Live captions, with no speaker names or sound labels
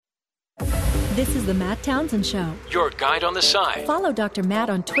This is the Matt Townsend Show. Your guide on the side. Follow Dr.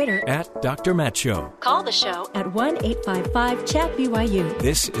 Matt on Twitter at Dr. Matt Show. Call the show at 1-855-CHAT-BYU.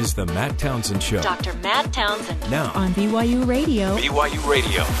 This is the Matt Townsend Show. Dr. Matt Townsend. Now on BYU Radio. BYU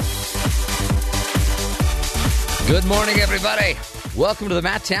Radio. Good morning, everybody. Welcome to the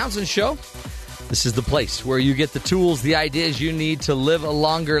Matt Townsend Show. This is the place where you get the tools, the ideas you need to live a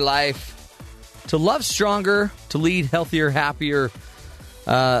longer life, to love stronger, to lead healthier, happier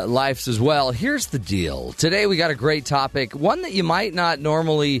lives as well. Here's the deal. Today we got a great topic, one that you might not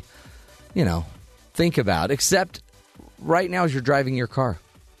normally, think about, except right now as you're driving your car.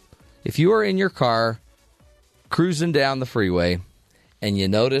 If you are in your car cruising down the freeway and you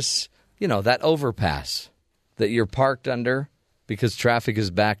notice, that overpass that you're parked under because traffic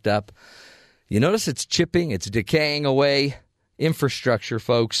is backed up, you notice it's chipping, it's decaying away. Infrastructure,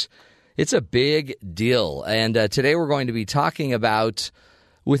 folks, it's a big deal. And today we're going to be talking about,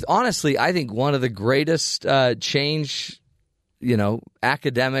 with honestly, I think one of the greatest change,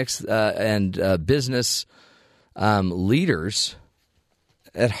 academics and business leaders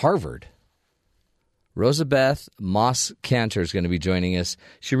at Harvard. Rosabeth Moss Kanter is going to be joining us.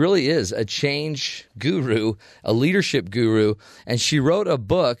 She really is a change guru, a leadership guru, and she wrote a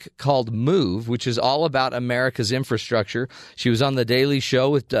book called MOVE, which is all about America's infrastructure. She was on The Daily Show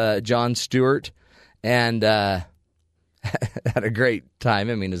with Jon Stewart and had a great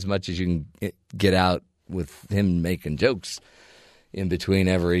time. I mean, as much as you can get out with him making jokes in between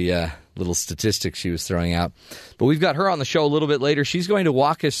every little statistic she was throwing out. But we've got her on the show a little bit later. She's going to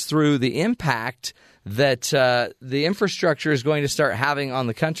walk us through the impact that the infrastructure is going to start having on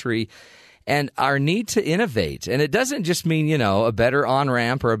the country and our need to innovate. And it doesn't just mean, a better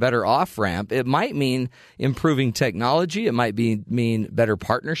on-ramp or a better off-ramp. It might mean improving technology. It might mean better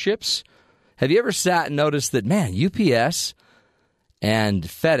partnerships. Have you ever sat and noticed that, man, UPS and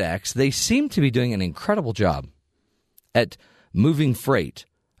FedEx, they seem to be doing an incredible job at moving freight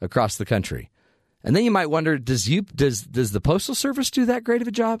across the country. And then you might wonder, does the Postal Service do that great of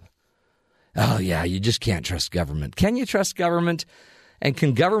a job? Oh, yeah, you just can't trust government. Can you trust government? And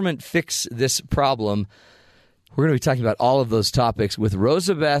can government fix this problem? We're going to be talking about all of those topics with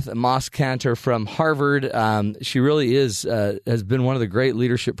Rosabeth Moss Kanter from Harvard. She really has been one of the great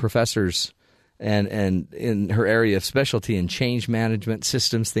leadership professors and in her area of specialty in change management,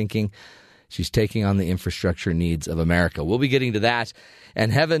 systems thinking. She's taking on the infrastructure needs of America. We'll be getting to that,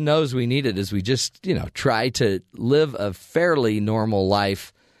 and heaven knows we need it as we just, try to live a fairly normal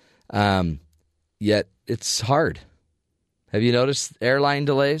life, yet it's hard. Have you noticed airline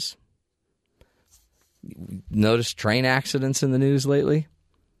delays? Noticed train accidents in the news lately?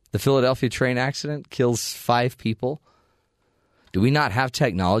 The Philadelphia train accident kills 5 people. Do we not have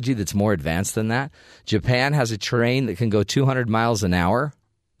technology that's more advanced than that? Japan has a train that can go 200 miles an hour.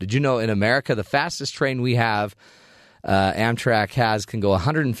 Did you know in America, the fastest train we have, Amtrak has, can go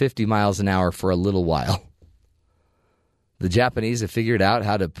 150 miles an hour for a little while. The Japanese have figured out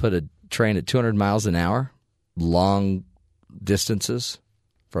how to put a train at 200 miles an hour, long distances,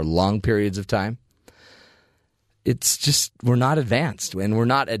 for long periods of time. It's just, we're not advanced, and we're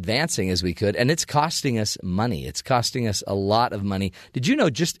not advancing as we could, and it's costing us money. It's costing us a lot of money. Did you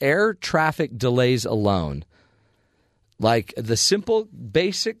know just air traffic delays alone, like the simple,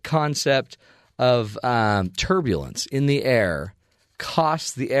 basic concept of turbulence in the air,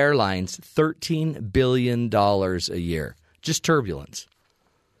 costs the airlines $13 billion a year. Just turbulence.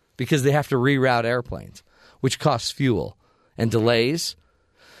 Because they have to reroute airplanes, which costs fuel. And delays.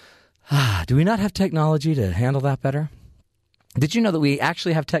 Do we not have technology to handle that better? Did you know that we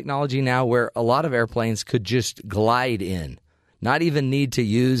actually have technology now where a lot of airplanes could just glide in, not even need to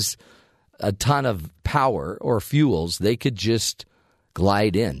use a ton of power or fuels? They could just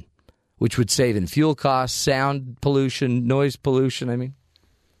glide in, which would save in fuel costs, sound pollution, noise pollution. I mean,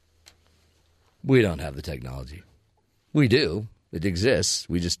 we don't have the technology. We do. It exists.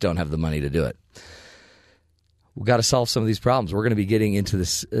 We just don't have the money to do it. We've got to solve some of these problems. We're going to be getting into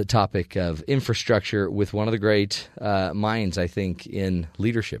this topic of infrastructure with one of the great minds, I think, in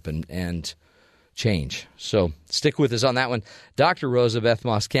leadership and change. So stick with us on that one. Dr. Rosabeth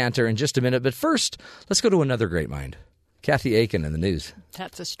Moss Kanter in just a minute. But first, let's go to another great mind. Kathy Aiken in the news.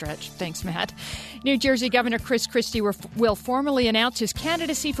 That's a stretch. Thanks, Matt. New Jersey Governor Chris Christie will formally announce his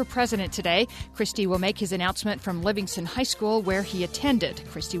candidacy for president today. Christie will make his announcement from Livingston High School, where he attended.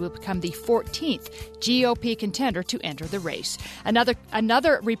 Christie will become the 14th GOP contender to enter the race.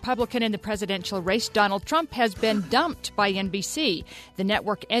 Another Republican in the presidential race, Donald Trump, has been dumped by NBC. The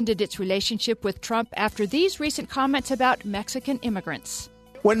network ended its relationship with Trump after these recent comments about Mexican immigrants.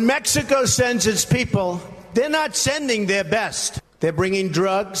 When Mexico sends its people, they're not sending their best. They're bringing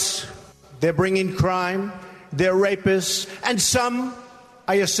drugs, They're bringing crime, they're rapists, and some,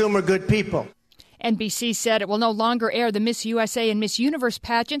 I assume, are good people. NBC said it will no longer air the Miss USA and Miss Universe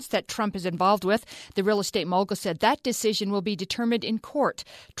pageants that Trump is involved with. The real estate mogul said that decision will be determined in court.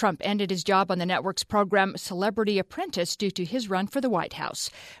 Trump ended his job on the network's program Celebrity Apprentice due to his run for the White House.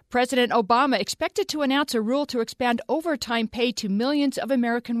 President Obama expected to announce a rule to expand overtime pay to millions of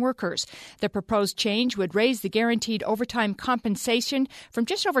American workers. The proposed change would raise the guaranteed overtime compensation from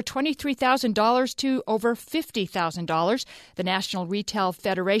just over $23,000 to over $50,000. The National Retail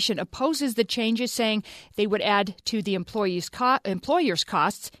Federation opposes the changes, saying they would add to the employer's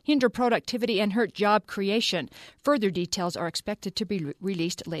costs, hinder productivity, and hurt job creation. Further details are expected to be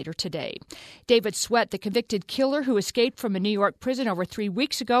released later today. David Sweat, the convicted killer who escaped from a New York prison over 3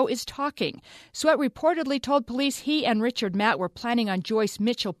 weeks ago, is talking. Sweat reportedly told police he and Richard Matt were planning on Joyce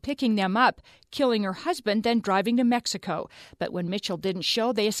Mitchell picking them up, killing her husband, then driving to Mexico. But when Mitchell didn't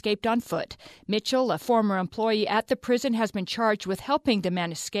show, they escaped on foot. Mitchell, a former employee at the prison, has been charged with helping the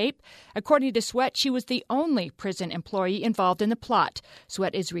men escape. According to Sweat, she was the only prison employee involved in the plot.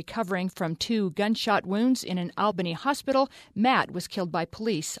 Sweat is recovering from 2 gunshot wounds in an Albany hospital. Matt was killed by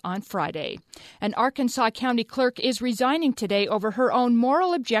police on Friday. An Arkansas county clerk is resigning today over her own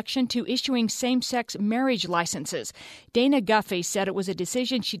moral objection to issuing same-sex marriage licenses. Dana Guffey said it was a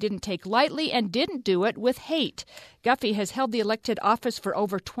decision she didn't take lightly and didn't do it with hate. Guffey has held the elected office for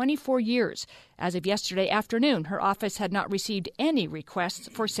over 24 years. As of yesterday afternoon, her office had not received any requests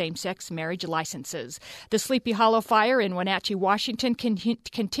for same-sex marriage licenses. The Sleepy Hollow fire in Wenatchee, Washington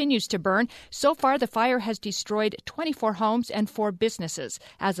continues to burn. So far, the fire has destroyed 24 homes and 4 businesses.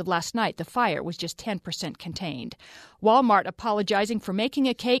 As of last night, the fire was just 10% contained. Walmart apologizing for making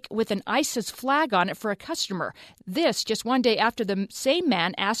a cake with an ISIS flag on it for a customer. This just one day after the same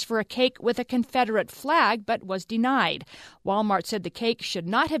man asked for a cake with a Confederate flag but was denied. Walmart said the cake should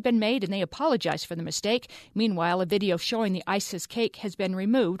not have been made and they apologized for the mistake. Meanwhile, a video showing the ISIS cake has been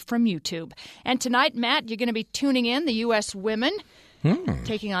removed from YouTube. And tonight, Matt, you're going to be tuning in the U.S. women.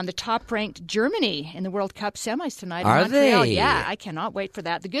 Taking on the top-ranked Germany in the World Cup semis tonight in Montreal. They? Yeah, I cannot wait for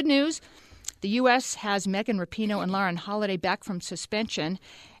that. The good news, the U.S. has Megan Rapinoe and Lauren Holiday back from suspension.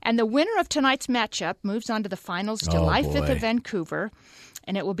 And the winner of tonight's matchup moves on to the finals July 5th at Vancouver.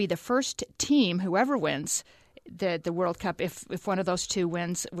 And it will be the first team, whoever wins the World Cup, if one of those two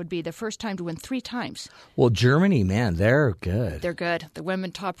wins, would be the first time to win 3 times. Well, Germany, man, they're good. They're good. The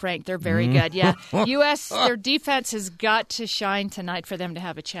women top ranked. They're very good. Yeah. U.S., their defense has got to shine tonight for them to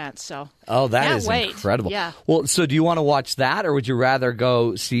have a chance. So, that is incredible. Yeah. Well, so do you want to watch that, or would you rather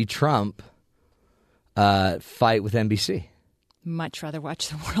go see Trump fight with NBC? Much rather watch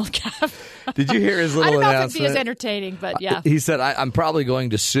the World Cup. Did you hear his little announcement? I don't know if it'd be as entertaining, but yeah. He said, I'm probably going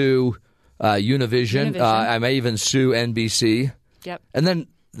to sue Univision. I may even sue NBC. Yep. And then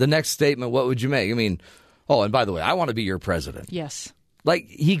the next statement, what would you make? I mean, and by the way, I want to be your president. Yes. Like,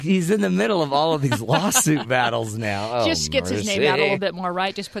 he's in the middle of all of these lawsuit battles now. Just gets his name out a little bit more,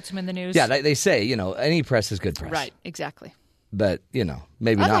 right? Just puts him in the news. Yeah, they say, any press is good press. Right, exactly. But,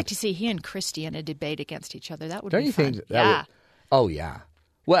 maybe I'd not. like to see he and Christie in a debate against each other. That would Don't be you fun. think that would? Oh, yeah.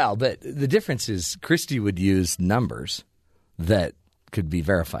 Well, but the difference is Christie would use numbers that could be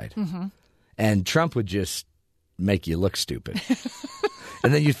verified. Mm-hmm. And Trump would just make you look stupid.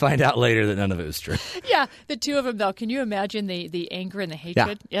 And then you'd find out later that none of it was true. Yeah, the two of them, though. Can you imagine the anger and the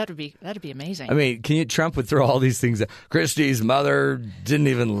hatred? Yeah, that'd be amazing. I mean, Trump would throw all these things. Christie's mother didn't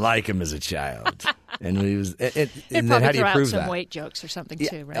even like him as a child. And he was. And then how do you prove some that? Weight jokes or something,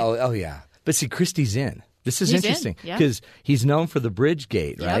 too, right? Oh, yeah. But see, Christie's in. This is He's interesting in, yeah. because he's known for the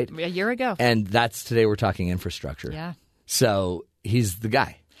Bridgegate, right? Yep, a year ago. And today we're talking infrastructure. Yeah. So he's the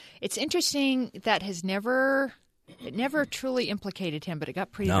guy. It's interesting that it never truly implicated him, but it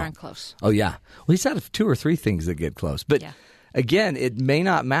got pretty darn close. Oh, yeah. Well, he's had 2 or 3 things that get close. But again, it may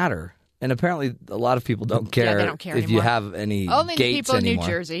not matter. And apparently a lot of people don't care, they don't care if anymore. you have any only gates the people anymore. in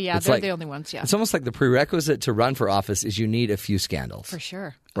New Jersey, They're the only ones, It's almost like the prerequisite to run for office is you need a few scandals. For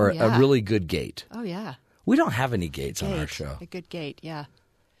sure. Or a really good gate. Oh, yeah. We don't have any gates on our show. A good gate, yeah.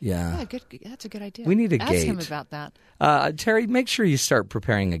 Yeah. That's a good idea. We need a gate. Ask him about that. Terry, make sure you start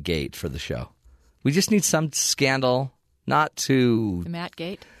preparing a gate for the show. We just need some scandal, not to... The Matt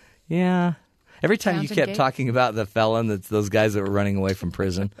Gate? Yeah. Every time Townsend you kept Gate? talking about the felon, that's those guys that were running away from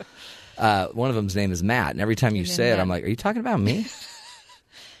prison, one of them's name is Matt. And every time you say it, I'm like, are you talking about me?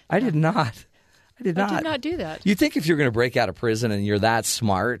 I did not. I did not do that. You think if you're going to break out of prison and you're that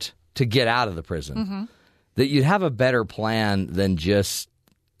smart to get out of the prison, that you'd have a better plan than just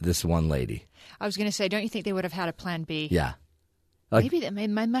this one lady. I was going to say, don't you think they would have had a plan B? Yeah. Maybe they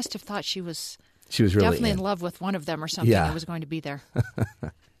must have thought she was really definitely in love with one of them or something that was going to be there.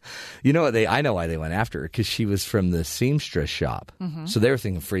 You know what? I know why they went after her, because she was from the seamstress shop. Mm-hmm. So they were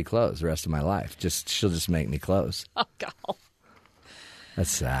thinking free clothes the rest of my life. She'll just make me clothes. Oh, God. That's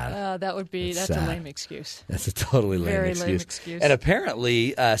sad. That's a lame excuse. That's a totally Very lame lame excuse. And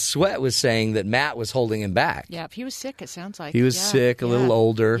apparently, Sweat was saying that Matt was holding him back. Yeah, he was sick, it sounds like. He was sick, a little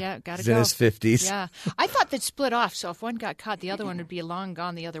older. Yeah, gotta He's go. in his 50s. Yeah. I thought they'd split off, so if one got caught, the other one would be long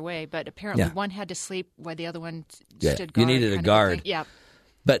gone the other way. But apparently one had to sleep while the other one stood guard. You needed a guard. Yeah.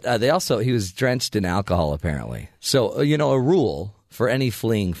 But he was drenched in alcohol, apparently. So, a rule for any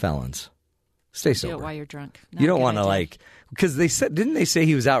fleeing felons. Stay sober. Do it while you're drunk. You don't want to, because didn't they say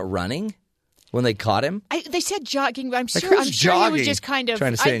he was out running when they caught him? They said jogging, but I'm sure jogging? he was just kind of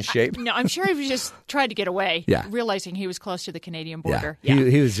trying to stay in shape. No, I'm sure he was just trying to get away. Yeah. Realizing he was close to the Canadian border. Yeah.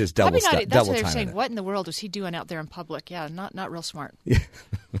 He was just double That's what they were timing saying. it. What in the world was he doing out there in public? Yeah, not real smart. Yeah.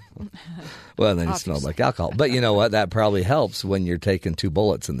 Well, then he smelled like alcohol. But you know what? That probably helps when you're taking 2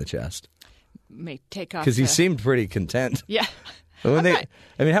 bullets in the chest. May take off because he seemed pretty content. Yeah. How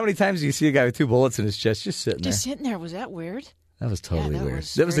many times do you see a guy with 2 bullets in his chest just sitting there? Just sitting there. Was that weird? That was totally weird.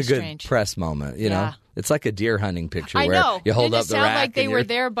 That was a good strange. press moment, you know? It's like a deer hunting picture I where know. you hold up the rack. It sounded like they were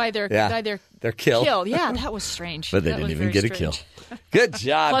there by their kill. Yeah, that was strange. But they didn't even get a kill. Good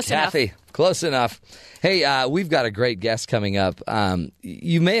job, Close Kathy. enough. Close enough. Hey, we've got a great guest coming up.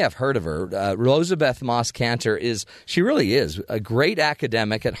 You may have heard of her. Rosabeth Moss Kanter she really is a great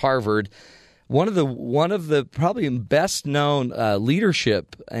academic at Harvard. One of the probably best known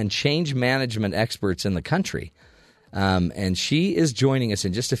leadership and change management experts in the country. And she is joining us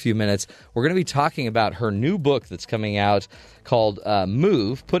in just a few minutes. We're going to be talking about her new book that's coming out called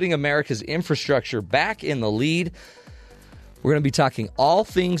MOVE, Putting America's Infrastructure Back in the Lead. We're going to be talking all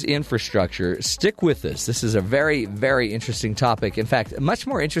things infrastructure. Stick with us. This is a very, very interesting topic. In fact, much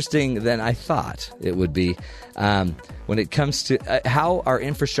more interesting than I thought it would be when it comes to how our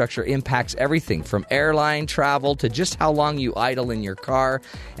infrastructure impacts everything from airline travel to just how long you idle in your car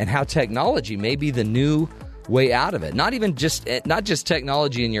and how technology may be the new way out of it. Not just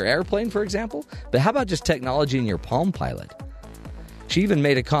technology in your airplane, for example, but how about just technology in your Palm Pilot? She even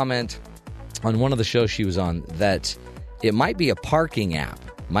made a comment on one of the shows she was on that it might be a parking app,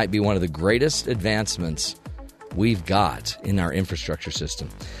 might be one of the greatest advancements we've got in our infrastructure system.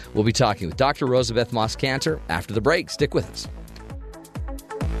 We'll be talking with Dr. Rosabeth Moss Kanter after the break. Stick with us.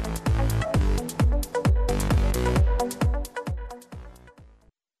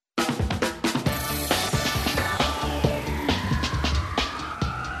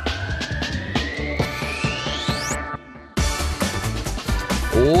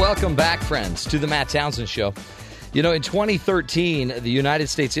 Welcome back, friends, to the Matt Townsend Show. You know, in 2013, the United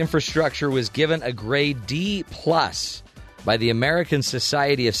States infrastructure was given a grade D+ by the American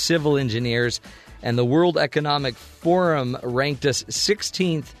Society of Civil Engineers, and the World Economic Forum ranked us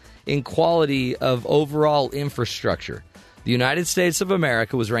 16th in quality of overall infrastructure. The United States of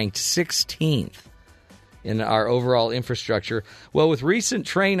America was ranked 16th in our overall infrastructure. Well, with recent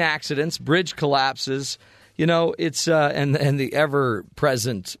train accidents, bridge collapses, you know, it's and the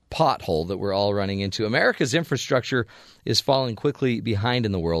ever-present pothole that we're all running into. America's infrastructure is falling quickly behind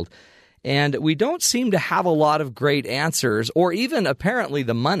in the world, and we don't seem to have a lot of great answers, or even apparently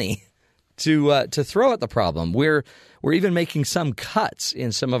the money to throw at the problem. We're even making some cuts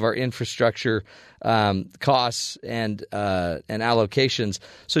in some of our infrastructure costs and allocations.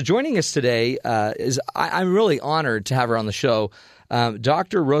 So joining us today I'm really honored to have her on the show.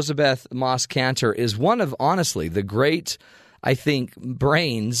 Dr. Rosabeth Moss Kanter is one of, honestly, the great, I think,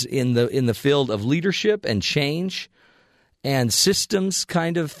 brains in the field of leadership and change and systems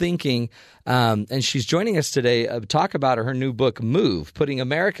kind of thinking. And she's joining us today to talk about her new book, MOVE, Putting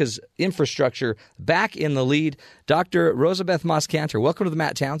America's Infrastructure Back in the Lead. Dr. Rosabeth Moss Kanter, welcome to the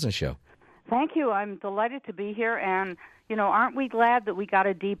Matt Townsend Show. Thank you. I'm delighted to be here, and aren't we glad that we got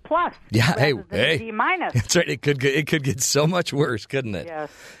a D+? Yeah, hey, a D-. That's right. It could get so much worse, couldn't it?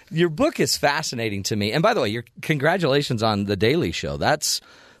 Yes. Your book is fascinating to me, and by the way, congratulations on the Daily Show. That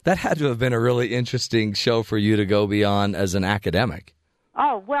had to have been a really interesting show for you to go be on as an academic.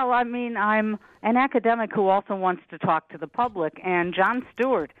 Oh, well, I'm an academic who also wants to talk to the public, and Jon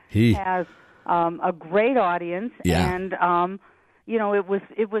Stewart has a great audience, and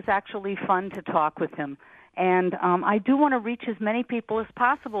it was actually fun to talk with him. And I do want to reach as many people as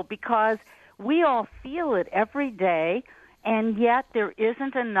possible because we all feel it every day, and yet there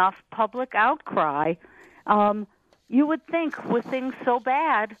isn't enough public outcry. You would think with things so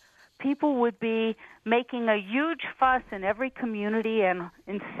bad, people would be making a huge fuss in every community and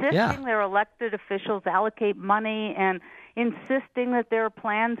insisting their elected officials allocate money and insisting that there are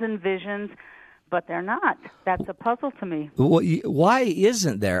plans and visions. but they're not. That's a puzzle to me. Well, why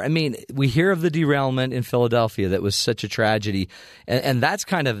isn't there? I mean, we hear of the derailment in Philadelphia that was such a tragedy, and that's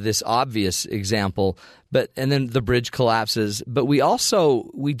kind of this obvious example. And then the bridge collapses. But we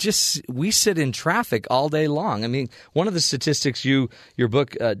sit in traffic all day long. I mean, one of the statistics your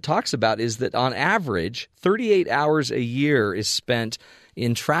book talks about is that on average, 38 hours a year is spent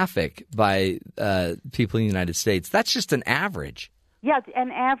in traffic by people in the United States. That's just an average. Yeah, an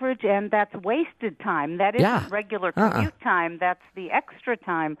average, and that's wasted time. That isn't regular commute time. That's the extra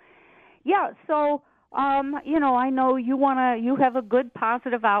time. Yeah, so, I know you have a good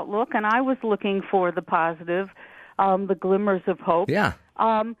positive outlook, and I was looking for the positive, the glimmers of hope. Yeah.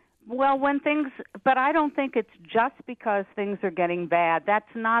 But I don't think it's just because things are getting bad. That's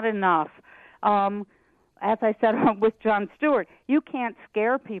not enough. As I said with Jon Stewart, you can't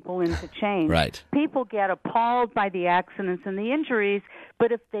scare people into change. Right. People get appalled by the accidents and the injuries,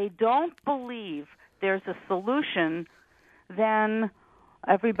 but if they don't believe there's a solution, then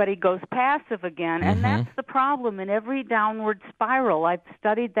everybody goes passive again. And that's the problem in every downward spiral. I've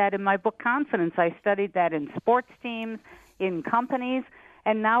studied that in my book, Confidence. I studied that in sports teams, in companies,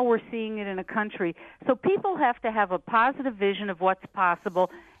 and now we're seeing it in a country. So people have to have a positive vision of what's possible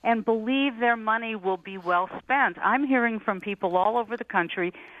and believe their money will be well spent. I'm hearing from people all over the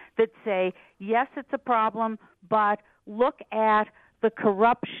country that say, yes, it's a problem, but look at the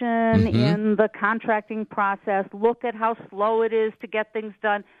corruption in the contracting process. Look at how slow it is to get things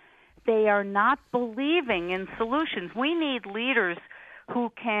done. They are not believing in solutions. We need leaders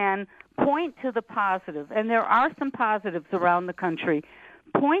who can point to the positive, and there are some positives around the country.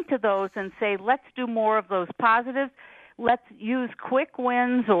 Point to those and say, let's do more of those positives. Let's use quick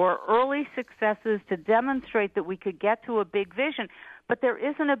wins or early successes to demonstrate that we could get to a big vision. But there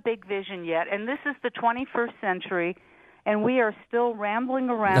isn't a big vision yet, and this is the 21st century, and we are still rambling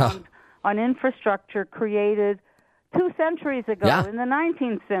around on infrastructure created 2 centuries ago in the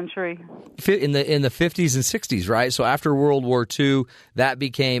 19th century. In the 50s and 60s, right? So after World War II, that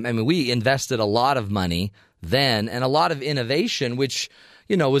became, we invested a lot of money then and a lot of innovation, which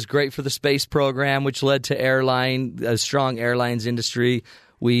was great for the space program, which led to a strong airlines industry.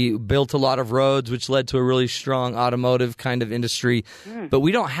 We built a lot of roads, which led to a really strong automotive kind of industry. But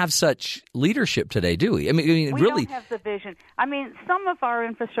we don't have such leadership today, do we? We don't have the vision. Some of our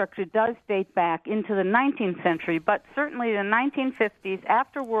infrastructure does date back into the 19th century, but certainly the 1950s,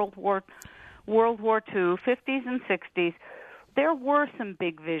 after World War II, 50s and 60s, there were some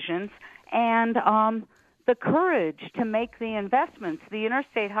big visions, and the courage to make the investments. The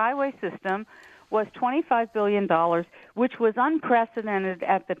interstate highway system was $25 billion, which was unprecedented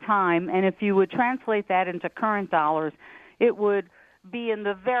at the time, and if you would translate that into current dollars, it would be in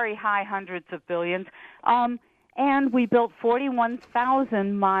the very high hundreds of billions. And we built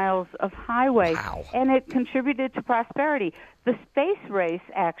 41,000 miles of highway, and it contributed to prosperity. The space race,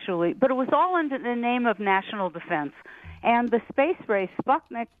 actually, but it was all in the name of national defense. And the space race,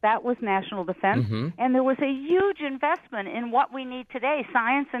 Sputnik, that was national defense. And there was a huge investment in what we need today,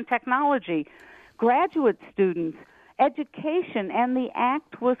 science and technology, graduate students, education, and the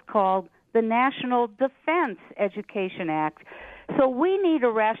act was called the National Defense Education Act. So we need a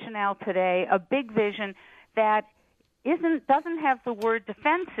rationale today, a big vision that doesn't have the word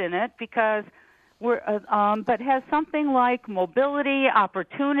defense in it because but has something like mobility,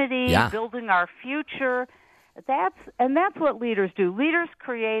 opportunity, building our future. That's what leaders do. Leaders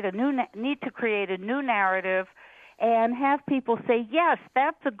need to create a new narrative and have people say, yes,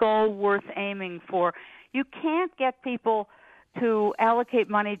 that's a goal worth aiming for. You can't get people to allocate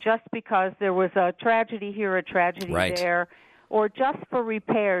money just because there was a tragedy here, a tragedy there, or just for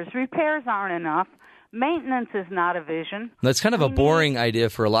repairs. Repairs aren't enough. Maintenance is not a vision. That's kind of a boring idea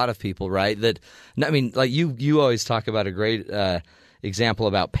for a lot of people, right? Like you always talk about a great example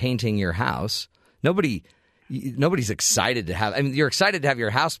about painting your house. Nobody's excited to have. You're excited to have your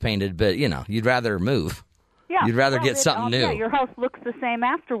house painted, but you'd rather move. Yeah, you'd rather get something new. Yeah, your house looks the same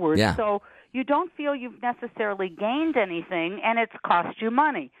afterwards. Yeah. So you don't feel you've necessarily gained anything, and it's cost you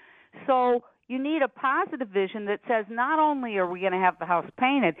money. So you need a positive vision that says not only are we going to have the house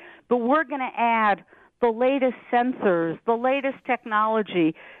painted, but we're going to add the latest sensors, the latest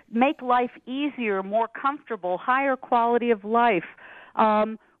technology, make life easier, more comfortable, higher quality of life.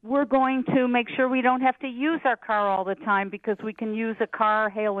 We're going to make sure we don't have to use our car all the time because we can use a car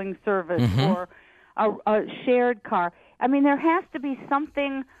hailing service or a shared car. There has to be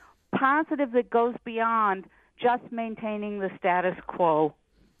something positive that goes beyond just maintaining the status quo.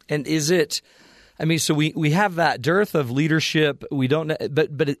 And is it, so we have that dearth of leadership. We don't,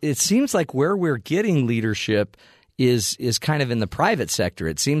 but it seems like where we're getting leadership is kind of in the private sector.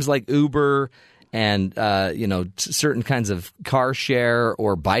 It seems like Uber and certain kinds of car share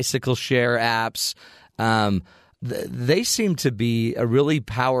or bicycle share apps. They seem to be a really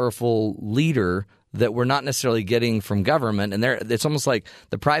powerful leader that we're not necessarily getting from government, and it's almost like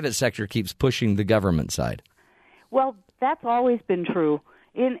the private sector keeps pushing the government side. Well, that's always been true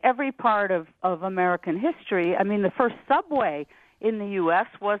in every part of American history. I mean, the first subway in the U.S.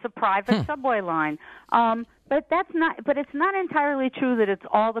 was a private subway line. But it's not entirely true that it's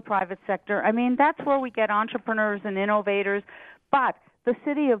all the private sector. I mean, that's where we get entrepreneurs and innovators. But the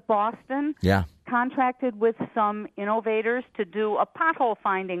city of Boston contracted with some innovators to do a pothole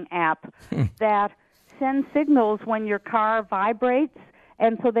finding app that sends signals when your car vibrates,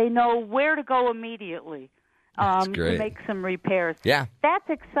 and so they know where to go immediately to make some repairs. Yeah. That's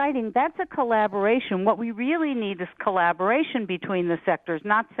exciting. That's a collaboration. What we really need is collaboration between the sectors,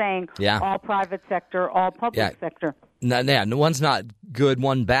 not saying all private sector, all public sector. No, one's not good,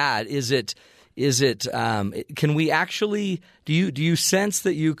 one bad. Is it? Can we actually? Do you sense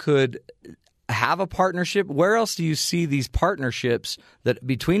that you could have a partnership? Where else do you see these partnerships that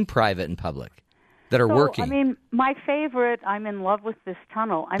between private and public that are working? I mean, my favorite. I'm in love with this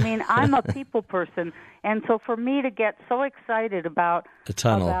tunnel. I mean, I'm a people person, and so for me to get so excited about a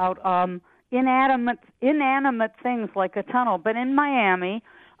tunnel, about inanimate things like a tunnel, but in Miami,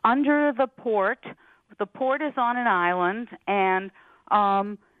 under the port is on an island, and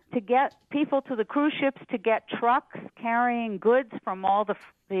to get people to the cruise ships, to get trucks carrying goods from all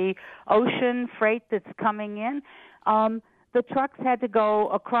the ocean freight that's coming in. The trucks had to go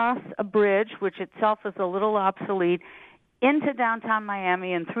across a bridge, which itself is a little obsolete, into downtown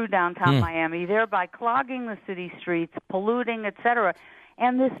Miami and through downtown Miami, thereby clogging the city streets, polluting, etc.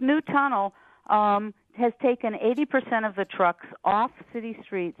 And this new tunnel has taken 80% of the trucks off city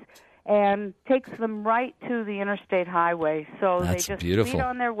streets and takes them right to the interstate highway. So that's they just beautiful. speed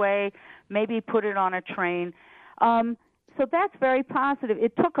on their way, maybe put it on a train. So that's very positive.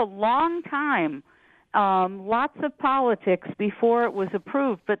 It took a long time, lots of politics before it was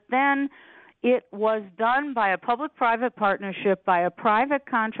approved, but then it was done by a public-private partnership, by a private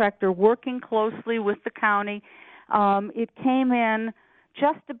contractor working closely with the county. It came in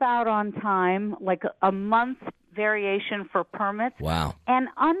just about on time, like a month variation for permits. Wow. And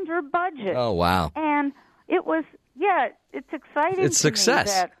under budget. Oh, wow. And it was, it's exciting. It's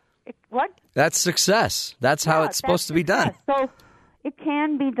success. What? That's success. That's how it's supposed to be done. So it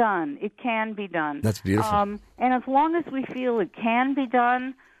can be done. It can be done. That's beautiful. And as long as we feel it can be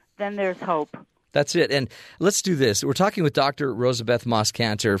done, then there's hope. That's it. And let's do this. We're talking with Dr. Rosabeth Moss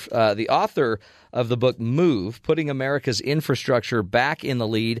Kanter, the author of the book MOVE, Putting America's Infrastructure Back in the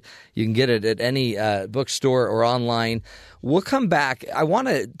Lead. You can get it at any bookstore or online. We'll come back. I want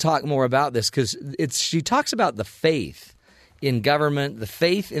to talk more about this because she talks about the faith in government, the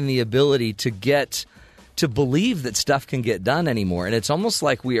faith in the ability to believe that stuff can get done anymore. And it's almost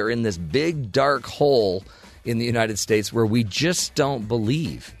like we are in this big dark hole in the United States where we just don't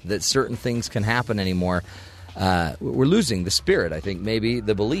believe that certain things can happen anymore. We're losing the spirit, I think, maybe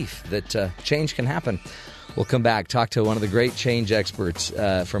the belief that change can happen. We'll come back, talk to one of the great change experts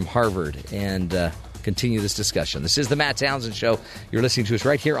from Harvard, and continue this discussion. This is the Matt Townsend Show. You're listening to us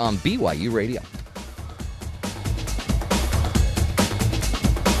right here on BYU Radio.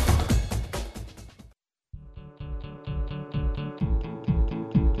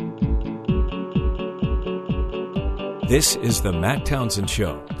 This is the Matt Townsend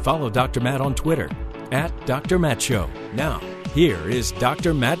Show. Follow Dr. Matt on Twitter at Dr. Matt Show. Now, here is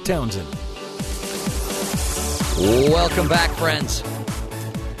Dr. Matt Townsend. Welcome back, friends.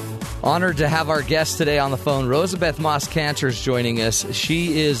 Honored to have our guest today on the phone. Rosabeth Moss Kanter is joining us.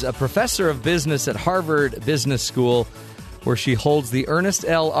 She is a professor of business at Harvard Business School, where she holds the Ernest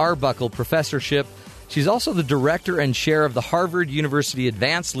L. Arbuckle Professorship. She's also the director and chair of the Harvard University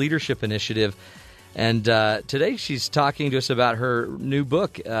Advanced Leadership Initiative. And today she's talking to us about her new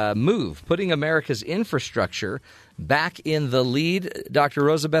book, MOVE, Putting America's Infrastructure Back in the Lead. Dr.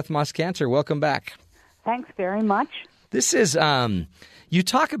 Rosabeth Moss Kanter, welcome back. Thanks very much. This is, you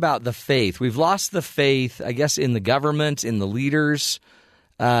talk about the faith. We've lost the faith, I guess, in the government, in the leaders,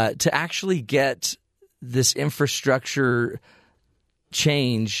 to actually get this infrastructure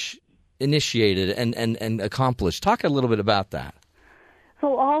change initiated and accomplished. Talk a little bit about that.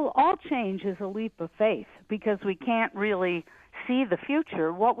 So all change is a leap of faith because we can't really see the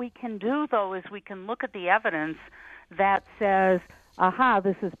future. What we can do, though, is we can look at the evidence that says, aha,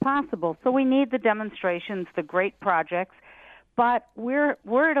 this is possible. So we need the demonstrations, the great projects, but we're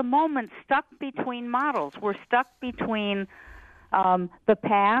at a moment stuck between models. We're stuck between the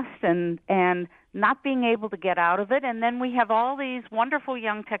past and not being able to get out of it. And then we have all these wonderful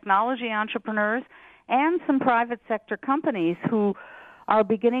young technology entrepreneurs and some private sector companies who are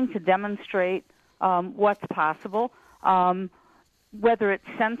beginning to demonstrate what's possible, whether it's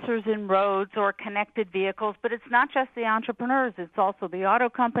sensors in roads or connected vehicles. But it's not just the entrepreneurs. It's also the auto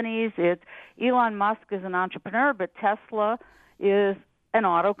companies. It's Elon Musk is an entrepreneur, but Tesla is an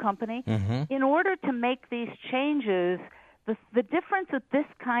auto company. Mm-hmm. In order to make these changes, the difference with this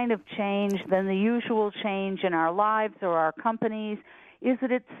kind of change than the usual change in our lives or our companies is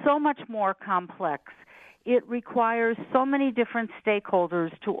that it's so much more complex. It requires so many different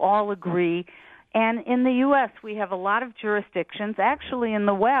stakeholders to all agree. And in the U.S., we have a lot of jurisdictions. Actually, in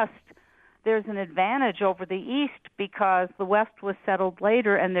the West, there's an advantage over the East because the West was settled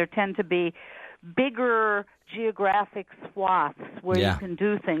later, and there tend to be bigger geographic swaths where you can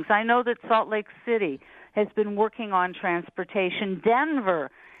do things. I know that Salt Lake City has been working on transportation. Denver,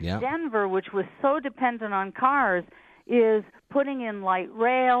 which was so dependent on cars, is putting in light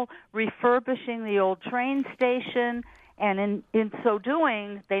rail, refurbishing the old train station, and in so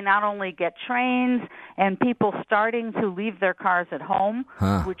doing, they not only get trains and people starting to leave their cars at home,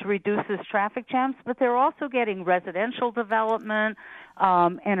 which reduces traffic jams, but they're also getting residential development,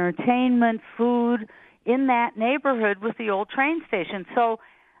 entertainment, food in that neighborhood with the old train station. So,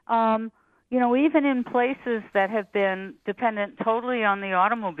 even in places that have been dependent totally on the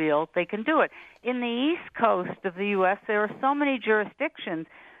automobile, they can do it. In the East Coast of the U.S., there are so many jurisdictions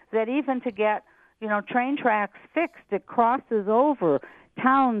that even to get train tracks fixed, it crosses over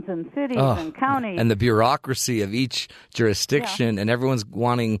towns and cities and counties. And the bureaucracy of each jurisdiction, and everyone's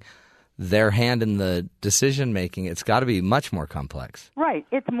wanting their hand in the decision-making. It's got to be much more complex. Right.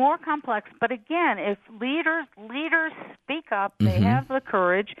 It's more complex. But again, if leaders speak up, they have the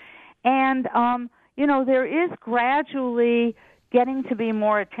courage. And, there is gradually getting to be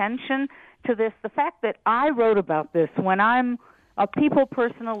more attention to this. The fact that I wrote about this when I'm a people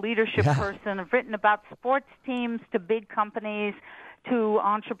person, a leadership person. I've written about sports teams to big companies to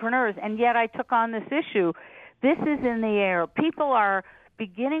entrepreneurs, and yet I took on this issue. This is in the air. People are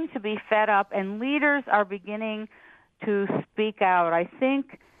beginning to be fed up, and leaders are beginning to speak out. I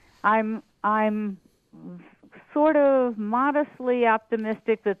think I'm sort of modestly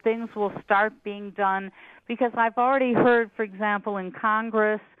optimistic that things will start being done because I've already heard, for example, in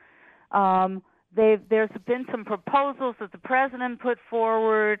Congress, there's been some proposals that the president put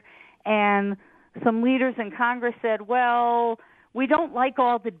forward, and some leaders in Congress said, well, we don't like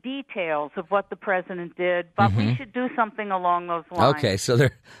all the details of what the president did, but we should do something along those lines. Okay, so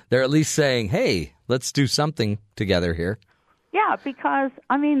they're at least saying, hey, let's do something together here. Yeah, because,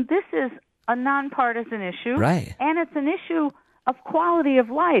 this is a nonpartisan issue, right? And it's an issue of quality of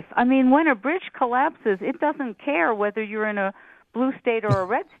life. When a bridge collapses, it doesn't care whether you're in a blue state or a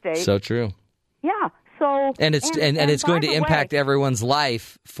red state. So true. Yeah. So and it's going to impact everyone's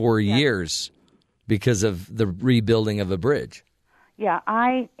life for years because of the rebuilding of a bridge. Yeah,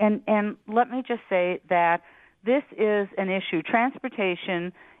 and let me just say that this is an issue.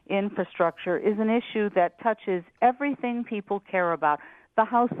 Transportation infrastructure is an issue that touches everything people care about. The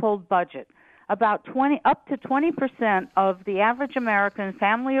household budget. Up to 20% of the average American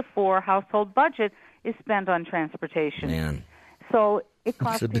family of four household budget is spent on transportation. Man. So it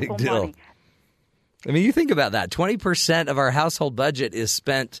costs That's a big people deal. money. You think about that. 20% of our household budget is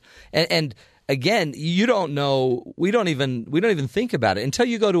spent, and again, you don't know. We don't even think about it until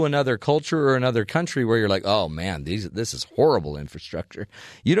you go to another culture or another country where you're like, oh man, this is horrible infrastructure.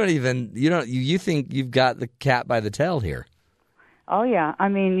 You think you've got the cat by the tail here. Oh yeah,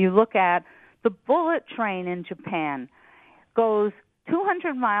 you look at the bullet train in Japan goes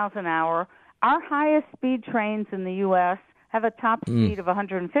 200 miles an hour. Our highest speed trains in the U.S. have a top speed of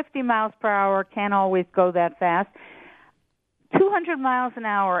 150 miles per hour, can't always go that fast. 200 miles an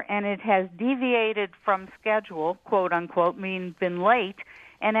hour, and it has deviated from schedule, quote unquote, mean been late,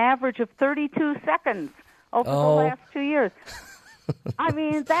 an average of 32 seconds over the last 2 years.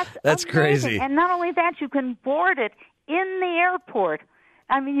 That's crazy. And not only that, you can board it in the airport.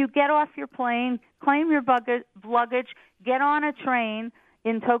 You get off your plane, claim your luggage, get on a train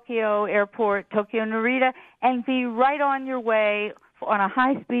in Tokyo Airport, Tokyo Narita, and be right on your way on a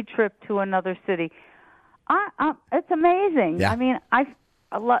high-speed trip to another city. It's amazing. Yeah.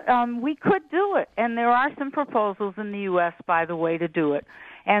 We could do it, and there are some proposals in the U.S., by the way, to do it.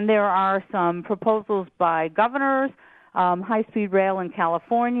 And there are some proposals by governors. High-speed rail in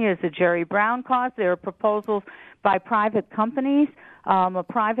California is a Jerry Brown cause. There are proposals by private companies. A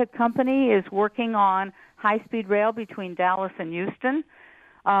private company is working on high-speed rail between Dallas and Houston.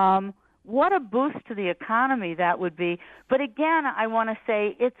 what a boost to the economy that would be. But again, I want to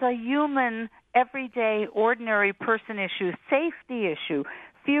say it's a human, everyday, ordinary person issue, safety issue,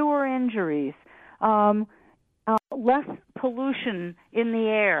 fewer injuries, less pollution in the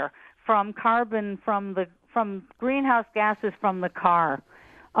air from carbon from greenhouse gases from the car.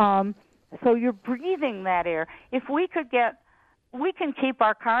 So you're breathing that air. If we can keep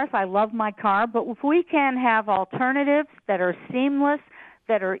our cars. I love my car, but if we can have alternatives that are seamless,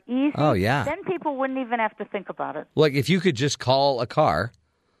 that are easy, then people wouldn't even have to think about it. Like if you could just call a car,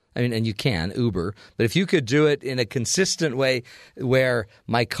 I mean, and you can, Uber, but if you could do it in a consistent way where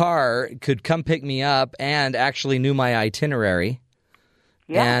my car could come pick me up and actually knew my itinerary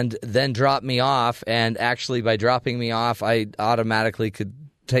and then drop me off, and actually by dropping me off, I automatically could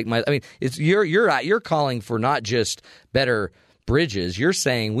take my – I mean, it's you're calling for not just better bridges. You're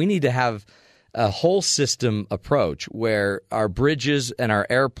saying we need to have a whole system approach where our bridges and our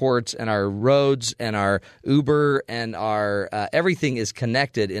airports and our roads and our Uber and our everything is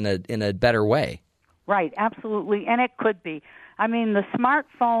connected in a better way. Right, absolutely, and it could be. I mean, the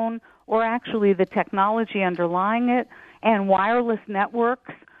smartphone, or actually the technology underlying it, and wireless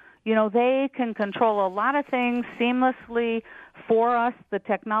networks, they can control a lot of things seamlessly for us. The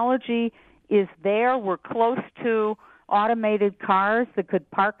technology is there. We're close to automated cars that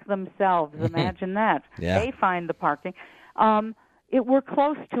could park themselves. Imagine that. Yeah. They find the parking. We're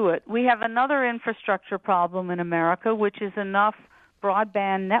close to it. We have another infrastructure problem in America, which is enough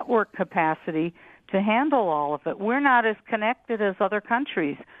broadband network capacity to handle all of it. We're not as connected as other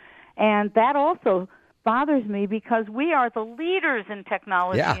countries. And that also bothers me because we are the leaders in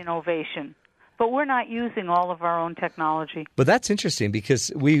technology innovation. But we're not using all of our own technology. But that's interesting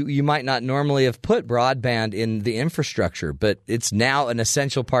because you might not normally have put broadband in the infrastructure, but it's now an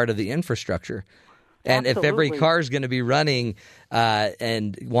essential part of the infrastructure. And Absolutely. If every car is going to be running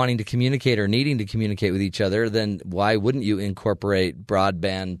and wanting to communicate or needing to communicate with each other, then why wouldn't you incorporate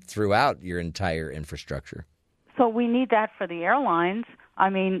broadband throughout your entire infrastructure? So we need that for the airlines.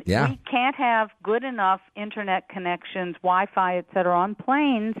 I mean, we can't have good enough Internet connections, Wi-Fi, et cetera, on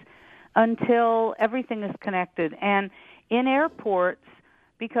planes until everything is connected. And in airports,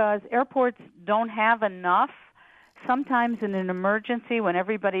 because airports don't have enough, sometimes in an emergency when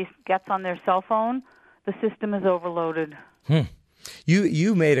everybody gets on their cell phone, the system is overloaded.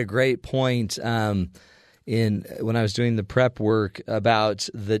 You made a great point when I was doing the prep work about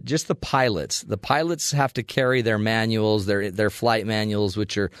just the pilots. The pilots have to carry their manuals, their flight manuals,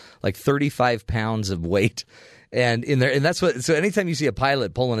 which are like 35 pounds of weight. And that's what. So anytime you see a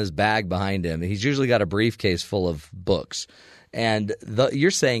pilot pulling his bag behind him, he's usually got a briefcase full of books. And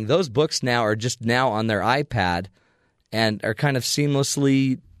you're saying those books now are just now on their iPad and are kind of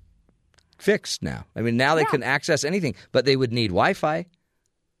seamlessly fixed now. I mean, now they can access anything, but they would need Wi-Fi,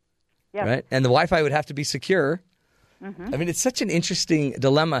 right? And the Wi-Fi would have to be secure. I mean, it's such an interesting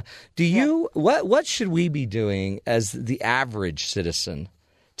dilemma. Do you what should we be doing as the average citizen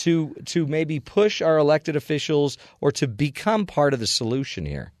to maybe push our elected officials or to become part of the solution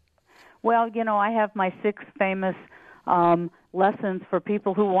here? Well, I have my 6 famous lessons for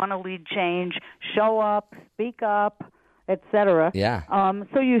people who want to lead change: show up, speak up, etc. Yeah.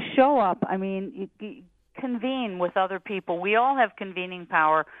 So you show up. I mean, you convene with other people. We all have convening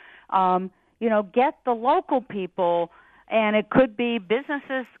power. Get the local people, and it could be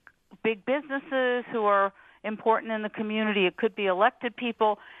businesses, big businesses who are important in the community. It could be elected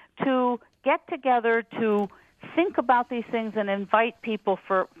people to get together to think about these things and invite people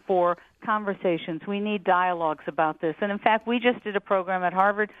for conversations. We need dialogues about this. And in fact, we just did a program at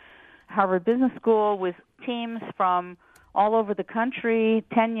Harvard Business School with teams from all over the country,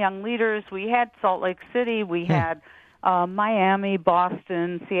 10 young leaders. We had Salt Lake City, we had Miami,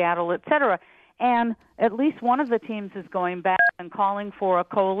 Boston, Seattle, et cetera. And at least one of the teams is going back and calling for a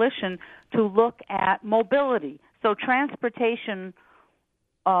coalition to look at mobility. So transportation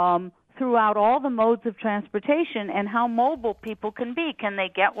throughout all the modes of transportation and how mobile people can be. Can they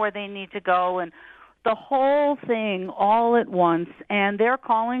get where they need to go? And the whole thing all at once. And they're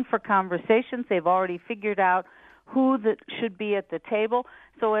calling for conversations. They've already figured out who should be at the table.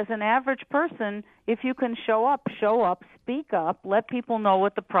 So as an average person, if you can show up, speak up, let people know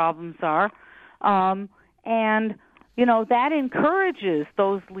what the problems are. And, that encourages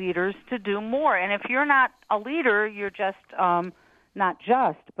those leaders to do more. And if you're not a leader, you're just,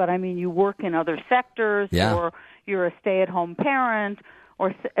 but I mean, you work in other sectors or you're a stay-at-home parent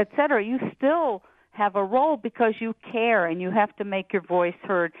or et cetera, you still have a role because you care and you have to make your voice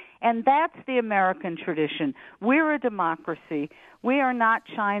heard. And that's the American tradition. We're a democracy. We are not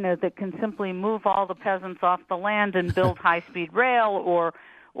China that can simply move all the peasants off the land and build high-speed rail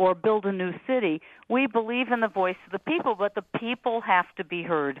or build a new city. We believe in the voice of the people, but the people have to be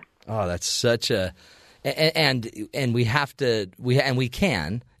heard. Oh, that's such a and we have to we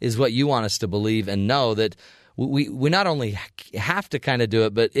can is what you want us to believe and know that we not only have to kind of do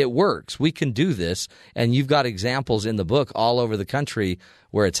it, but it works. We can do this, and you've got examples in the book all over the country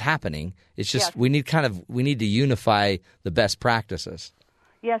where it's happening. It's just we need to unify the best practices.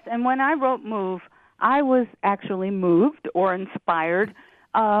 Yes, and when I wrote MOVE, I was actually moved or inspired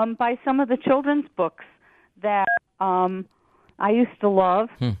by some of the children's books that I used to love.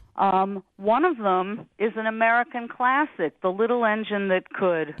 One of them is an American classic, The Little Engine That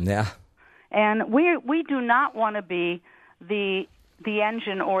Could. Yeah. And we do not want to be the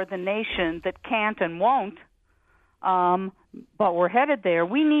engine or the nation that can't and won't, but we're headed there.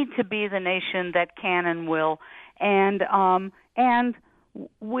 We need to be the nation that can and will, and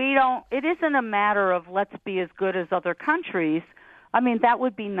we don't. It isn't a matter of let's be as good as other countries. I mean, that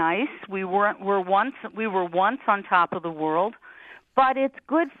would be nice. We were once on top of the world. But it's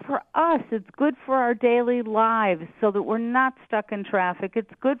good for us. It's good for our daily lives so that we're not stuck in traffic.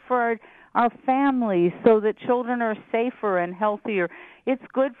 It's good for our families so that children are safer and healthier. It's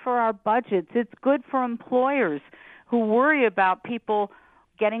good for our budgets. It's good for employers who worry about people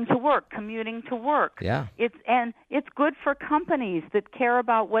getting to work, commuting to work. Yeah. It's good for companies that care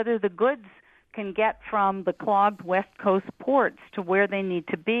about whether the goods can get from the clogged West Coast ports to where they need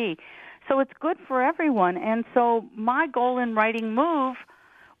to be. So it's good for everyone. And so my goal in writing MOVE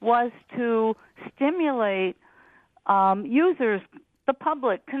was to stimulate users, the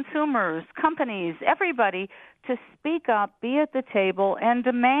public, consumers, companies, everybody to speak up, be at the table, and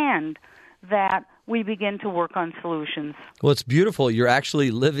demand that we begin to work on solutions. Well, it's beautiful. You're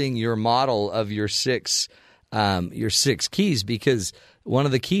actually living your model of your six keys, because one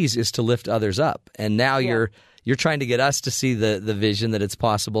of the keys is to lift others up. And now you're trying to get us to see the vision that it's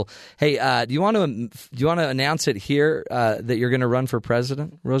possible. Hey, do you want to announce it here that you're going to run for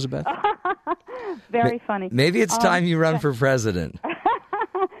president, Rosabeth? Very funny. Maybe it's time you run for president.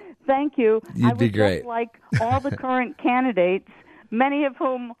 Thank you. You'd be great. Just like all the current candidates,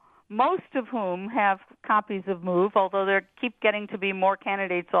 most of whom have copies of MOVE, although they keep getting to be more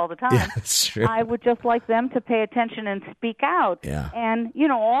candidates all the time. Yeah, that's true. I would just like them to pay attention and speak out. Yeah. And,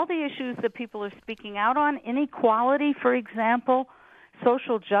 all the issues that people are speaking out on, inequality, for example,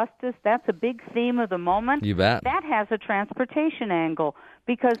 social justice, that's a big theme of the moment. You bet. That has a transportation angle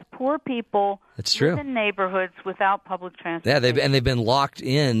because poor people live in neighborhoods without public transportation. Yeah, they've been locked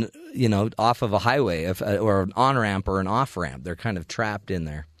in, off of a highway or an on-ramp or an off-ramp. They're kind of trapped in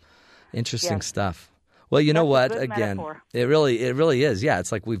there. Interesting stuff. Well, you know what? Again, metaphor. it really is. Yeah,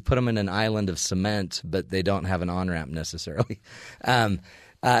 it's like we've put them in an island of cement, but they don't have an on-ramp necessarily.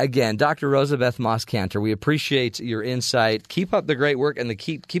 Again, Dr. Rosabeth Moss Kanter, we appreciate your insight. Keep up the great work and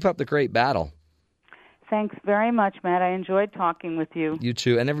keep up the great battle. Thanks very much, Matt. I enjoyed talking with you. You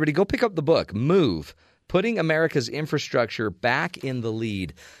too. And everybody, go pick up the book, MOVE, Putting America's Infrastructure Back in the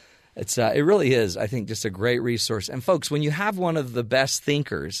Lead. It really is, I think, just a great resource. And folks, when you have one of the best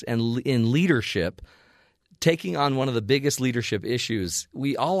thinkers and in leadership taking on one of the biggest leadership issues,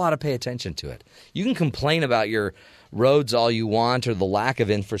 we all ought to pay attention to it. You can complain about your roads all you want or the lack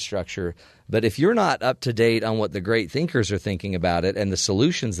of infrastructure, but if you're not up to date on what the great thinkers are thinking about it and the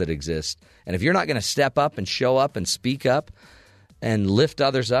solutions that exist, and if you're not going to step up and show up and speak up and lift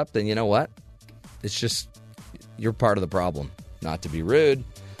others up, then you know what? It's just you're part of the problem. Not to be rude,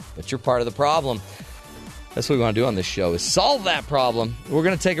 but you're part of the problem. That's what we want to do on this show, is solve that problem. We're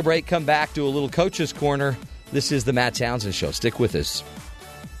going to take a break, come back, do a little Coach's Corner. This is the Matt Townsend Show. Stick with us.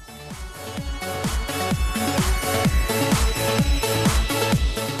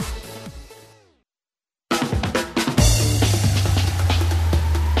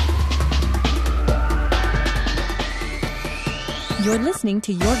 You're listening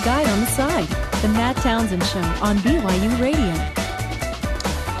to Your Guide on the Side, the Matt Townsend Show on BYU Radio.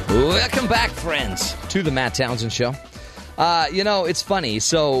 Welcome back, friends, to the Matt Townsend Show. It's funny.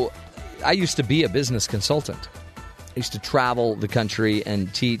 So I used to be a business consultant. I used to travel the country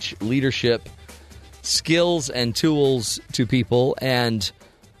and teach leadership skills and tools to people. And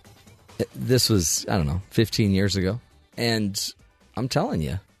this was, 15 years ago. And I'm telling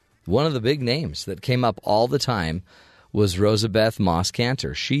you, one of the big names that came up all the time was Rosabeth Moss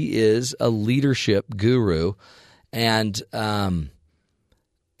Kanter. She is a leadership guru. And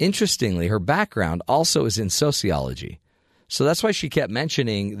interestingly, her background also is in sociology. So that's why she kept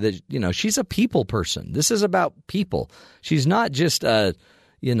mentioning that, she's a people person. This is about people. She's not just an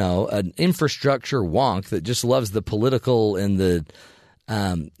infrastructure wonk that just loves the political and the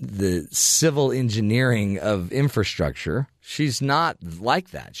the civil engineering of infrastructure. She's not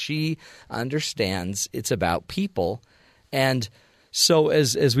like that. She understands it's about people. And so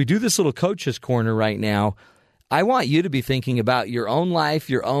as we do this little coach's corner right now, I want you to be thinking about your own life,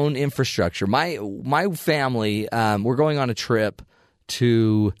 your own infrastructure. My family, we're going on a trip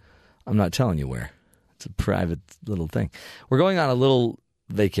to, I'm not telling you where. It's a private little thing. We're going on a little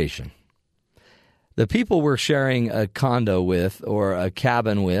vacation. The people we're sharing a condo with or a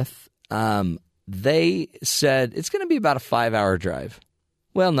cabin with, they said it's going to be about a 5-hour drive.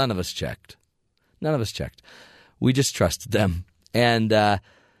 Well, none of us checked. We just trusted them. And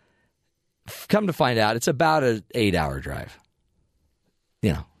come to find out, it's about an 8-hour drive.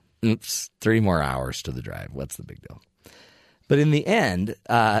 It's 3 more hours to the drive. What's the big deal? But in the end,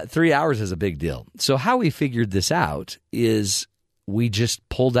 3 hours is a big deal. So how we figured this out is we just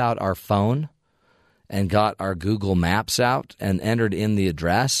pulled out our phone and got our Google Maps out and entered in the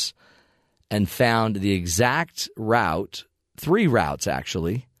address and found the exact route, 3 routes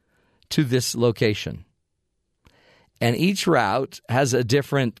actually, to this location. And each route has a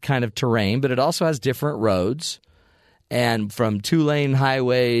different kind of terrain, but it also has different roads. And from 2-lane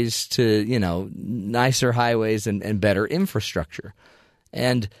highways to, nicer highways and better infrastructure.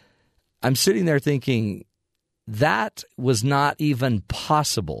 And I'm sitting there thinking that was not even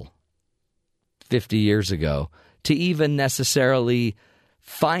possible 50 years ago to even necessarily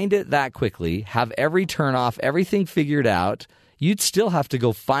find it that quickly, have every turnoff, everything figured out. You'd still have to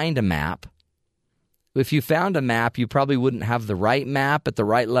go find a map. If you found a map, you probably wouldn't have the right map at the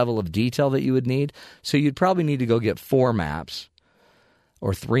right level of detail that you would need. So you'd probably need to go get 4 maps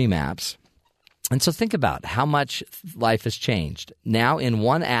or 3 maps. And so think about how much life has changed. Now in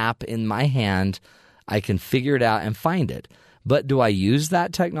one app in my hand, I can figure it out and find it. But do I use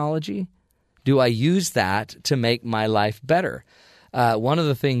that technology? Do I use that to make my life better? One of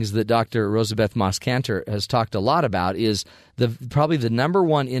the things that Dr. Rosabeth Moss Kanter has talked a lot about is probably the number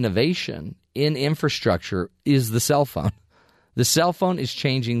one innovation in infrastructure is the cell phone. The cell phone is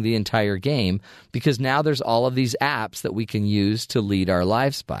changing the entire game because now there's all of these apps that we can use to lead our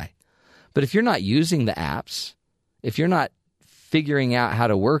lives by. But if you're not using the apps, if you're not figuring out how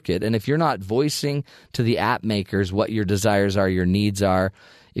to work it, and if you're not voicing to the app makers what your desires are, your needs are,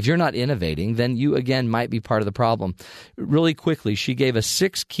 if you're not innovating, then you, again, might be part of the problem. Really quickly, she gave us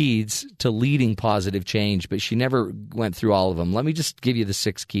 6 keys to leading positive change, but she never went through all of them. Let me just give you the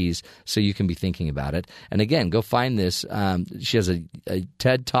 6 keys so you can be thinking about it. And again, go find this. She has a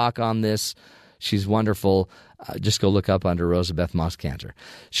TED Talk on this. She's wonderful. Just go look up under Rosabeth Moss Kanter.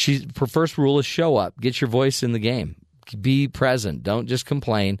 Her first rule is show up. Get your voice in the game. Be present. Don't just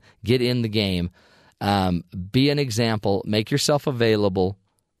complain. Get in the game. Be an example. Make yourself available.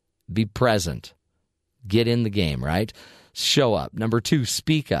 Be present. Get in the game, right? Show up. Number 2,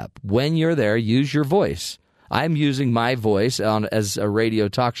 speak up. When you're there, use your voice. I'm using my voice as a radio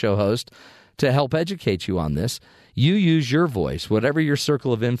talk show host to help educate you on this. You use your voice, whatever your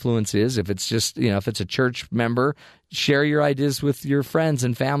circle of influence is. If it's just, if it's a church member, share your ideas with your friends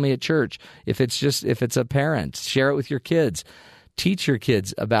and family at church. If it's a parent, share it with your kids. Teach your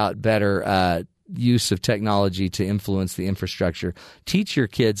kids about better use of technology to influence the infrastructure. Teach your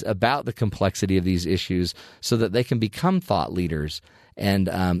kids about the complexity of these issues so that they can become thought leaders and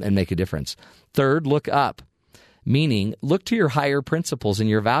make a difference. 3rd, look up, meaning look to your higher principles and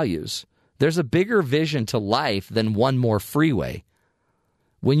your values. There's a bigger vision to life than one more freeway.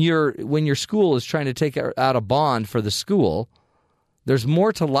 When your school is trying to take out a bond for the school, there's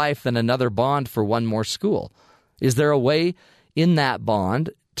more to life than another bond for one more school. Is there a way in that bond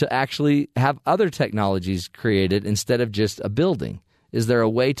to actually have other technologies created instead of just a building? Is there a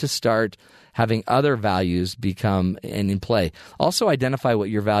way to start having other values become in play? Also identify what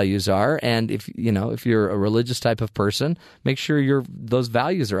your values are, and if you're a religious type of person, make sure those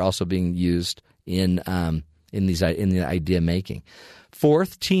values are also being used in the idea making.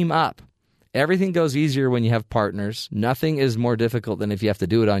 4th, team up. Everything goes easier when you have partners. Nothing is more difficult than if you have to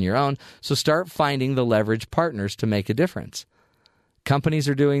do it on your own. So start finding the leverage partners to make a difference. Companies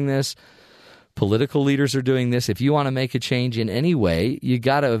are doing this. Political leaders are doing this. If you want to make a change in any way, you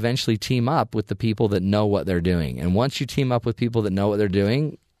got to eventually team up with the people that know what they're doing. And once you team up with people that know what they're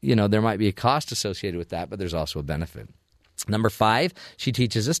doing, there might be a cost associated with that, but there's also a benefit. Number 5, she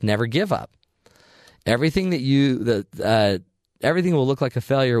teaches us never give up. Everything everything will look like a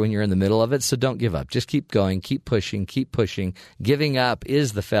failure when you're in the middle of it, so don't give up. Just keep going, keep pushing, keep pushing. Giving up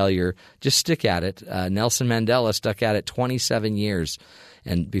is the failure. Just stick at it. Nelson Mandela stuck at it 27 years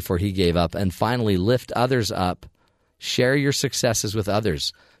and before he gave up. And finally, lift others up. Share your successes with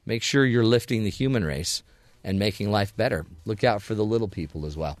others. Make sure you're lifting the human race and making life better. Look out for the little people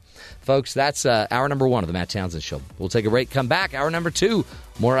as well. Folks, that's hour number 1 of the Matt Townsend Show. We'll take a break, come back. Hour number 2,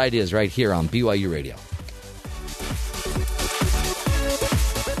 more ideas right here on BYU Radio.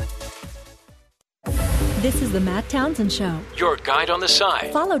 This is the Matt Townsend Show. Your guide on the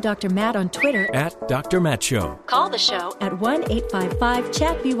side. Follow Dr. Matt on Twitter At Dr. Matt Show. Call the show at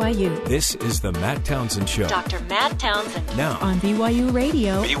 1-855-CHAT-BYU. This is the Matt Townsend Show. Dr. Matt Townsend. Now On BYU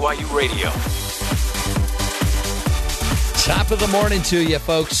Radio. BYU Radio. Top of the morning to you,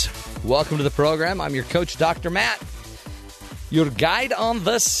 folks. Welcome to the program. I'm your coach, Dr. Matt. Your guide on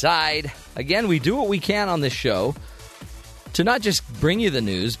the side. Again, we do what we can on this show to not just bring you the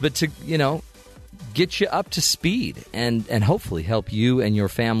news, but to, get you up to speed and hopefully help you and your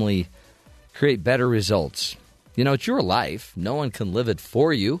family create better results. It's your life. No one can live it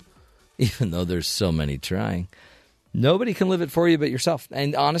for you, even though there's so many trying. Nobody can live it for you but yourself.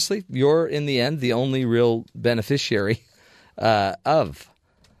 And honestly, you're, in the end, the only real beneficiary of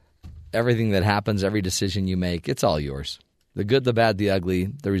everything that happens, every decision you make. It's all yours. The good, the bad, the ugly,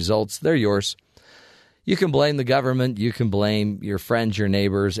 the results, they're yours. You can blame the government, you can blame your friends, your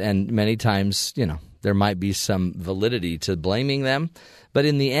neighbors, and many times, there might be some validity to blaming them. But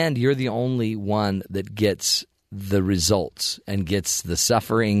in the end, you're the only one that gets the results and gets the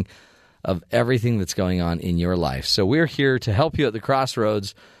suffering of everything that's going on in your life. So we're here to help you at the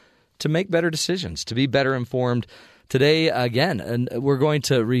crossroads to make better decisions, to be better informed. Today, again, and we're going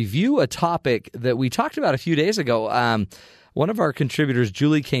to review a topic that we talked about a few days ago. One of our contributors,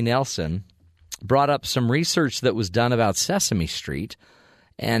 Julie K. Nelson, brought up some research that was done about Sesame Street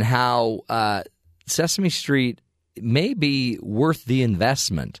and how Sesame Street may be worth the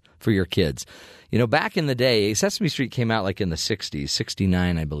investment for your kids. Back in the day, Sesame Street came out like in the 60s,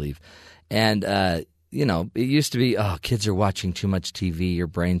 69, I believe. And, it used to be, kids are watching too much TV. Your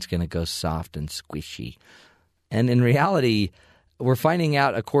brain's going to go soft and squishy. And in reality, we're finding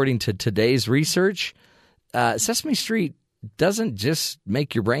out, according to today's research, Sesame Street doesn't just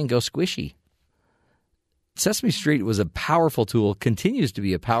make your brain go squishy. Sesame Street was a powerful tool, continues to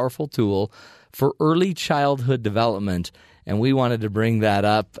be a powerful tool for early childhood development, and we wanted to bring that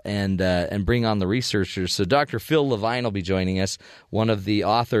up and bring on the researchers. So Dr. Phil Levine will be joining us, one of the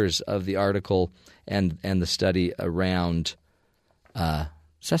authors of the article and the study around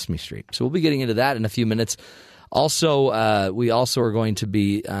Sesame Street. So we'll be getting into that in a few minutes. Also, we also are going to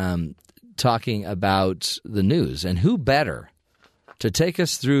be talking about the news, and who better to take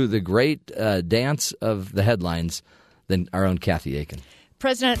us through the great dance of the headlines than our own Kathy Aiken.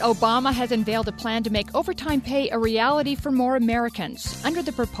 President Obama has unveiled a plan to make overtime pay a reality for more Americans. Under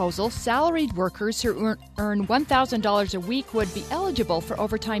the proposal, salaried workers who earn $1,000 a week would be eligible for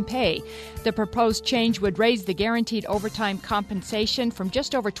overtime pay. The proposed change would raise the guaranteed overtime compensation from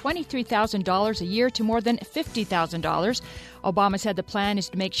just over $23,000 a year to more than $50,000. Obama said the plan is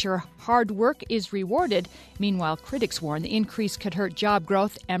to make sure hard work is rewarded. Meanwhile, critics warn the increase could hurt job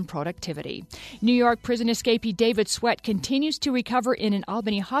growth and productivity. New York prison escapee David Sweat continues to recover in an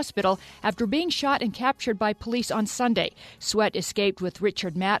Albany hospital after being shot and captured by police on Sunday. Sweat escaped with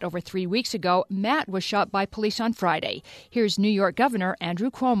Richard Matt over 3 weeks ago. Matt was shot by police on Friday. Here's New York Governor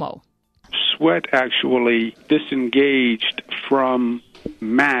Andrew Cuomo. Sweat actually disengaged from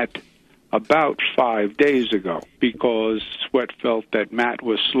Matt about 5 days ago because Sweat felt that Matt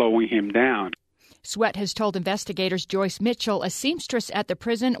was slowing him down. Sweat has told investigators Joyce Mitchell, a seamstress at the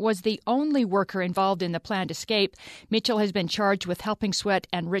prison, was the only worker involved in the planned escape. Mitchell has been charged with helping Sweat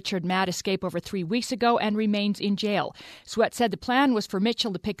and Richard Matt escape over 3 weeks ago and remains in jail. Sweat said the plan was for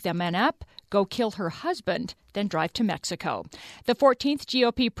Mitchell to pick the men up, go kill her husband, then drive to Mexico. The 14th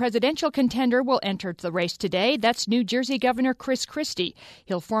GOP presidential contender will enter the race today. That's New Jersey Governor Chris Christie.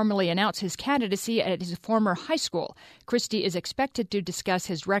 He'll formally announce his candidacy at his former high school. Christie is expected to discuss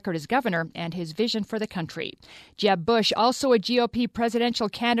his record as governor and his vision for the country. Jeb Bush, also a GOP presidential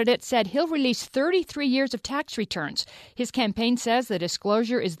candidate, said he'll release 33 years of tax returns. His campaign says the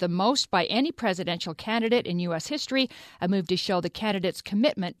disclosure is the most by any presidential candidate in U.S. history, a move to show the candidate's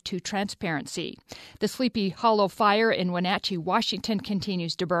commitment to transparency. The Sleepy Hollow fire in Wenatchee, Washington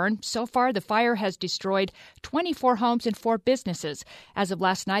continues to burn. So far, the fire has destroyed 24 homes and 4 businesses. As of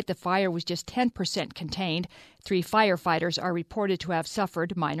last night, the fire was just 10% contained. 3 firefighters are reported to have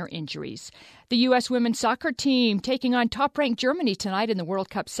suffered minor injuries. The U.S. women's soccer team taking on top-ranked Germany tonight in the World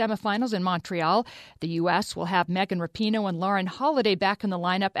Cup semifinals in Montreal. The U.S. will have Megan Rapinoe and Lauren Holiday back in the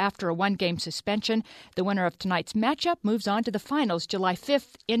lineup after a 1-game suspension. The winner of tonight's matchup moves on to the finals July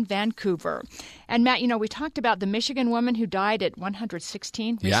 5th in Vancouver. And, Matt, we talked about the Michigan woman who died at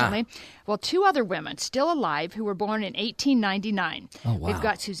 116 recently. Yeah. Well, 2 other women still alive who were born in 1899. Oh, wow. We've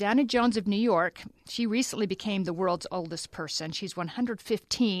got Susanna Jones of New York She recently became the world's oldest person. She's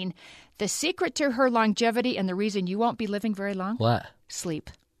 115. The secret to her longevity and the reason you won't be living very long? What? Sleep.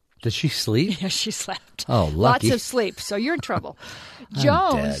 Did she sleep? Yeah, she slept. Oh, lucky. Lots of sleep, so you're in trouble.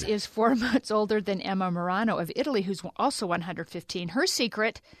 Jones is 4 months older than Emma Morano of Italy, who's also 115. Her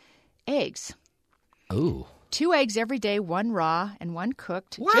secret, eggs. Ooh. 2 eggs every day, 1 raw and 1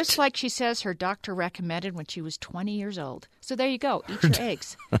 cooked, What? just like she says her doctor recommended when she was 20 years old. So there you go. Eat your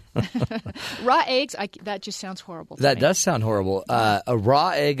eggs. Raw eggs, that just sounds horrible to That me. does sound horrible. A raw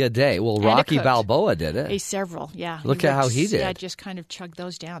egg a day. Well, And Rocky cooked. Balboa did it. Several, yeah. Look at how he did. Yeah, just kind of chugged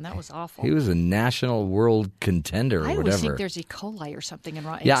those down. That was awful. He was a national world contender or I whatever. always think there's E. coli or something in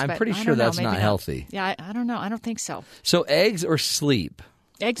raw eggs. Yeah, I'm but pretty I sure don't know, that's maybe not healthy. Yeah, I don't know. I don't think so. So eggs or sleep?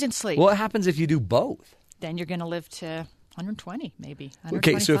 Eggs and sleep. What happens if you do both? Then you're going to live to 120, maybe.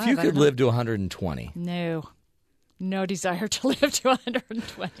 Okay, so if you 125, I could don't know. live to 120. No desire to live to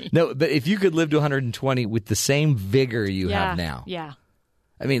 120. No, but if you could live to 120 with the same vigor you have now. Yeah.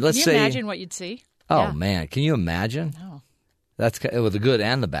 I mean, let's Can say. you imagine what you'd see? Oh, Yeah. man. Can you imagine? No. That's with the good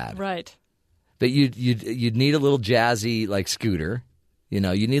and the bad. Right. But you'd need a little jazzy, like, scooter. You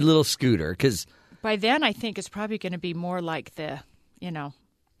know, you need a little scooter because. By then, I think it's probably going to be more like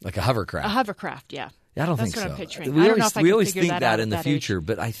Like a hovercraft. a hovercraft, yeah. I don't That's think so. what I'm picturing. We I don't always, know if I we can always figure think that that out in at the that age. future,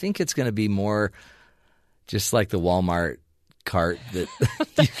 but I think it's going to be more just like the Walmart cart that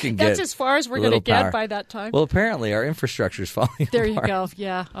you can get. That's as far as we're going to get by that time. Well, apparently our infrastructure is falling There you apart. go.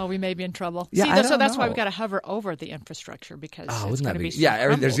 Yeah. Oh, we may be in trouble. Yeah, See, I so don't that's why know. we've got to hover over the infrastructure because Oh, it's wouldn't going that to be? be so Yeah, there's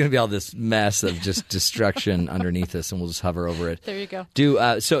crumbled. going to be all this mess of just destruction underneath us, and we'll just hover over it. There you go.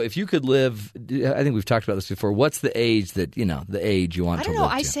 So if you could live, I think we've talked about this before. What's the age that the age you want I to don't know.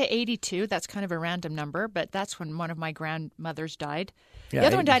 live I to? say 82. That's kind of a random number, but that's when one of my grandmothers died. Yeah, The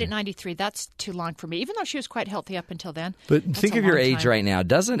other one died 82. at 93. That's too long for me, even though she was quite healthy up until then. But That's think a of your long age time. right now.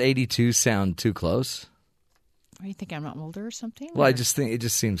 Doesn't 82 sound too close? Or you think I'm not older or something? Well, I Or- just think it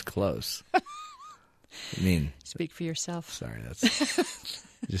just seems close. I mean, Speak for yourself. sorry, it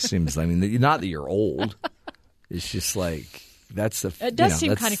just seems. I mean, not that you're old. It's just like that's the. It does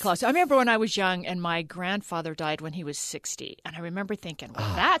seem kind of close. I remember when I was young and my grandfather died when he was 60. And I remember thinking,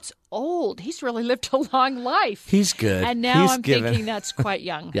 well, that's old. He's really lived a long life. He's good. And now He's I'm given. thinking that's quite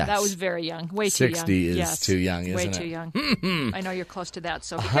young. Yes. That was very young. Way too young. 60 is Yes. too young, Way isn't too it? young. I know you're close to that,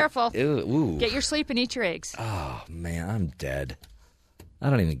 so be careful. Ooh. Get your sleep and eat your eggs. Oh man, I'm dead. I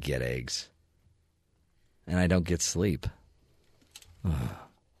don't even get eggs, and I don't get sleep.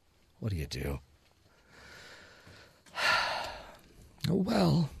 What do you do? Oh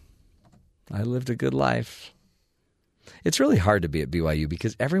well, I lived a good life. It's really hard to be at BYU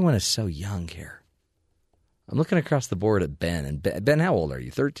because everyone is so young here. I'm looking across the board at Ben, and Ben, how old are you?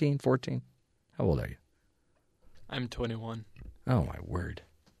 13, 14? How old are you? I'm 21. Oh my word,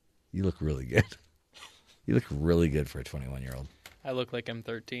 you look really good. You look really good for a 21-year-old. I look like I'm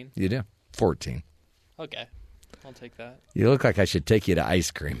 13. You do. 14. Okay. I'll take that. You look like I should take you to ice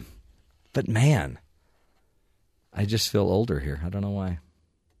cream. But man, I just feel older here. I don't know why.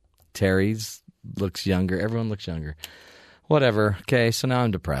 Terry's looks younger. Everyone looks younger. Whatever. Okay, so now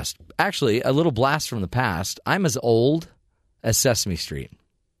I'm depressed. Actually, a little blast from the past. I'm as old as Sesame Street.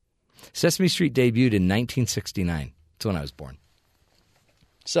 Sesame Street debuted in 1969. That's when I was born.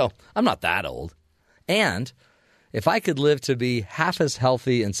 So I'm not that old. And if I could live to be half as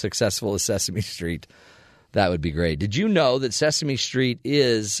healthy and successful as Sesame Street, that would be great. Did you know that Sesame Street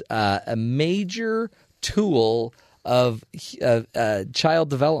is a major tool of child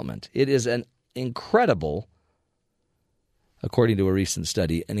development? It is an incredible, according to a recent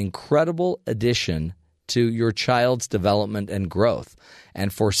study, an incredible addition to your child's development and growth.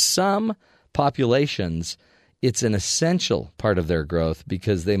 And for some populations, it's an essential part of their growth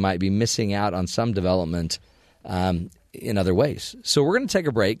because they might be missing out on some development in other ways. So we're going to take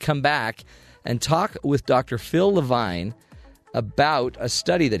a break, come back, and talk with Dr. Phil Levine about a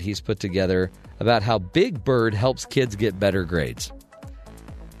study that he's put together about how Big Bird helps kids get better grades.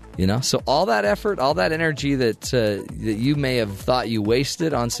 So all that effort, all that energy that you may have thought you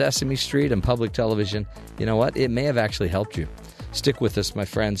wasted on Sesame Street and public television, you know what? It may have actually helped you. Stick with us, my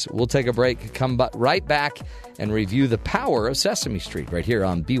friends. We'll take a break, come right back, and review the power of Sesame Street right here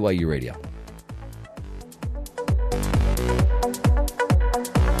on BYU Radio.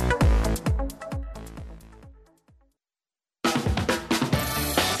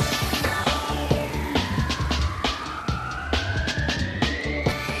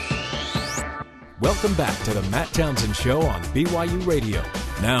 Welcome back to the Matt Townsend Show on BYU Radio.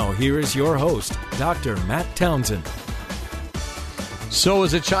 Now, here is your host, Dr. Matt Townsend. So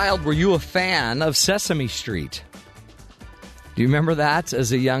as a child, were you a fan of Sesame Street? Do you remember that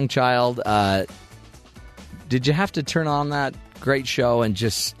as a young child? Did you have to turn on that great show and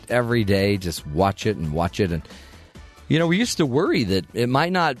just every day just watch it and watch it? And, we used to worry that it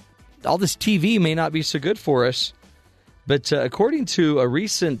might not, all this TV may not be so good for us. But according to a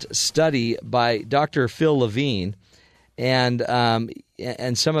recent study by Dr. Phil Levine and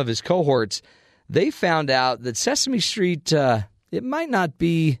some of his cohorts, they found out that Sesame Street, it might not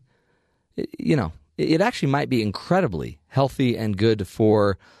be, it actually might be incredibly healthy and good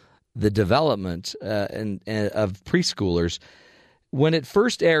for the development of preschoolers. When it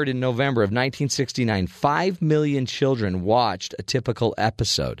first aired in November of 1969, 5 million children watched a typical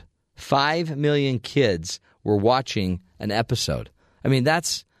episode. 5 million kids were watching an episode. I mean,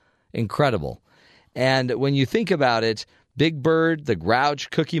 that's incredible. And when you think about it, Big Bird, the Grouch,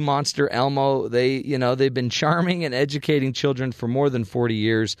 Cookie Monster, Elmo, they've been charming and educating children for more than 40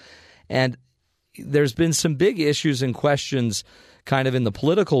 years. And there's been some big issues and questions kind of in the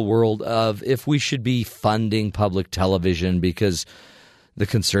political world of if we should be funding public television because the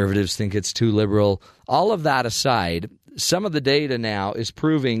conservatives think it's too liberal. All of that aside, some of the data now is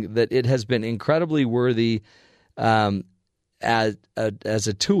proving that it has been incredibly worthy as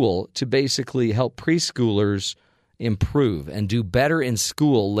a tool to basically help preschoolers improve and do better in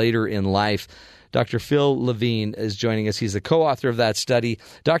school later in life. Dr. Phil Levine is joining us. He's the co-author of that study.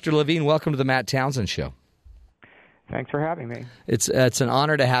 Dr. Levine, welcome to the Matt Townsend Show. Thanks for having me. It's an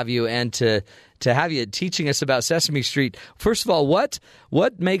honor to have you and to have you teaching us about Sesame Street. First of all,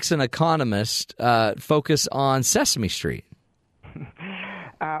 what makes an economist focus on Sesame Street?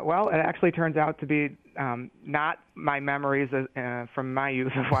 Well, it actually turns out to be not my memories from my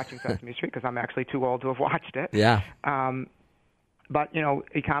youth of watching Sesame Street, because I'm actually too old to have watched it. Yeah. But,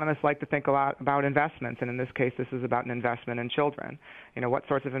 economists like to think a lot about investments, and in this case, this is about an investment in children. What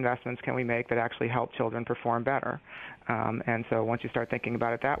sorts of investments can we make that actually help children perform better? And so once you start thinking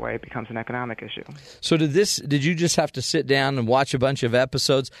about it that way, it becomes an economic issue. So did you just have to sit down and watch a bunch of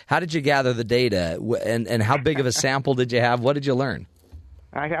episodes? How did you gather the data, and how big of a sample did you have? What did you learn?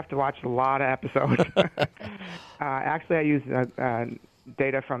 I have to watch a lot of episodes. Actually, I use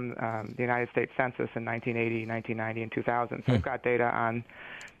data from the United States Census in 1980, 1990, and 2000. So I've got data on,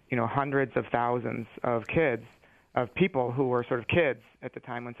 hundreds of thousands of kids, of people who were sort of kids at the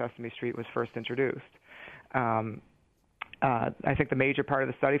time when Sesame Street was first introduced. I think the major part of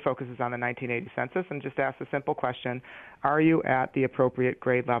the study focuses on the 1980 census and just asks a simple question: are you at the appropriate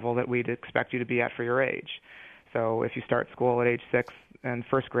grade level that we'd expect you to be at for your age? So if you start school at age 6 and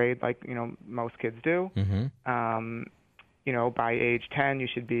first grade, like most kids do, by age 10 you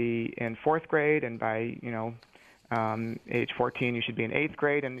should be in 4th grade, and by age 14 you should be in 8th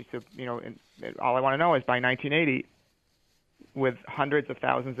grade, and all I want to know is by 1980, with hundreds of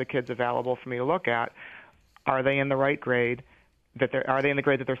thousands of kids available for me to look at, are they in the right grade? Are they in the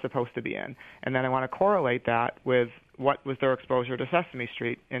grade that they're supposed to be in? And then I want to correlate that with what was their exposure to Sesame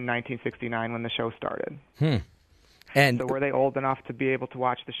Street in 1969 when the show started. And so were they old enough to be able to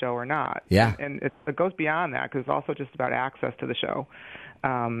watch the show or not? Yeah. And it goes beyond that, because it's also just about access to the show.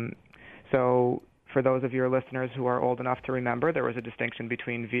 So for those of your listeners who are old enough to remember, there was a distinction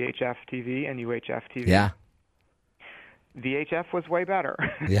between VHF TV and UHF TV. Yeah. VHF was way better.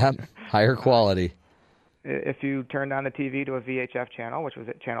 Yeah, higher quality. If you turned on the TV to a VHF channel, which was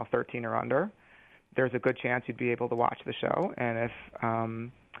at channel 13 or under, there's a good chance you'd be able to watch the show. And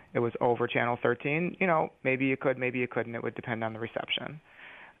if it was over channel 13, maybe you could, maybe you couldn't. It would depend on the reception.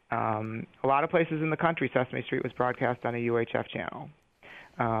 A lot of places in the country, Sesame Street was broadcast on a UHF channel.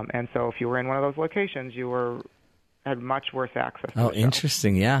 And so if you were in one of those locations, you had much worse access to the show.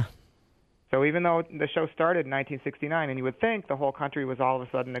 Interesting, yeah. So even though the show started in 1969, and you would think the whole country was all of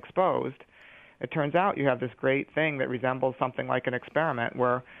a sudden exposed, it turns out you have this great thing that resembles something like an experiment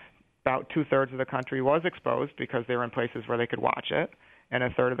where about 2/3 of the country was exposed because they were in places where they could watch it, and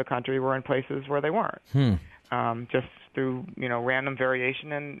 1/3 of the country were in places where they weren't. Just through random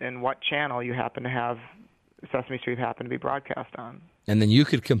variation in what channel you happen to have Sesame Street happen to be broadcast on. And then you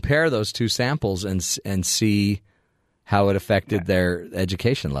could compare those two samples and see how it affected their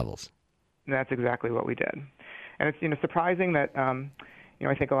education levels. And that's exactly what we did. And it's surprising that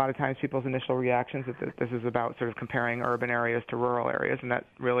I think a lot of times people's initial reactions is that this is about sort of comparing urban areas to rural areas, and that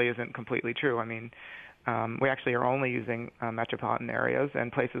really isn't completely true. I mean, we actually are only using metropolitan areas,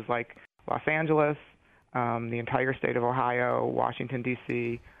 and places like Los Angeles, the entire state of Ohio, Washington,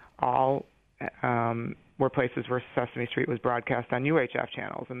 D.C., all were places where Sesame Street was broadcast on UHF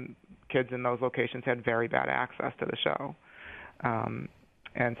channels, and kids in those locations had very bad access to the show.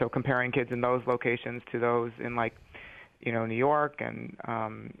 And so comparing kids in those locations to those in New York and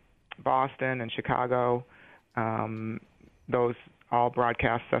Boston and Chicago, those all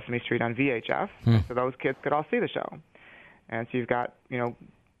broadcast Sesame Street on VHF, so those kids could all see the show. And so you've got,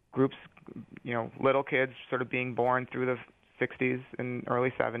 groups, little kids sort of being born through the 60s and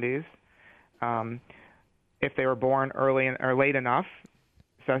early 70s. If they were born early or late enough,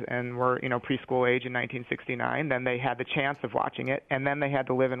 and were preschool age in 1969, then they had the chance of watching it, and then they had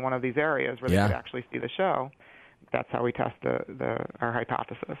to live in one of these areas where they could actually see the show. That's how we test our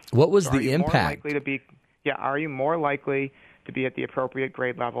hypothesis. What was the impact? Are you more likely to be at the appropriate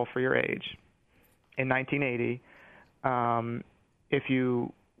grade level for your age in 1980 if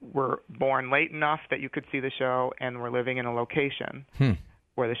you were born late enough that you could see the show and were living in a location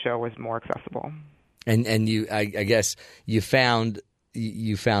where the show was more accessible? And you, I guess, you found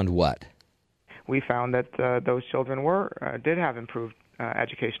what? We found that those children did have improved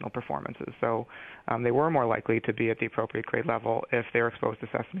educational performances. So they were more likely to be at the appropriate grade level if they were exposed to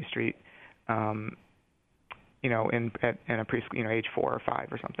Sesame Street, in a preschool, age 4 or 5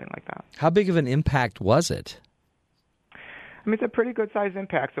 or something like that. How big of an impact was it? I mean, it's a pretty good-sized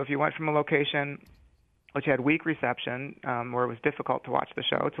impact. So if you went from a location which had weak reception, where it was difficult to watch the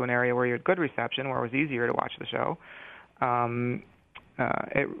show, to an area where you had good reception, where it was easier to watch the show,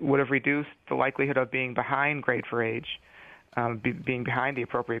 it would have reduced the likelihood of being behind grade for age, being behind the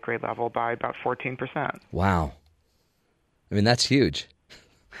appropriate grade level by about 14%. Wow. I mean, that's huge.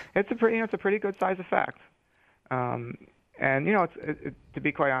 It's a pretty good size effect. And to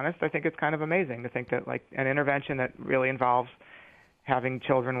be quite honest, I think it's kind of amazing to think that like an intervention that really involves having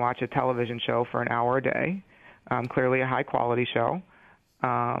children watch a television show for an hour a day, clearly a high quality show,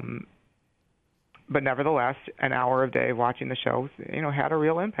 but nevertheless, an hour a day of watching the show, had a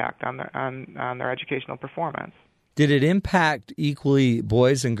real impact on their educational performance. Did it impact equally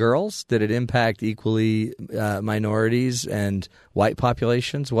boys and girls? Did it impact equally minorities and white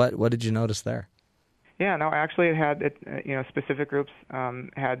populations? What did you notice there? Yeah, no, actually, it had specific groups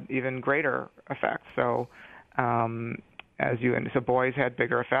had even greater effects. So, so boys had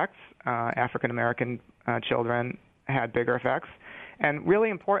bigger effects. African American children had bigger effects. And really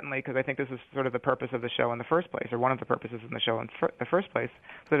importantly, because I think this is sort of the purpose of the show in the first place, or one of the purposes in the show in the first place,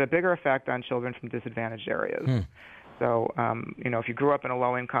 was a bigger effect on children from disadvantaged areas. So, if you grew up in a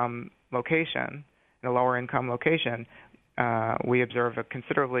low-income location, we observe a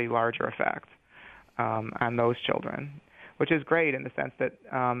considerably larger effect on those children, which is great in the sense that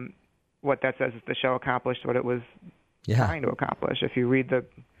what that says is the show accomplished what it was trying to accomplish. If you read the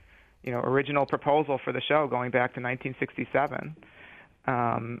original proposal for the show going back to 1967,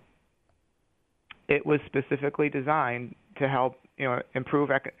 it was specifically designed to help improve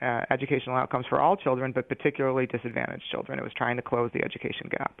educational outcomes for all children, but particularly disadvantaged children. It was trying to close the education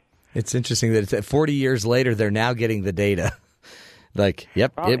gap. It's interesting that it's 40 years later they're now getting the data.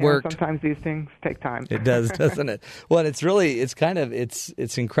 It worked. Sometimes these things take time. It does, doesn't it? Well,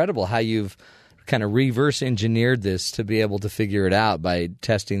 it's incredible how you've kind of reverse engineered this to be able to figure it out by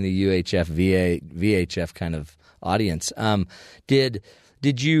testing the UHF VHF kind of audience. Did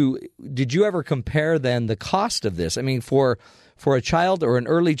you ever compare then the cost of this? I mean, for a child or an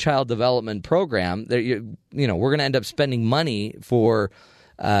early child development program, we're going to end up spending money for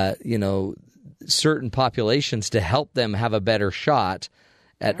certain populations to help them have a better shot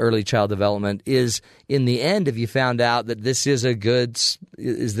at early child development. Is in the end, have you found out that this is a good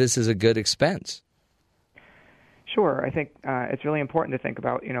expense? Sure. I think it's really important to think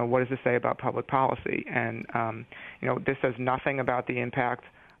about, what does this say about public policy? And, this says nothing about the impact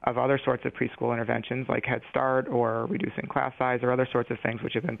of other sorts of preschool interventions like Head Start or reducing class size or other sorts of things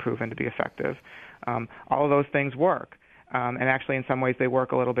which have been proven to be effective. All of those things work. And actually, in some ways, they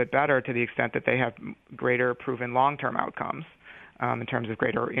work a little bit better to the extent that they have greater proven long-term outcomes in terms of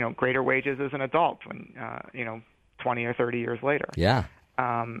greater wages as an adult when, 20 or 30 years later. Yeah.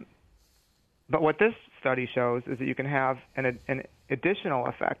 But what this study shows is that you can have an additional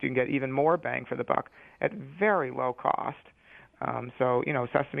effect. You can get even more bang for the buck at very low cost.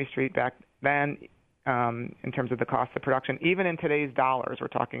 Sesame Street back then, in terms of the cost of production, even in today's dollars, we're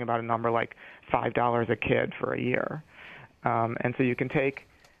talking about a number like $5 a kid for a year. And so you can take,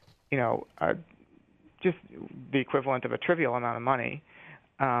 just the equivalent of a trivial amount of money,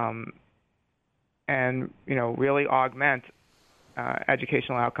 and really augment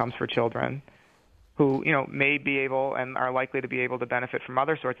educational outcomes for children who may be able and are likely to be able to benefit from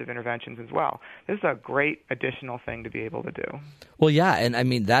other sorts of interventions as well. This is a great additional thing to be able to do. Well, yeah, and I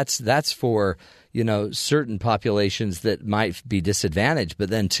mean that's for certain populations that might be disadvantaged,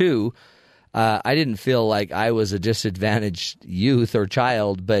 but then too. I didn't feel like I was a disadvantaged youth or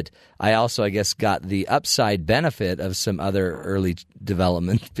child, but I also, I guess, got the upside benefit of some other early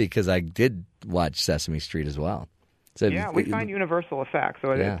development because I did watch Sesame Street as well. So we find universal effects.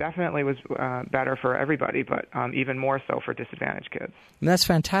 So it definitely was better for everybody, but even more so for disadvantaged kids. And that's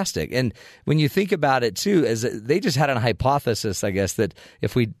fantastic. And when you think about it, too, they just had a hypothesis, I guess, that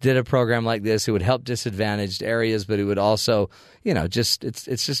if we did a program like this, it would help disadvantaged areas, but it would also,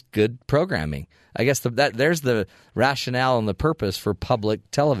 it's just good programming. I guess there's the rationale and the purpose for public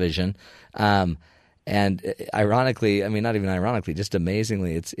television. And ironically, not even ironically, just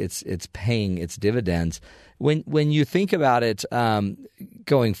amazingly, it's paying its dividends. When you think about it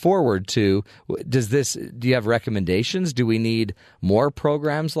going forward, do you have recommendations? Do we need more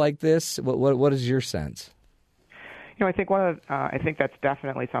programs like this? What is your sense? I think I think that's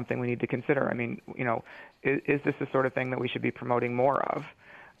definitely something we need to consider. Is this the sort of thing that we should be promoting more of?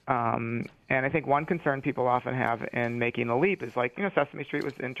 And I think one concern people often have in making the leap is Sesame Street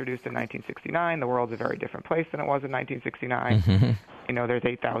was introduced in 1969. The world's a very different place than it was in 1969. Mm-hmm. There's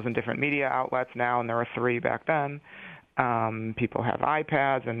 8,000 different media outlets now, and there were 3 back then. People have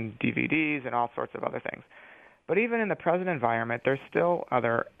iPads and DVDs and all sorts of other things. But even in the present environment, there's still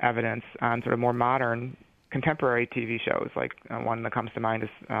other evidence on sort of more modern, contemporary TV shows. One that comes to mind is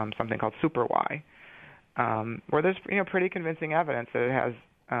something called Super Y, where there's pretty convincing evidence that it has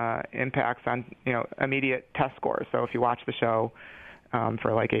impacts on immediate test scores. So if you watch the show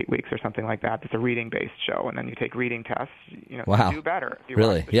for 8 weeks or something like that, it's a reading-based show, and then you take reading tests, wow. You do better if you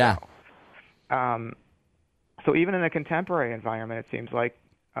really? watch the show. So even in a contemporary environment, it seems like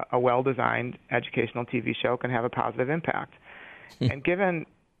a well-designed educational TV show can have a positive impact. And given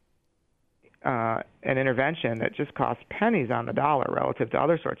an intervention that just costs pennies on the dollar relative to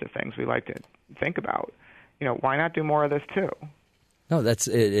other sorts of things we like to think about, why not do more of this too? No,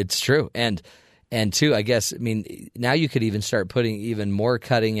 it's true. And too, I guess, now you could even start putting even more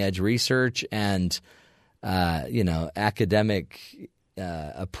cutting edge research and, academic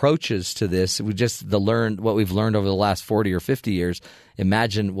approaches to this. What we've learned over the last 40 or 50 years.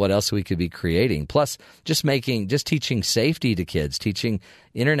 Imagine what else we could be creating. Plus, just teaching safety to kids, teaching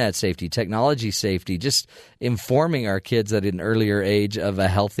internet safety, technology safety, just informing our kids at an earlier age of a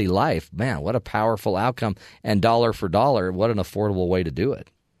healthy life. Man, what a powerful outcome! And dollar for dollar, what an affordable way to do it.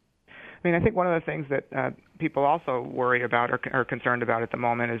 I think one of the things that people also worry about or are concerned about at the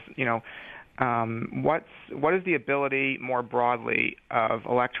moment is, what is the ability more broadly of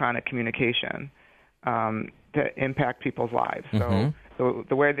electronic communication to impact people's lives? Mm-hmm. So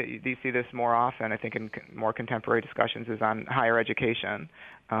the way that you see this more often, I think, in more contemporary discussions is on higher education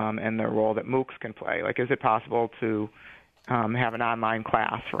and the role that MOOCs can play. Is it possible to have an online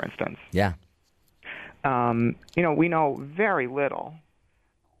class, for instance? Yeah. We know very little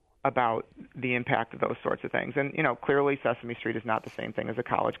about the impact of those sorts of things. And, clearly Sesame Street is not the same thing as a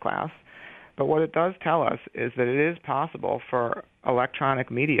college class. But what it does tell us is that it is possible for electronic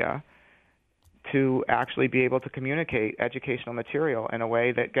media to actually be able to communicate educational material in a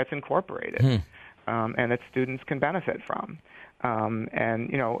way that gets incorporated and that students can benefit from.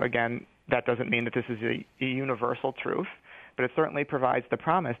 Again, that doesn't mean that this is a universal truth, but it certainly provides the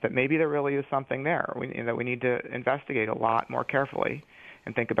promise that maybe there really is something there that we need to investigate a lot more carefully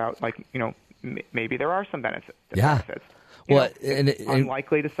and think about, maybe there are some benefits. It's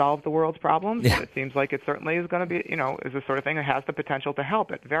unlikely to solve the world's problems, but it seems like it certainly is going to be, is the sort of thing that has the potential to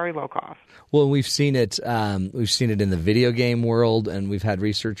help at very low cost. Well, we've seen it. We've seen it in the video game world, and we've had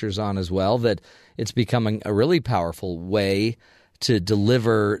researchers on as well that it's becoming a really powerful way to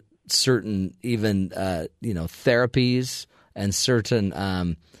deliver certain even therapies and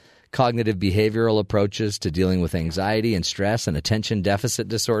certain cognitive behavioral approaches to dealing with anxiety and stress and attention deficit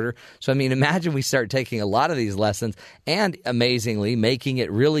disorder. So, imagine we start taking a lot of these lessons and, amazingly, making it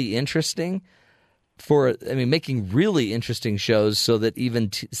really interesting making really interesting shows so that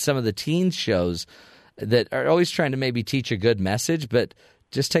even some of the teen shows that are always trying to maybe teach a good message, but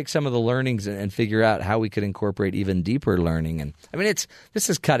just take some of the learnings and figure out how we could incorporate even deeper learning. And this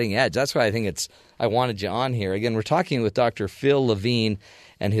is cutting edge. That's why I think I wanted you on here. Again, we're talking with Dr. Phil Levine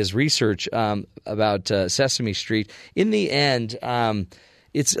and his research about Sesame Street. In the end,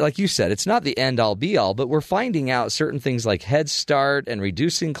 it's like you said, it's not the end-all, be-all, but we're finding out certain things like Head Start and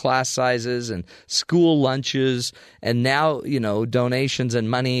reducing class sizes and school lunches, and now donations and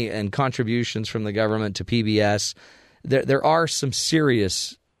money and contributions from the government to PBS. There are some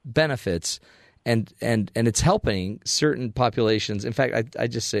serious benefits, and it's helping certain populations. In fact, I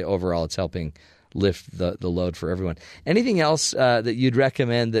just say overall, it's helping lift the load for everyone. Anything else that you'd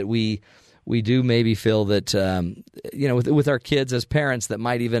recommend that we do maybe feel that with our kids as parents that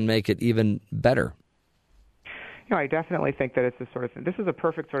might even make it even better? I definitely think that it's this is a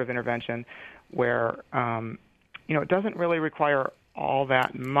perfect sort of intervention where it doesn't really require all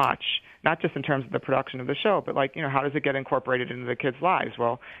that much, not just in terms of the production of the show, but how does it get incorporated into the kids' lives?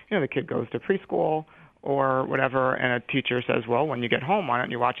 Well, the kid goes to preschool or whatever, and a teacher says, well, when you get home, why don't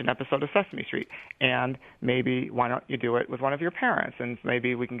you watch an episode of Sesame Street? And maybe why don't you do it with one of your parents? And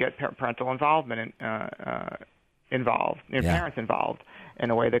maybe we can get parental involvement parents involved in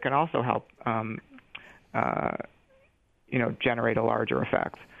a way that can also help, generate a larger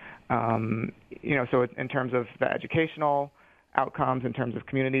effect. So in terms of the educational outcomes, in terms of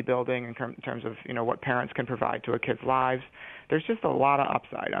community building, in terms of what parents can provide to a kid's lives, there's just a lot of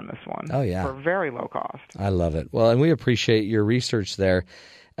upside on this one. Oh, yeah. For very low cost. I love it. Well, and we appreciate your research there.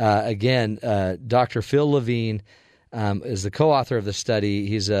 Again, Dr. Phil Levine is the co-author of the study.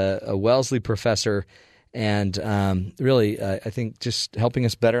 He's a Wellesley professor, and really, I think just helping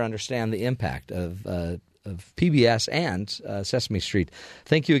us better understand the impact of PBS and Sesame Street.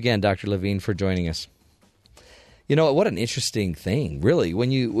 Thank you again, Dr. Levine, for joining us. What an interesting thing, really.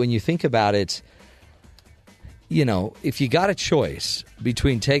 When you think about it, if you got a choice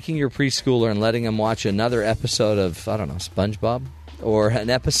between taking your preschooler and letting them watch another episode of, I don't know, SpongeBob or an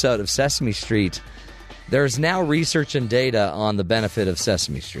episode of Sesame Street, there's now research and data on the benefit of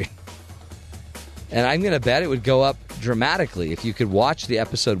Sesame Street. And I'm going to bet it would go up dramatically if you could watch the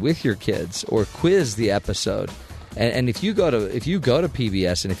episode with your kids or quiz the episode. And if you go to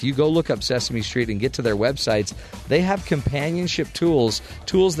PBS and if you go look up Sesame Street and get to their websites, they have companionship tools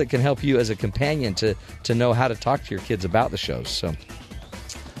that can help you as a companion to know how to talk to your kids about the shows. So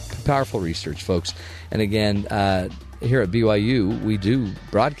powerful research, folks. And again, here at BYU, we do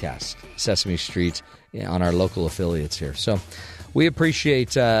broadcast Sesame Street on our local affiliates here. So we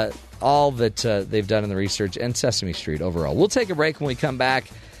appreciate all that they've done in the research and Sesame Street overall. We'll take a break. When we come back,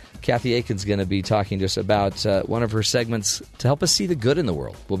 Kathy Aiken's going to be talking to us about one of her segments to help us see the good in the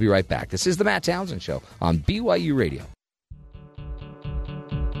world. We'll be right back. This is the Matt Townsend Show on BYU Radio.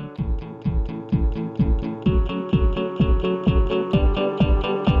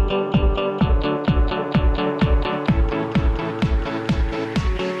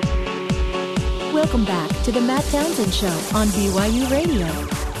 Welcome back to the Matt Townsend Show on BYU Radio.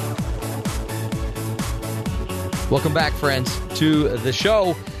 Welcome back, friends, to the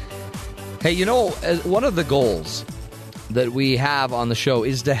show. Hey, one of the goals that we have on the show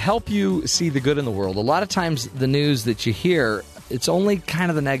is to help you see the good in the world. A lot of times the news that you hear, it's only kind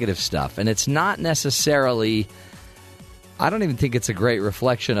of the negative stuff, and it's not necessarily, I don't even think it's a great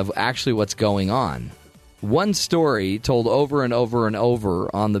reflection of actually what's going on. One story told over and over and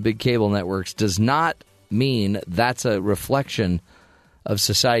over on the big cable networks does not mean that's a reflection of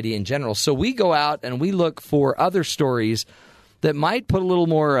society in general. So we go out and we look for other stories that might put a little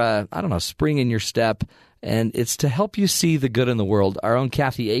more, spring in your step, and it's to help you see the good in the world. Our own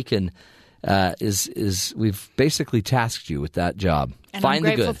Kathy Aiken we've basically tasked you with that job. And Find I'm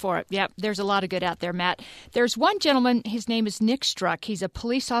the grateful good. for it. Yep, there's a lot of good out there, Matt. There's one gentleman, his name is Nick Struck. He's a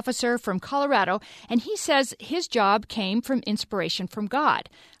police officer from Colorado, and he says his job came from inspiration from God.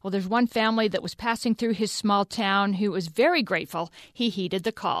 Well, there's one family that was passing through his small town who was very grateful he heeded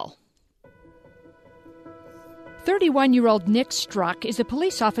the call. 31-year-old Nick Struck is a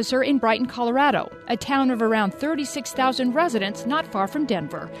police officer in Brighton, Colorado, a town of around 36,000 residents not far from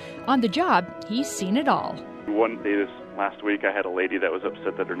Denver. On the job, he's seen it all. One day last week, I had a lady that was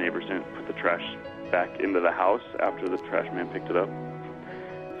upset that her neighbors didn't put the trash back into the house after the trash man picked it up.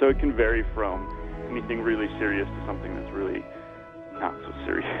 So it can vary from anything really serious to something that's really not so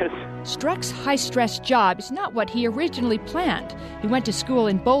serious. Struck's high-stress job is not what he originally planned. He went to school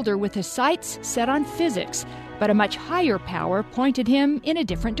in Boulder with his sights set on physics, but a much higher power pointed him in a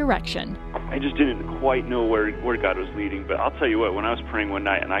different direction. I just didn't quite know where God was leading, but I'll tell you what, when I was praying one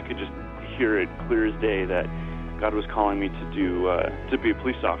night and I could just hear it clear as day that God was calling me to be a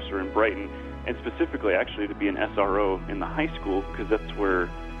police officer in Brighton, and specifically actually to be an SRO in the high school, because that's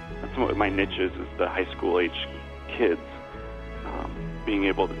what my niche is the high school age kids. Being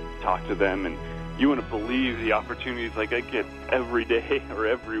able to talk to them, and you wouldn't believe the opportunities like I get every day or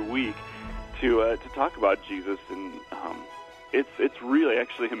every week to talk about Jesus, and it's really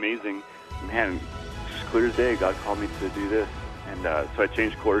actually amazing. Man, it's clear as day God called me to do this, and so I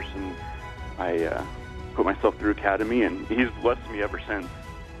changed course and I put myself through academy, and He's blessed me ever since.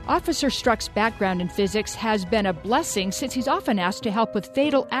 Officer Struck's background in physics has been a blessing since he's often asked to help with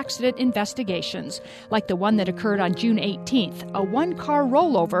fatal accident investigations, like the one that occurred on June 18th, a one-car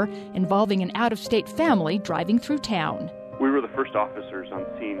rollover involving an out-of-state family driving through town. We were the first officers on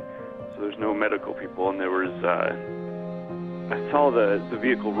scene, so there's no medical people, and there was, I saw the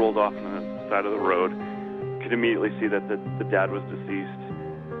vehicle rolled off on the side of the road, could immediately see that the dad was deceased,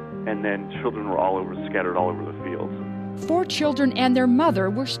 and then children were scattered all over the fields. 4 children and their mother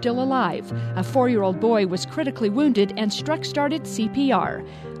were still alive. A 4-year-old boy was critically wounded, and Strzok started CPR.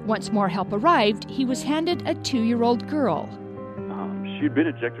 Once more help arrived, he was handed a 2-year-old girl. She'd been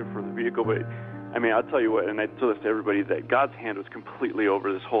ejected from the vehicle, but I'll tell you what, and I tell this to everybody, that God's hand was completely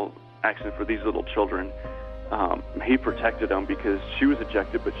over this whole accident for these little children. He protected them because she was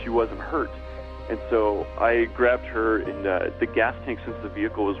ejected, but she wasn't hurt. And so I grabbed her, and the gas tank, since the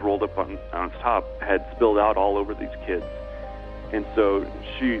vehicle was rolled up on its top, had spilled out all over these kids. And so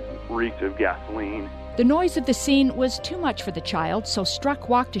she reeked of gasoline. The noise of the scene was too much for the child, so Strzok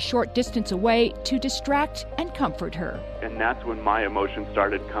walked a short distance away to distract and comfort her. And that's when my emotions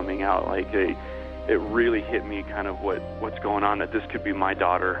started coming out. It really hit me kind of what's going on, that this could be my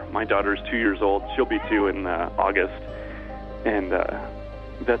daughter. My daughter's 2 years old. She'll be 2 in August. And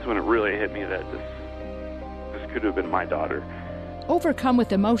that's when it really hit me that this could have been my daughter. Overcome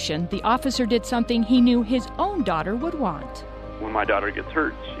with emotion, the officer did something he knew his own daughter would want. When my daughter gets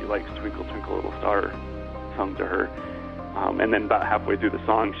hurt, she likes Twinkle, Twinkle, Little Star sung to her. And then about halfway through the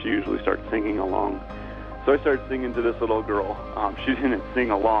song, she usually starts singing along. So I started singing to this little girl. She didn't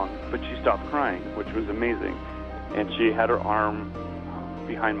sing along, but she stopped crying, which was amazing. And she had her arm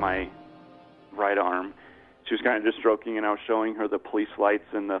behind my right arm. She was kind of just stroking, and I was showing her the police lights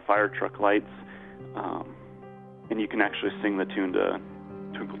and the fire truck lights. And you can actually sing the tune to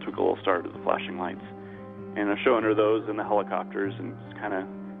Twinkle, Twinkle, Little Star to the flashing lights. And I was showing her those and the helicopters and just kind of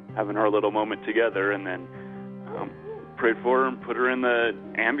having our little moment together, and then prayed for her and put her in the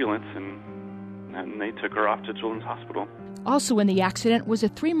ambulance, and they took her off to Children's Hospital. Also in the accident was a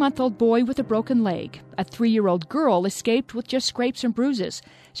 3-month-old boy with a broken leg. A 3-year-old girl escaped with just scrapes and bruises.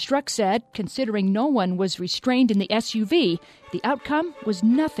 Strzok said, considering no one was restrained in the SUV, the outcome was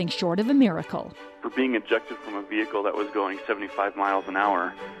nothing short of a miracle. For being ejected from a vehicle that was going 75 miles an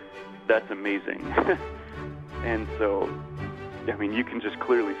hour, that's amazing. And so, you can just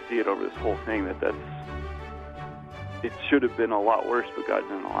clearly see it over this whole thing it should have been a lot worse, but God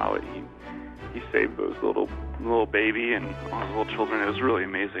didn't allow it. He saved those little baby and all those little children. It was really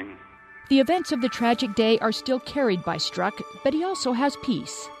amazing. The events of the tragic day are still carried by Strzok, but he also has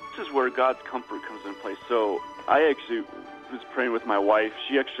peace. This is where God's comfort comes into play. So I actually was praying with my wife.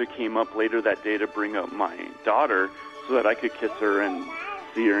 She actually came up later that day to bring up my daughter so that I could kiss her and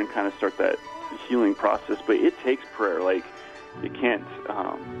see her and kind of start that healing process. But it takes prayer. It can't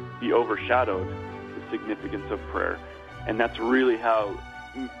be overshadowed, the significance of prayer. And that's really how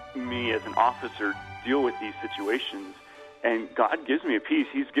me as an officer deal with these situations. And God gives me a peace.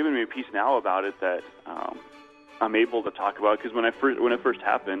 He's given me a peace now about it that I'm able to talk about. Because when it first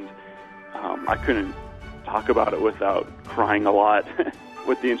happened, I couldn't talk about it without crying a lot.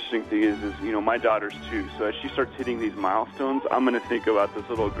 What the interesting thing is my daughter's 2. So as she starts hitting these milestones, I'm going to think about this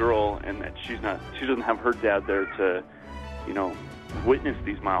little girl and that she doesn't have her dad there to, witness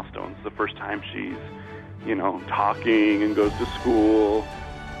these milestones. The first time she's, talking and goes to school.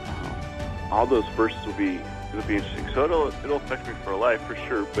 All those firsts will be interesting. So it'll affect me for life for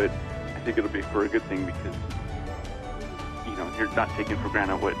sure, but I think it'll be for a good thing because you're not taking for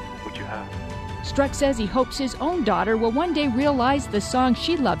granted what you have. Strzok says he hopes his own daughter will one day realize the song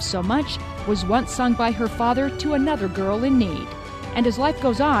she loves so much was once sung by her father to another girl in need. And as life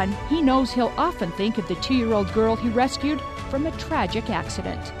goes on, he knows he'll often think of the 2-year-old girl he rescued from a tragic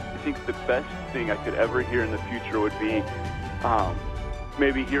accident. I think the best thing I could ever hear in the future would be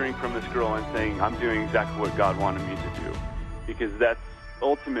maybe hearing from this girl and saying, I'm doing exactly what God wanted me to do. Because that's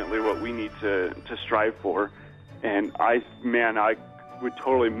ultimately what we need to strive for. And I would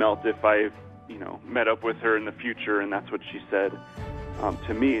totally melt if I met up with her in the future and that's what she said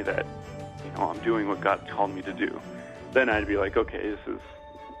to me, that I'm doing what God called me to do. Then I'd be like, okay, this is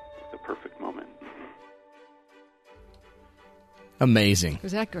the perfect moment. Amazing.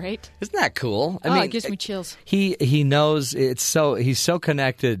 Was that great? Isn't that cool? It gives me chills. He knows he's so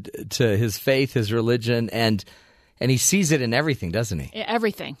connected to his faith, his religion, and he sees it in everything, doesn't he?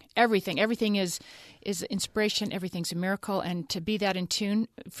 Everything is inspiration. Everything's a miracle, and to be that in tune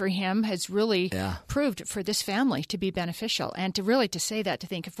for him has really proved for this family to be beneficial. And to say that, to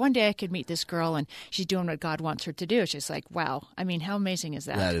think if one day I could meet this girl and she's doing what God wants her to do, it's just like, wow. How amazing is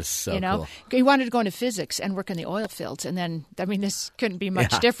that? That is so cool. He wanted to go into physics and work in the oil fields, and then this couldn't be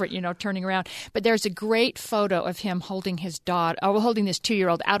much different, turning around. But there's a great photo of him holding his daughter, holding this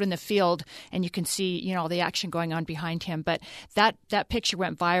 2-year-old out in the field, and you can see the action going on behind him. But that picture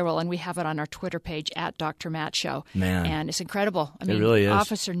went viral, and we have it on our Twitter page. page at Dr. Matt Show. Man. And it's incredible. I mean, it really is.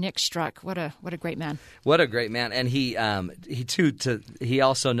 Officer Nick Struck, what a great man. What a great man. And he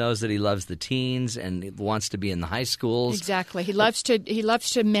also knows that he loves the teens and wants to be in the high schools. Exactly. He loves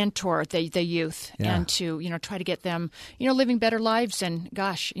to mentor the youth and to, try to get them, living better lives. And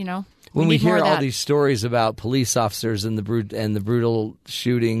gosh, when we hear all these stories about police officers and the brutal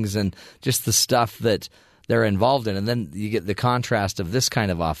shootings and just the stuff that they're involved in, and then you get the contrast of this kind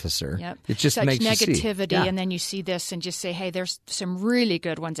of officer. Yep. It just Such makes negativity, you see. and then you see this and just say, hey, there's some really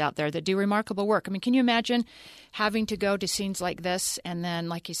good ones out there that do remarkable work. I mean, can you imagine having to go to scenes like this, and then,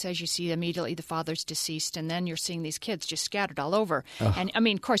 like he says, you see immediately the father's deceased, and then you're seeing these kids just scattered all over. Oh. And, I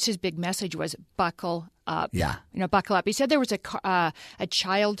mean, of course, his big message was buckle up. Yeah. Buckle up. He said there was a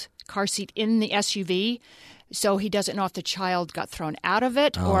child car seat in the SUV, so he doesn't know if the child got thrown out of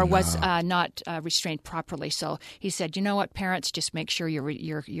it or was not restrained properly. So he said, you know what, parents, just make sure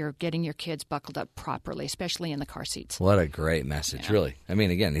you're getting your kids buckled up properly, especially in the car seats. What a great message, really. I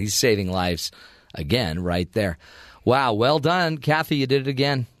mean, again, he's saving lives again right there. Wow, well done, Kathy. You did it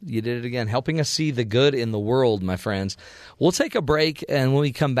again. Helping us see the good in the world, my friends. We'll take a break, and when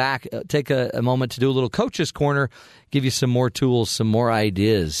we come back, take a moment to do a little Coach's Corner, give you some more tools, some more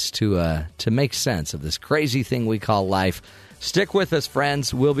ideas to make sense of this crazy thing we call life. Stick with us,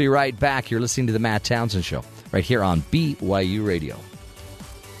 friends. We'll be right back. You're listening to The Matt Townsend Show right here on BYU Radio.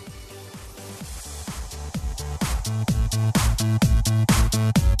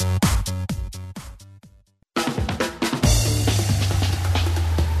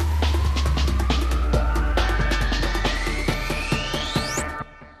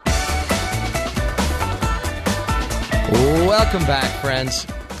 Welcome back, friends,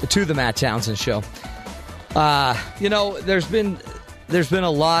 to the Matt Townsend Show. There's been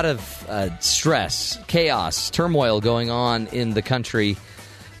a lot of stress, chaos, turmoil going on in the country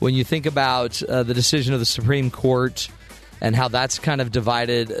when you think about the decision of the Supreme Court and how that's kind of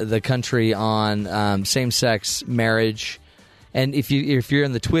divided the country on same-sex marriage. And if you're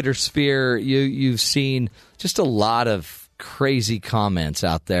in the Twitter sphere, you've seen just a lot of crazy comments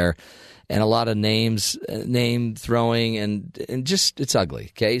out there. And a lot of name throwing, and just it's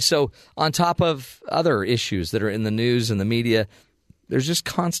ugly. Okay, so on top of other issues that are in the news and the media, there's just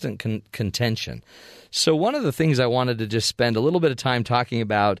constant contention. So one of the things I wanted to just spend a little bit of time talking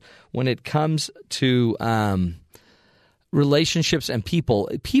about when it comes to relationships and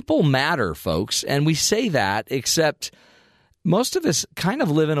people matter, folks, and we say that, except most of us kind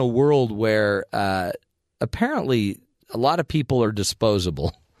of live in a world where apparently a lot of people are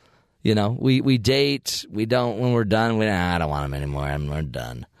disposable. We date, we don't, when we're done, I don't want them anymore, we're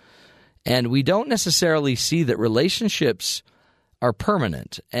done. And we don't necessarily see that relationships are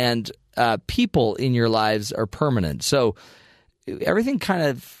permanent and people in your lives are permanent. So everything kind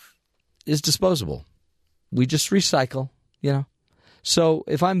of is disposable. We just recycle, So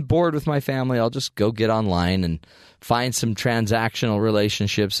if I'm bored with my family, I'll just go get online and find some transactional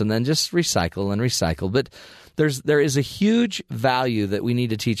relationships and then just recycle and recycle. But there is a huge value that we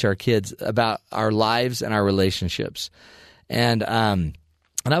need to teach our kids about our lives and our relationships. And I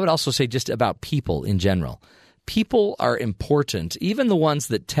would also say just about people in general. People are important, even the ones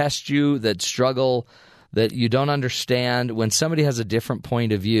that test you, that struggle, that you don't understand. When somebody has a different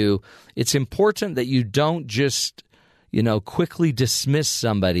point of view, it's important that you don't just quickly dismiss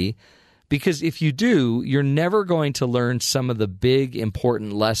somebody, because if you do, you're never going to learn some of the big,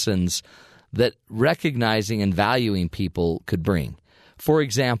 important lessons that recognizing and valuing people could bring. For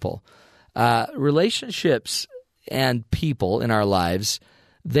example, relationships and people in our lives,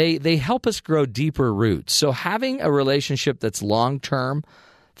 they help us grow deeper roots. So having a relationship that's long-term,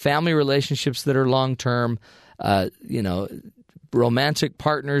 family relationships that are long-term, romantic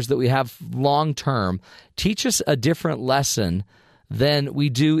partners that we have long-term, teach us a different lesson than we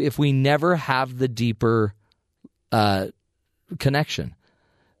do if we never have the deeper connection.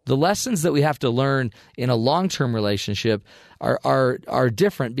 The lessons that we have to learn in a long-term relationship are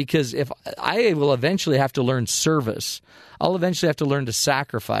different, because if I will eventually have to learn service, I'll eventually have to learn to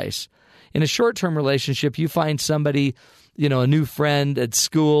sacrifice. In a short-term relationship, you find somebody, a new friend at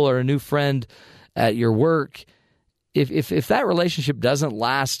school or a new friend at your work. If that relationship doesn't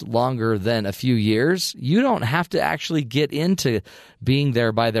last longer than a few years, you don't have to actually get into being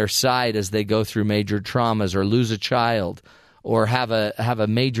there by their side as they go through major traumas or lose a child or have a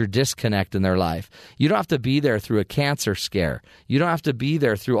major disconnect in their life. You don't have to be there through a cancer scare. You don't have to be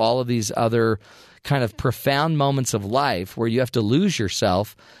there through all of these other kind of profound moments of life where you have to lose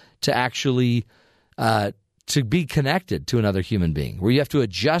yourself to actually to be connected to another human being, where you have to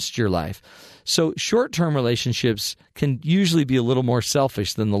adjust your life. So short-term relationships can usually be a little more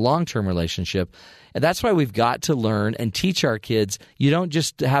selfish than the long-term relationship. And that's why we've got to learn and teach our kids you don't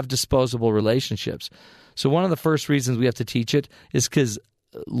just have disposable relationships. So one of the first reasons we have to teach it is because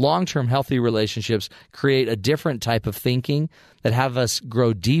long-term healthy relationships create a different type of thinking that have us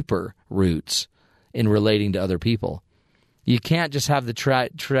grow deeper roots in relating to other people. You can't just have the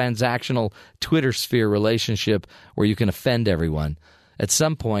transactional Twitter sphere relationship where you can offend everyone. At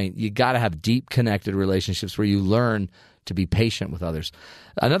some point, you got to have deep connected relationships where you learn to be patient with others.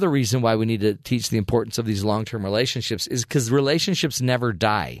 Another reason why we need to teach the importance of these long-term relationships is because relationships never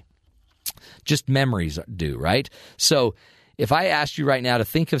die. Just memories do, right? So if I asked you right now to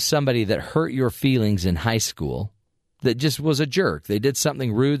think of somebody that hurt your feelings in high school, that just was a jerk, they did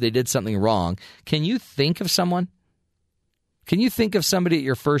something rude, they did something wrong, can you think of someone? Can you think of somebody at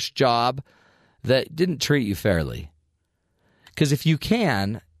your first job that didn't treat you fairly? Because if you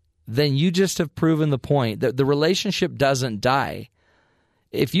can, then you just have proven the point that the relationship doesn't die.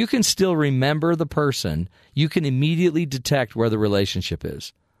 If you can still remember the person, you can immediately detect where the relationship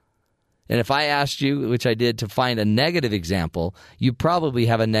is. And if I asked you, which I did, to find a negative example, you probably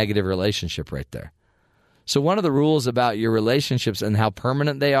have a negative relationship right there. So one of the rules about your relationships and how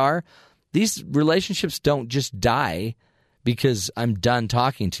permanent they are, these relationships don't just die because I'm done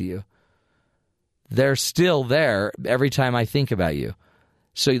talking to you. They're still there every time I think about you.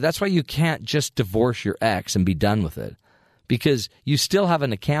 So that's why you can't just divorce your ex and be done with it, because you still have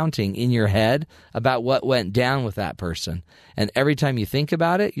an accounting in your head about what went down with that person. And every time you think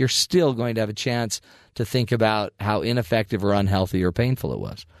about it, you're still going to have a chance to think about how ineffective or unhealthy or painful it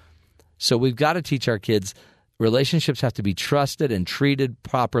was. So we've got to teach our kids relationships have to be trusted and treated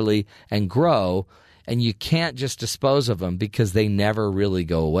properly and grow, and you can't just dispose of them because they never really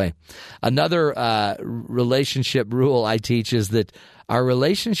go away. Another relationship rule I teach is that our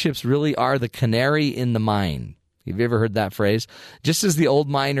relationships really are the canary in the mine. Have you ever heard that phrase? Just as the old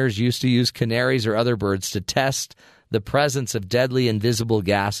miners used to use canaries or other birds to test the presence of deadly invisible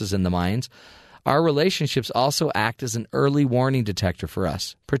gases in the mines, our relationships also act as an early warning detector for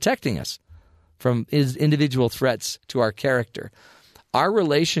us, protecting us from individual threats to our character. Our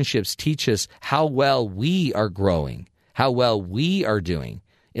relationships teach us how well we are growing, how well we are doing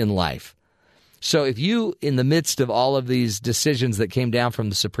in life. So if you, in the midst of all of these decisions that came down from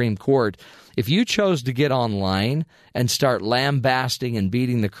the Supreme Court, if you chose to get online and start lambasting and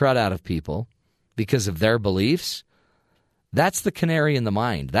beating the crud out of people because of their beliefs, that's the canary in the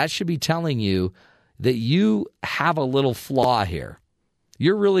mine. That should be telling you that you have a little flaw here.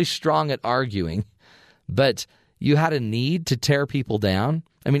 You're really strong at arguing, but you had a need to tear people down.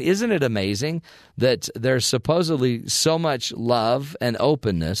 I mean, isn't it amazing that there's supposedly so much love and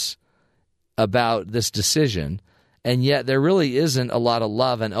openness about this decision, and yet there really isn't a lot of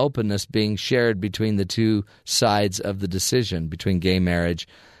love and openness being shared between the two sides of the decision, between gay marriage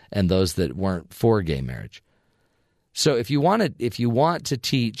and those that weren't for gay marriage. So if you want to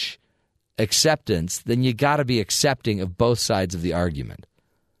teach acceptance, then you got to be accepting of both sides of the argument.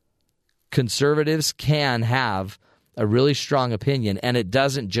 Conservatives can have a really strong opinion, and it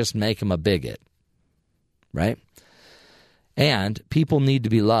doesn't just make them a bigot, right? And people need to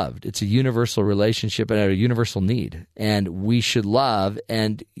be loved. It's a universal relationship and a universal need. And we should love,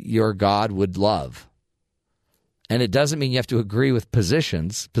 and your God would love. And it doesn't mean you have to agree with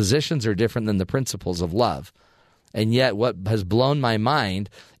positions. Positions are different than the principles of love. And yet what has blown my mind,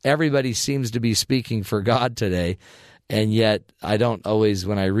 everybody seems to be speaking for God today, and yet I don't always,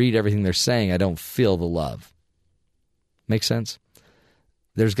 when I read everything they're saying, I don't feel the love. Make sense?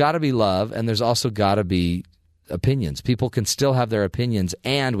 There's got to be love, and there's also got to be opinions. People can still have their opinions,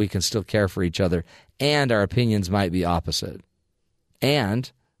 and we can still care for each other, and our opinions might be opposite. And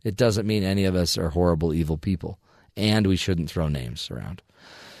it doesn't mean any of us are horrible, evil people, and we shouldn't throw names around.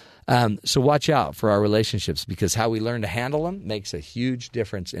 So watch out for our relationships, because how we learn to handle them makes a huge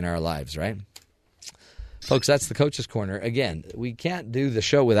difference in our lives, right? Folks, that's the Coach's Corner. Again, we can't do the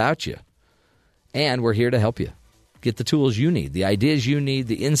show without you, and we're here to help you get the tools you need, the ideas you need,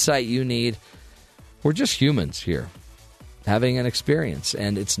 the insight you need. We're just humans here having an experience,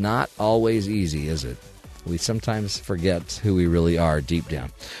 and it's not always easy, is it? We sometimes forget who we really are deep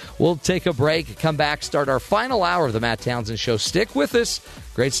down. We'll take a break, come back, start our final hour of the Matt Townsend Show. Stick with us.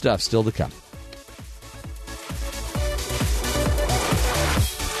 Great stuff still to come.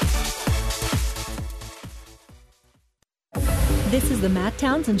 This is the Matt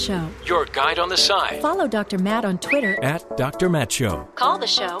Townsend Show. Your guide on the side. Follow Dr. Matt on Twitter At Dr. Matt Show. Call the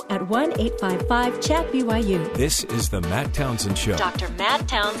show at 1-855-CHAT-BYU. This is the Matt Townsend Show. Dr. Matt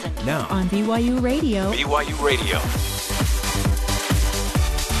Townsend. Now on BYU Radio. BYU Radio.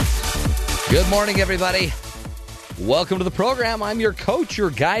 Good morning, everybody. Welcome to the program. I'm your coach, your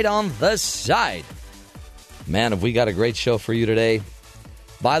guide on the side. Man, have we got a great show for you today.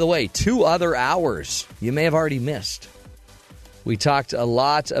 By the way, 2 other hours you may have already missed. We talked a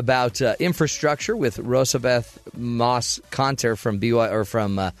lot about infrastructure with Rosabeth Moss Kanter from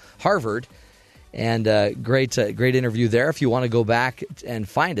Harvard, and great interview there. If you want to go back and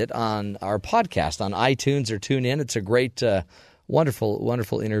find it on our podcast on iTunes or TuneIn, it's a great,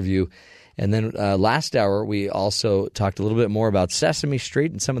 wonderful interview. And then last hour, we also talked a little bit more about Sesame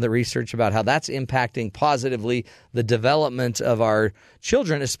Street and some of the research about how that's impacting positively the development of our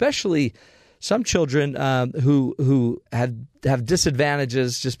children, especially some children who have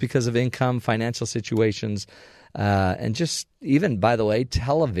disadvantages just because of income, financial situations, and just even, by the way,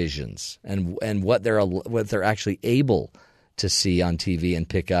 televisions and what they're actually able to see on TV and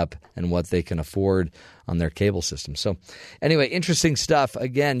pick up and what they can afford on their cable system. So anyway, interesting stuff.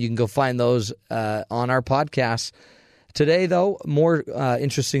 Again, you can go find those on our podcast. Today, though, more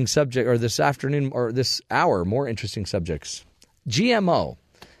interesting subject, or this afternoon or this hour, more interesting subjects. GMO.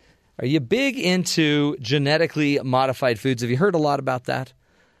 Are you big into genetically modified foods? Have you heard a lot about that?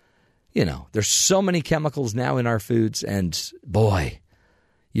 You know, there's so many chemicals now in our foods, and boy,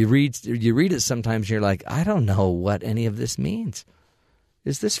 you read it sometimes and you're like, I don't know what any of this means.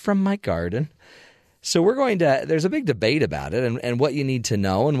 Is this from my garden? So there's a big debate about it and what you need to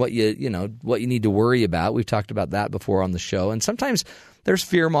know and what you need to worry about. We've talked about that before on the show. And sometimes there's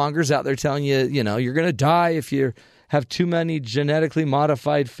fear mongers out there telling you, you're going to die if you have too many genetically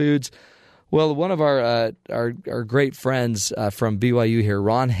modified foods. Well, one of our great friends from BYU here,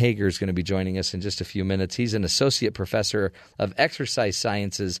 Ron Hager, is going to be joining us in just a few minutes. He's an associate professor of exercise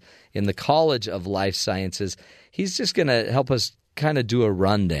sciences in the College of Life Sciences. He's just going to help us kind of do a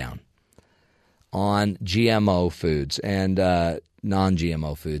rundown on GMO foods and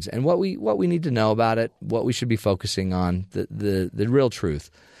non-GMO foods and what we need to know about it, what we should be focusing on, the real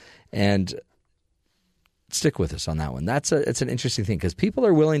truth. And stick with us on that one. It's an interesting thing because people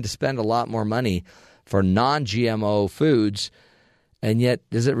are willing to spend a lot more money for non-GMO foods, and yet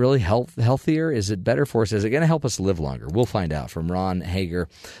is it really healthier? Is it better for us? Is it going to help us live longer? We'll find out from Ron Hager.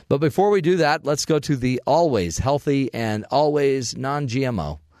 But before we do that, let's go to the always healthy and always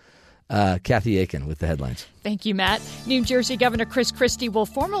non-GMO. Kathy Aiken with the headlines. Thank you, Matt. New Jersey Governor Chris Christie will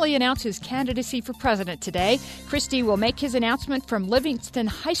formally announce his candidacy for president today. Christie will make his announcement from Livingston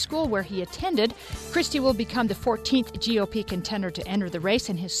High School, where he attended. Christie will become the 14th GOP contender to enter the race,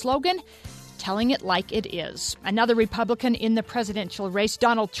 and his slogan, telling it like it is. Another Republican in the presidential race,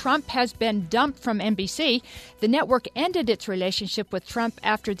 Donald Trump, has been dumped from NBC. The network ended its relationship with Trump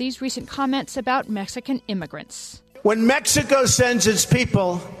after these recent comments about Mexican immigrants. When Mexico sends its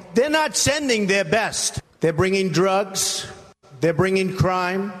people, they're not sending their best. They're bringing drugs, they're bringing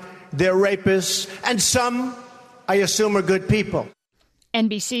crime, they're rapists, and some, I assume, are good people.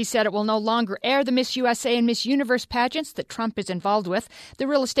 NBC said it will no longer air the Miss USA and Miss Universe pageants that Trump is involved with. The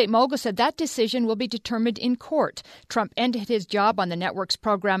real estate mogul said that decision will be determined in court. Trump ended his job on the network's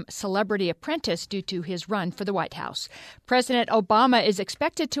program Celebrity Apprentice due to his run for the White House. President Obama is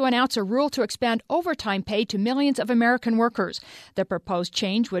expected to announce a rule to expand overtime pay to millions of American workers. The proposed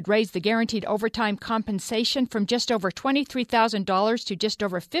change would raise the guaranteed overtime compensation from just over $23,000 to just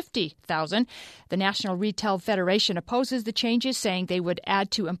over $50,000. The National Retail Federation opposes the changes, saying they would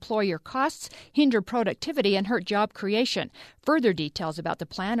add to employer costs, hinder productivity, and hurt job creation. Further details about the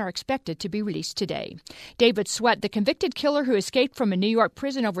plan are expected to be released today. David Sweat, the convicted killer who escaped from a New York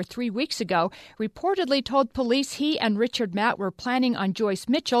prison over 3 weeks ago, reportedly told police he and Richard Matt were planning on Joyce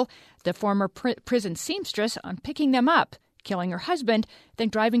Mitchell, the former prison seamstress, on picking them up, killing her husband, then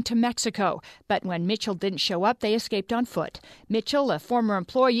driving to Mexico. But when Mitchell didn't show up, they escaped on foot. Mitchell, a former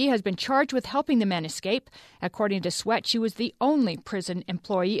employee, has been charged with helping the men escape. According to Sweat, she was the only prison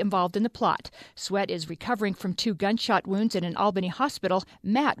employee involved in the plot. Sweat is recovering from 2 gunshot wounds in an Albany hospital.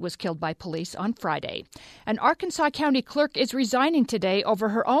 Matt was killed by police on Friday. An Arkansas County clerk is resigning today over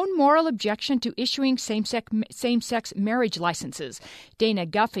her own moral objection to issuing same-sex marriage licenses. Dana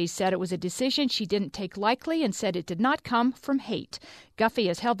Guffey said it was a decision she didn't take lightly and said it did not come from hate. Guffey Duffy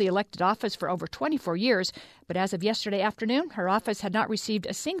has held the elected office for over 24 years, but as of yesterday afternoon, her office had not received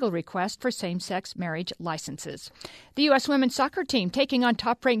a single request for same-sex marriage licenses. The U.S. women's soccer team taking on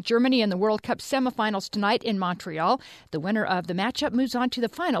top-ranked Germany in the World Cup semifinals tonight in Montreal. The winner of the matchup moves on to the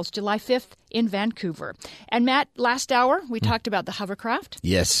finals July 5th in Vancouver. And Matt, last hour we talked about the hovercraft.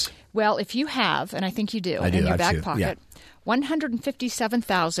 Yes. Well, if you have, and I think you do, in your back pocket,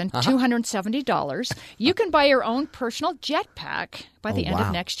 $157,270. You can buy your own personal jetpack by the end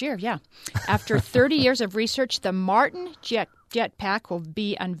of next year. Yeah. After 30 years of research, the Martin jetpack will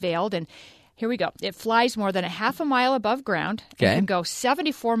be unveiled. And here we go. It flies more than a half a mile above ground. Okay. It can go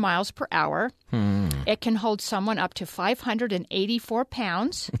 74 miles per hour. It can hold someone up to 584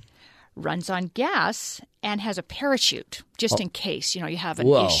 pounds. Runs on gas and has a parachute just in case, you have an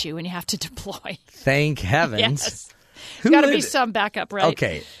issue and you have to deploy. Thank heavens. Yes. There's got to be some backup, right?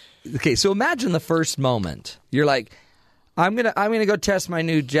 Okay. So imagine the first moment. You're like, I'm gonna go test my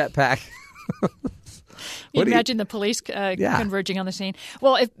new jetpack. Imagine the police converging on the scene.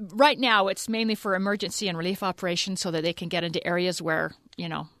 Well, right now it's mainly for emergency and relief operations so that they can get into areas where,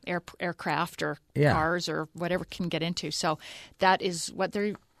 aircraft or cars or whatever can get into. So that is what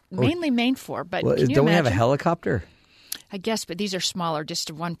they're mainly made for. But can you don't imagine? We have a helicopter? I guess, but these are smaller. Just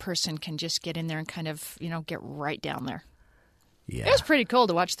one person can just get in there and kind of, get right down there. Yeah. It was pretty cool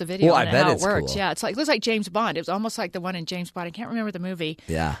to watch the video on how it works. Cool. Yeah, it looks like James Bond. It was almost like the one in James Bond. I can't remember the movie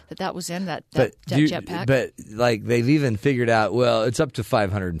that was in that jetpack. But they've even figured out, it's up to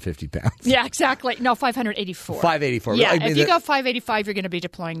 550 pounds. Yeah, exactly. No, 584. 584. Yeah, if you go 585, you're going to be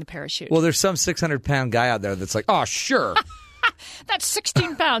deploying the parachute. Well, there's some 600-pound guy out there that's like, oh, sure. That's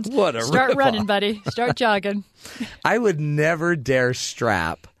 16 pounds. What a Start rip-off. Running, buddy. Start jogging. I would never dare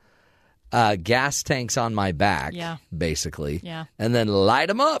strap gas tanks on my back, basically, and then light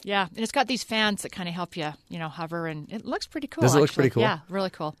them up. Yeah, and it's got these fans that kind of help you, hover, and it looks pretty cool. Does it look pretty cool? Yeah, really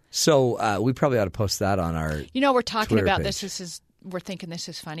cool. So we probably ought to post that on our we're talking Twitter about page. We're thinking this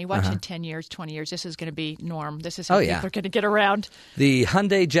is funny. Watch in 10 years, 20 years, this is going to be norm. This is how people are going to get around. The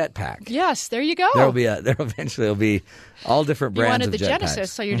Hyundai jetpack. Yes, there you go. There eventually will be all different brands of jetpacks. You wanted the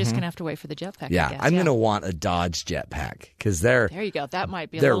Genesis, so you're just going to have to wait for the jetpack. Yeah, I guess. I'm going to want a Dodge jetpack because there you go. That might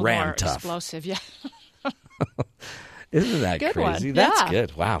be a little more explosive. Yeah. Isn't that good crazy? One. That's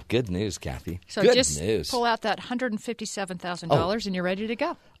good. Wow, good news, Kathy. So good just news. Pull out that $157,000 and you're ready to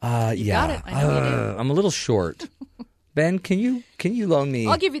go. You got it. I know you do. I'm a little short. Ben, can you loan me?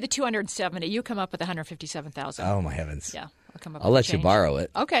 I'll give you the $270. You come up with $157,000. Oh my heavens! Yeah, I'll come up. I'll let you borrow it.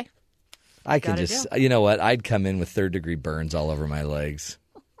 Okay. I can just. You know what? I'd come in with third-degree burns all over my legs.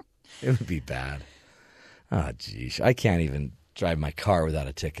 It would be bad. Oh, geez. I can't even drive my car without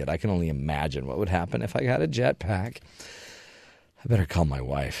a ticket. I can only imagine what would happen if I got a jetpack. I better call my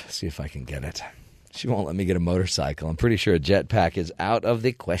wife, see if I can get it. She won't let me get a motorcycle. I'm pretty sure a jetpack is out of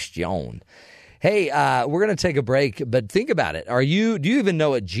the question. Hey, we're going to take a break, but think about it. Do you even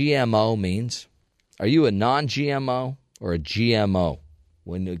know what GMO means? Are you a non-GMO or a GMO?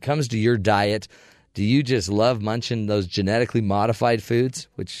 When it comes to your diet, do you just love munching those genetically modified foods,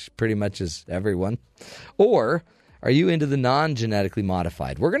 which pretty much is everyone? Or are you into the non-genetically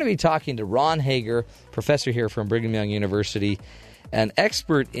modified? We're going to be talking to Ron Hager, professor here from Brigham Young University, an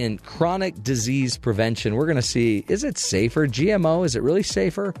expert in chronic disease prevention. We're going to see, is it safer? GMO, is it really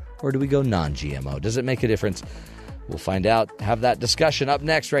safer? Or do we go non-GMO? Does it make a difference? We'll find out, have that discussion up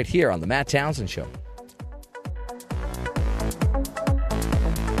next right here on The Matt Townsend Show.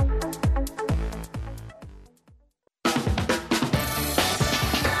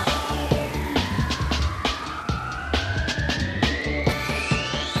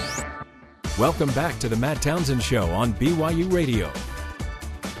 Welcome back to the Matt Townsend Show on BYU Radio.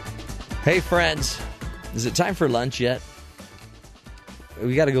 Hey, friends. Is it time for lunch yet?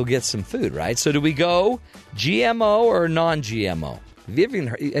 We got to go get some food, right? So do we go GMO or non-GMO?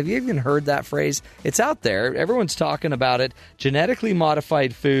 Have you even heard that phrase? It's out there. Everyone's talking about it. Genetically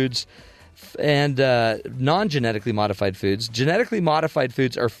modified foods and non-genetically modified foods. Genetically modified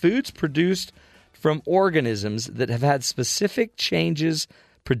foods are foods produced from organisms that have had specific changes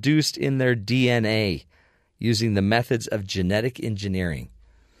produced in their DNA using the methods of genetic engineering.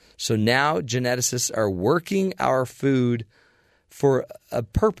 So now geneticists are working our food for a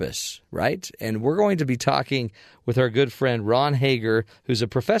purpose, right? And we're going to be talking with our good friend Ron Hager, who's a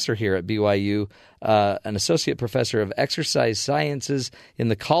professor here at BYU, an associate professor of exercise sciences in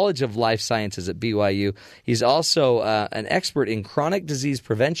the College of Life Sciences at BYU. He's also an expert in chronic disease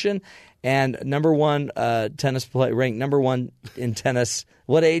prevention and number one tennis player, ranked number one in tennis.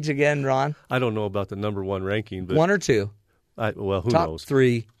 What age again, Ron? I don't know about the number one ranking. But one or two? Who Top knows?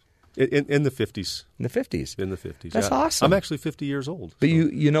 Three. In the 50s. In the 50s? In the 50s. That's awesome. I'm actually 50 years old. But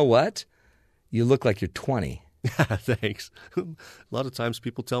you know what? You look like you're 20. Yeah, thanks. A lot of times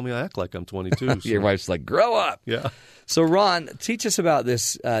people tell me I act like I'm 22. So. Your wife's like, grow up. Yeah. So, Ron, teach us about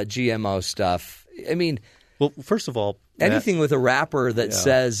this GMO stuff. I mean, well, first of all, anything with a wrapper that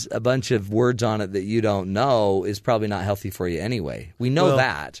says a bunch of words on it that you don't know is probably not healthy for you anyway. We know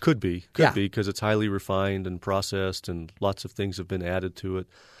that. Could be because it's highly refined and processed and lots of things have been added to it.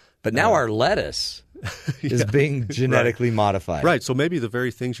 But now our lettuce is being genetically modified. Right. So maybe the very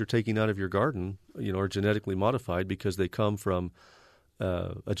things you're taking out of your garden, are genetically modified because they come from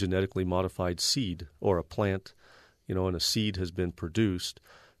a genetically modified seed or a plant, and a seed has been produced.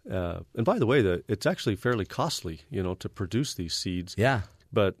 And by the way, it's actually fairly costly, to produce these seeds. Yeah.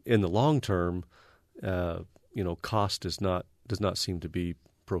 But in the long term, cost does not seem to be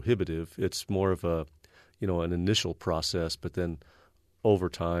prohibitive. It's more of an initial process, but then over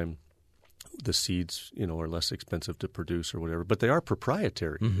time, the seeds, are less expensive to produce or whatever. But they are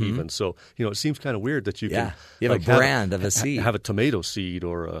proprietary even. So, it seems kind of weird that you can you have a brand of a seed. Have a tomato seed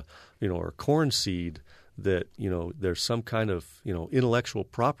or a corn seed that, there's some kind of, intellectual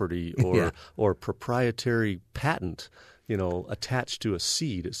property or proprietary patent, attached to a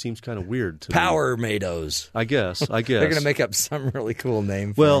seed. It seems kind of weird to me. Power-mados. I guess. They're going to make up some really cool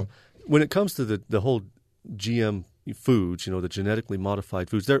name for them. When it comes to the whole GM foods, the genetically modified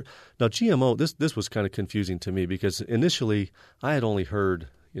foods. Now, GMO, this was kind of confusing to me because initially I had only heard,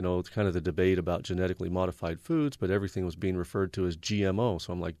 kind of the debate about genetically modified foods, but everything was being referred to as GMO.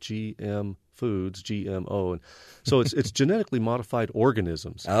 So I'm like, GM foods, GMO. And so it's genetically modified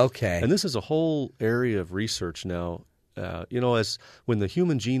organisms. Okay. And this is a whole area of research now. As when the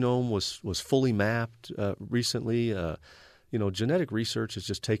human genome was fully mapped recently, genetic research has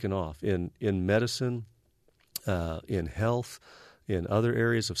just taken off in medicine, in health, in other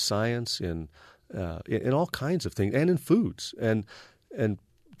areas of science, in all kinds of things, and in foods. And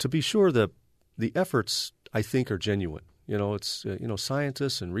to be sure, the efforts I think are genuine. It's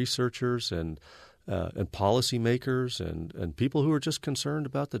scientists and researchers and policymakers and people who are just concerned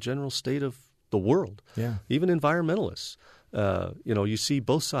about the general state of the world. Yeah. Even environmentalists. You see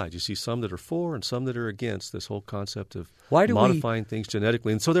both sides. You see some that are for and some that are against this whole concept of modifying things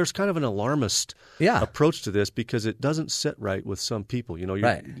genetically. And so there's kind of an alarmist approach to this because it doesn't sit right with some people.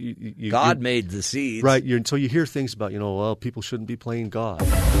 Right. God made the seeds. Right. So you hear things about, people shouldn't be playing God.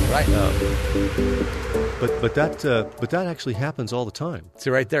 Right. But that actually happens all the time. See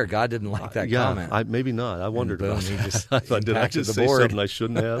right there, God didn't like that comment. Maybe not. I wondered about that. Did I just say something I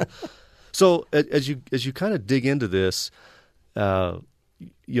shouldn't have? So as you kind of dig into this,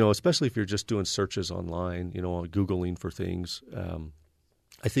 especially if you're just doing searches online, Googling for things,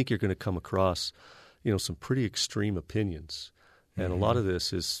 I think you're going to come across, some pretty extreme opinions. And a lot of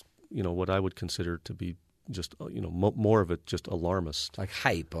this is, what I would consider to be just, more of it just alarmist. Like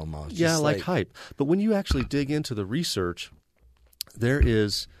hype almost. Yeah, like hype. But when you actually dig into the research,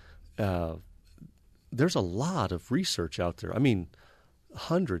 there's a lot of research out there. I mean,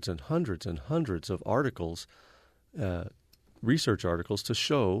 hundreds and hundreds and hundreds of articles, research articles, to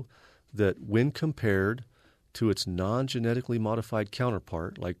show that when compared to its non-genetically modified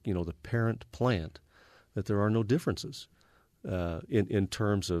counterpart, like the parent plant, that there are no differences in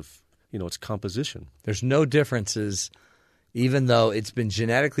terms of its composition. There's no differences, even though it's been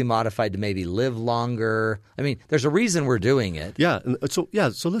genetically modified to maybe live longer. I mean, there's a reason we're doing it. Yeah. So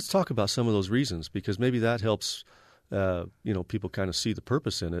let's talk about some of those reasons because maybe that helps. People kind of see the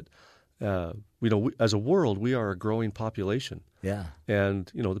purpose in it. As a world, we are a growing population. Yeah.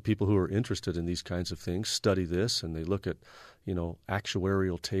 And, the people who are interested in these kinds of things study this and they look at,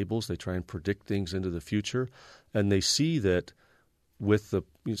 actuarial tables. They try and predict things into the future. And they see that with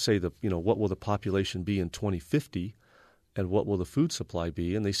what will the population be in 2050 and what will the food supply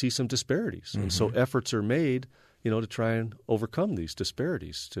be? And they see some disparities. Mm-hmm. And so efforts are made, to try and overcome these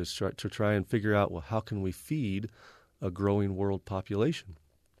disparities, to try and figure out, well, how can we feed a growing world population?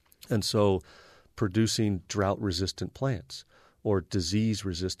 And so producing drought-resistant plants or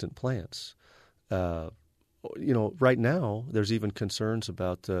disease-resistant plants. Right now there's even concerns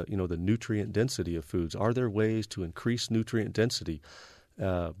about, the nutrient density of foods. Are there ways to increase nutrient density?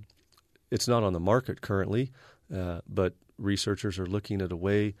 It's not on the market currently, but researchers are looking at a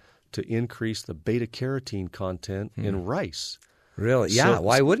way to increase the beta-carotene content in rice. Really? Yeah.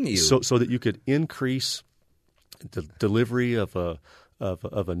 Why wouldn't you? So that you could increase the delivery of a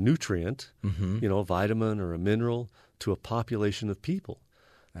nutrient, a vitamin or a mineral, to a population of people.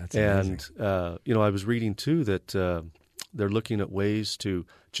 That's amazing. And I was reading too that they're looking at ways to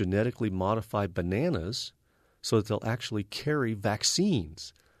genetically modify bananas so that they'll actually carry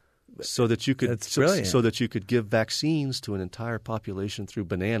vaccines. so that you could That's brilliant. so that you could give vaccines to an entire population through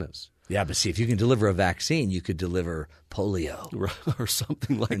bananas. Yeah, but see, if you can deliver a vaccine, you could deliver polio or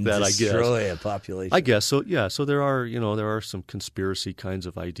something like and that. I guess destroy a population. I guess so. Yeah. So there are some conspiracy kinds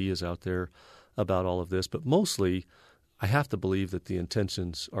of ideas out there about all of this, but mostly, I have to believe that the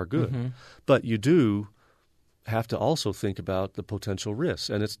intentions are good. Mm-hmm. But you do have to also think about the potential risks,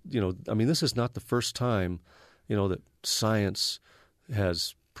 and it's this is not the first time that science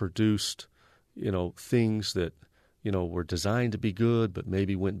has produced things that were designed to be good but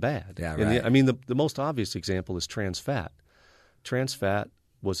maybe went bad. Yeah, right. The most obvious example is trans fat. Trans fat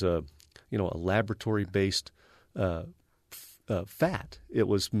was a laboratory-based fat. It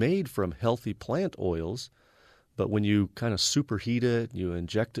was made from healthy plant oils, but when you kind of superheat it, you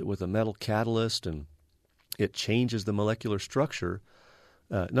inject it with a metal catalyst, and it changes the molecular structure.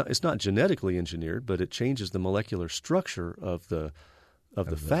 It's not genetically engineered, but it changes the molecular structure of the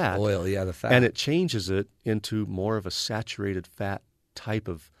fat. Oil, yeah, the fat. And it changes it into more of a saturated fat type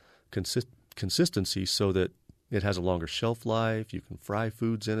of consistency so that it has a longer shelf life. You can fry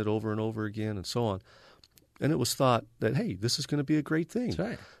foods in it over and over again and so on. And it was thought that, hey, this is going to be a great thing. That's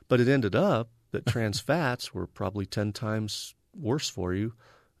right. But it ended up that trans fats were probably 10 times worse for you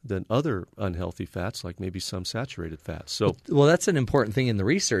than other unhealthy fats, like maybe some saturated fats. So, well, that's an important thing in the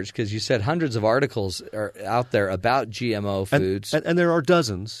research, because you said hundreds of articles are out there about GMO foods. And there are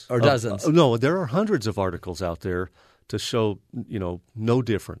dozens. No, there are hundreds of articles out there to show, no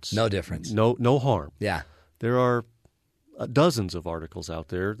difference. No difference. No harm. Yeah. There are dozens of articles out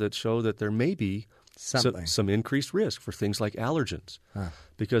there that show that there may be some increased risk for things like allergens. Huh.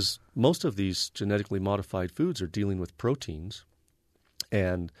 Because most of these genetically modified foods are dealing with proteins.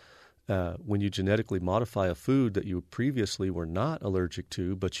 And when you genetically modify a food that you previously were not allergic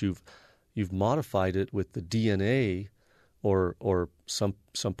to, but you've modified it with the DNA or some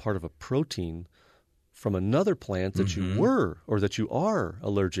part of a protein from another plant that you were or that you are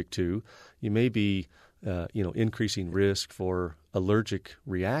allergic to, you may be increasing risk for allergic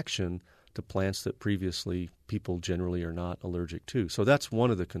reaction to plants that previously people generally are not allergic to. So that's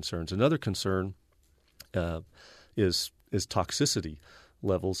one of the concerns. Another concern is toxicity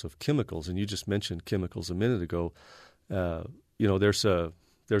levels of chemicals, and you just mentioned chemicals a minute ago. There's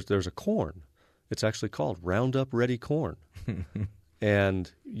a corn. It's actually called Roundup Ready corn,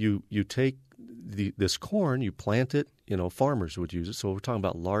 and you take this corn, you plant it. Farmers would use it. So we're talking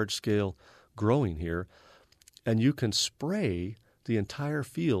about large scale growing here, and you can spray the entire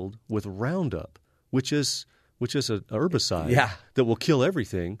field with Roundup, which is an herbicide that will kill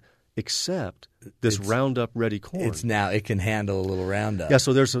everything except this Roundup Ready corn. It can handle a little Roundup. Yeah,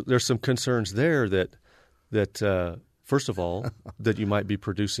 so there's some concerns there that first of all that you might be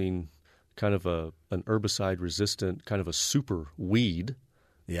producing kind of an herbicide resistant kind of a super weed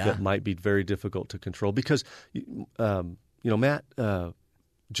that might be very difficult to control because Matt,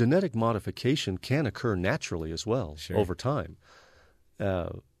 genetic modification can occur naturally as well over time.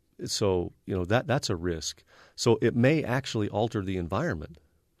 So that's a risk. So it may actually alter the environment.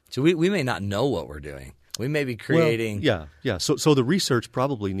 So we may not know what we're doing. We may be creating. Well, yeah. So the research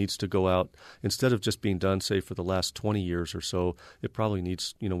probably needs to go out instead of just being done, say, for the last 20 years or so. It probably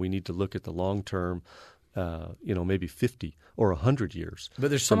needs, we need to look at the long term, maybe 50 or 100 years. But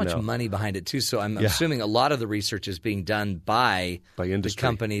there's so much money behind it too. So I'm assuming a lot of the research is being done by industry, the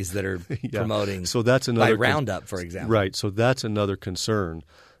companies that are promoting. So that's another by Roundup, for example. Right. So that's another concern.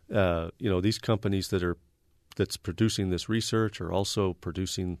 These companies that's producing this research are also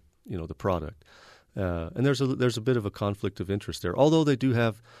producing, the product. And there's a bit of a conflict of interest there, although they do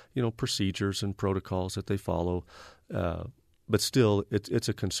have, procedures and protocols that they follow. But still, it's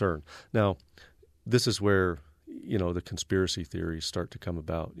a concern. Now, this is where, the conspiracy theories start to come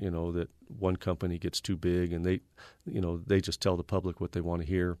about, that one company gets too big and they just tell the public what they want to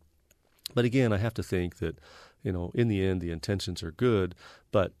hear. But again, I have to think that, in the end, the intentions are good,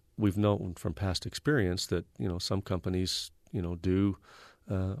 but we've known from past experience that, some companies, do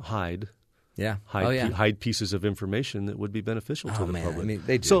hide pieces of information that would be beneficial to the public. I mean,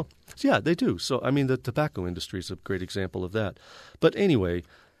 they do. So, they do. So, the tobacco industry is a great example of that. But anyway,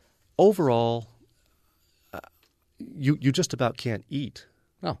 overall, you just about can't eat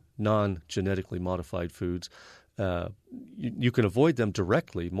non-genetically modified foods. You can avoid them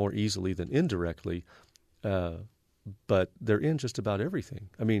directly more easily than indirectly, but they're in just about everything.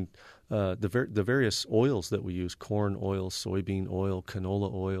 The various oils that we use, corn oil, soybean oil,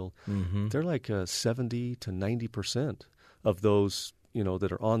 canola oil, they're like 70 to 90% of those,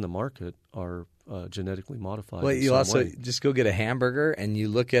 that are on the market are genetically modified. Well, in you some also way. just go get a hamburger and you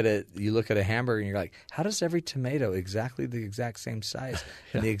look at it. You look at a hamburger and you're like, how does every tomato exactly the exact same size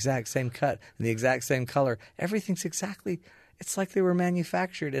and the exact same cut and the exact same color? Everything's exactly. It's like they were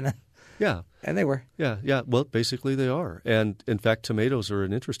manufactured in a. Yeah. And they were. Yeah. Well, basically they are. And in fact, tomatoes are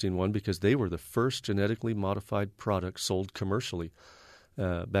an interesting one because they were the first genetically modified product sold commercially.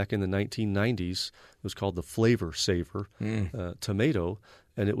 Back in the 1990s, it was called the Flavor Saver tomato,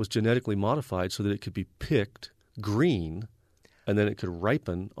 and it was genetically modified so that it could be picked green and then it could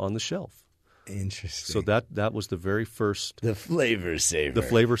ripen on the shelf. Interesting. So that was the very first. The Flavor Saver. The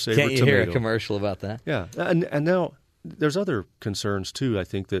Flavor Saver Can't you tomato. hear a commercial about that? Yeah. And now there's other concerns too, I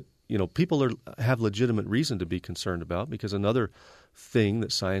think, that people have legitimate reason to be concerned about, because another thing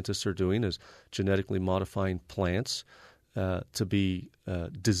that scientists are doing is genetically modifying plants to be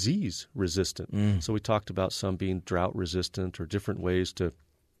disease resistant. So we talked about some being drought resistant or different ways to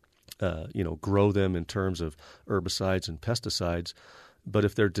grow them in terms of herbicides and pesticides. But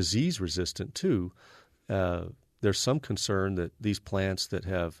if they're disease resistant too, there's some concern that these plants that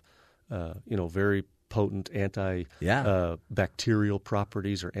have very potent anti-bacterial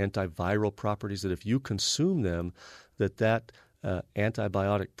properties or antiviral properties, that if you consume them, that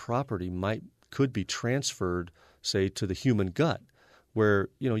antibiotic property could be transferred, say, to the human gut, where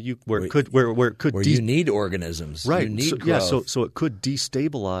it could you need organisms, right? You need growth. So it could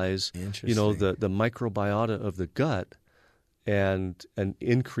destabilize the microbiota of the gut and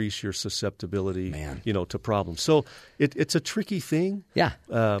increase your susceptibility to problems. So it's a tricky thing. Yeah,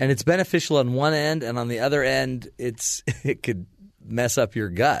 and it's beneficial on one end, and on the other end, it could mess up your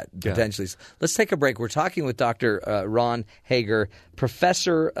gut potentially. Yeah. Let's take a break. We're talking with Dr. Ron Hager,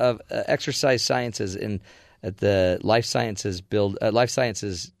 professor of exercise sciences at the Life Sciences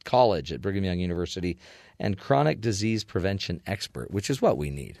College at Brigham Young University, and chronic disease prevention expert, which is what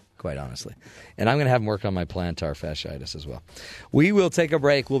we need, quite honestly. And I'm going to have him work on my plantar fasciitis as well. We will take a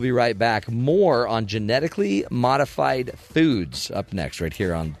break. We'll be right back. More on genetically modified foods up next, right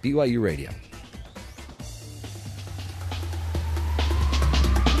here on BYU Radio.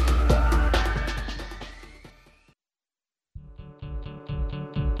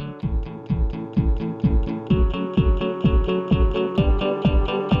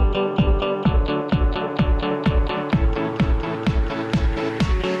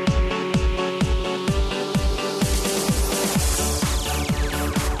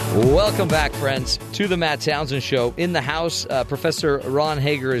 Welcome back, friends, to the Matt Townsend Show. In the house, Professor Ron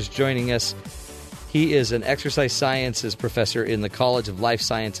Hager is joining us. He is an exercise sciences professor in the College of Life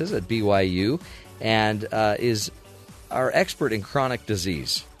Sciences at BYU and is our expert in chronic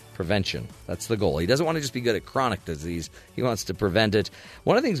disease prevention. That's the goal. He doesn't want to just be good at chronic disease. He wants to prevent it.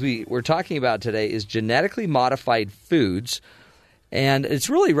 One of the things we're talking about today is genetically modified foods. And it's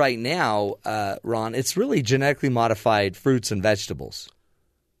really right now, Ron, it's really genetically modified fruits and vegetables.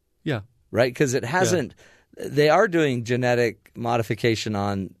 Yeah. Right? Because it hasn't they are doing genetic modification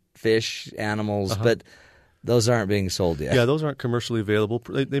on fish, animals, but those aren't being sold yet. Yeah, those aren't commercially available.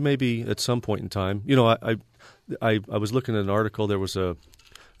 They may be at some point in time. I was looking at an article. There was a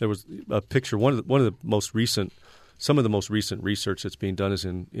picture. Some of the most recent research that's being done is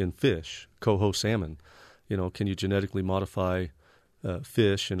in fish, coho salmon. Can you genetically modify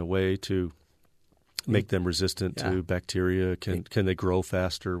fish in a way to make them resistant to bacteria? Can they grow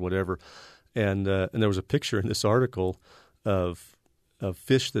faster, whatever? And there was a picture in this article of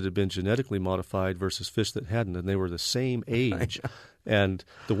fish that had been genetically modified versus fish that hadn't, and they were the same age. And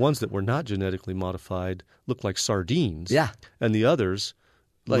the ones that were not genetically modified looked like sardines. Yeah. And the others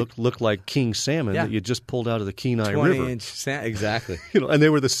looked like king salmon that you just pulled out of the Kenai River. 20-inch salmon, exactly. And they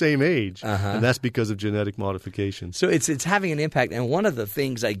were the same age, and that's because of genetic modification. So it's having an impact. And one of the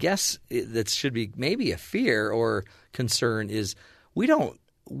things, I guess, that should be maybe a fear or concern is we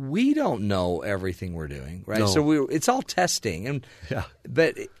don't know everything we're doing, right? No. So it's all testing, and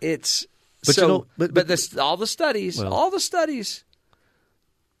but it's all the studies,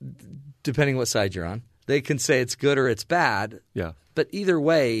 depending what side you're on, they can say it's good or it's bad. Yeah. But either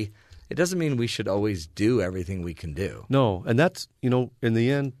way, it doesn't mean we should always do everything we can do. No, and that's, in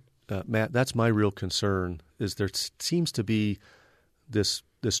the end, Matt, that's my real concern, is there seems to be this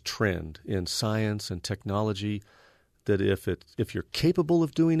trend in science and technology that if you're capable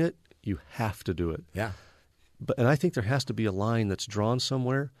of doing it, you have to do it. Yeah. And I think there has to be a line that's drawn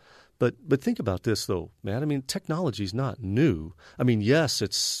somewhere. But think about this, though, Matt. I mean, technology's not new. I mean, yes,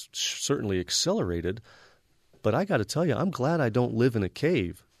 it's certainly accelerated, but I got to tell you, I'm glad I don't live in a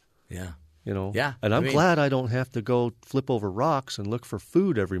cave. Yeah. Yeah. And I'm glad I don't have to go flip over rocks and look for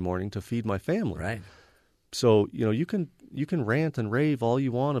food every morning to feed my family. Right. So, you can rant and rave all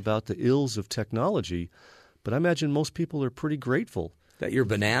you want about the ills of technology, but I imagine most people are pretty grateful that your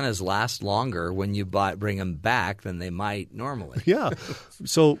bananas last longer when you bring them back than they might normally. Yeah.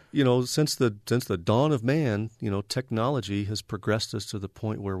 So, since the dawn of man, technology has progressed us to the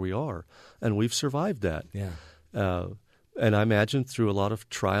point where we are, and we've survived that. Yeah. And I imagine through a lot of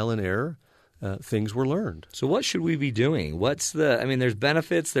trial and error, things were learned. So what should we be doing? There's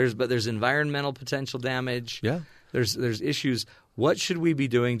benefits, but there's environmental potential damage. Yeah. There's issues. What should we be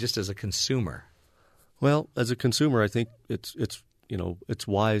doing just as a consumer? Well, as a consumer, I think it's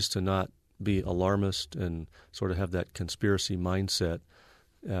wise to not be alarmist and sort of have that conspiracy mindset.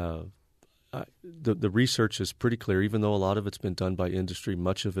 The research is pretty clear, even though a lot of it's been done by industry.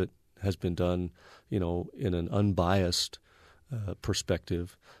 Much of it has been done, in an unbiased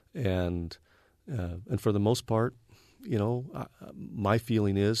perspective, and for the most part, my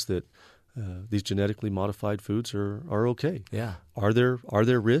feeling is that these genetically modified foods are okay. Yeah. Are there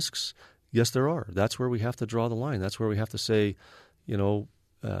risks? Yes, there are. That's where we have to draw the line. That's where we have to say,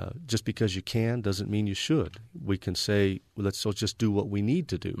 just because you can doesn't mean you should. We can say, let's just do what we need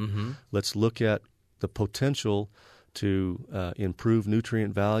to do. Mm-hmm. Let's look at the potential to improve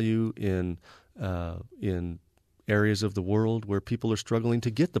nutrient value in areas of the world where people are struggling to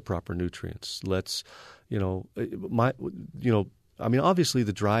get the proper nutrients. Let's, obviously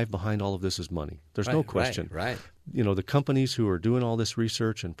the drive behind all of this is money. There's no question. Right. The companies who are doing all this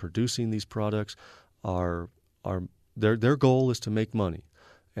research and producing these products are their goal is to make money,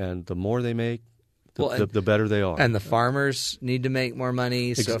 and the more they make, the better they are. And the farmers need to make more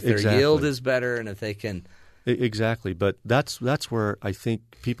money, so if their yield is better, and if they can exactly. But that's where I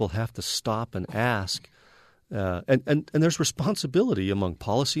think people have to stop and ask. And there's responsibility among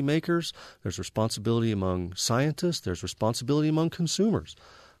policymakers. There's responsibility among scientists. There's responsibility among consumers,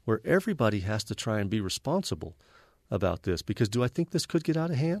 where everybody has to try and be responsible about this. Because do I think this could get out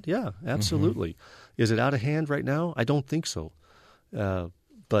of hand? Yeah, absolutely. Mm-hmm. Is it out of hand right now? I don't think so.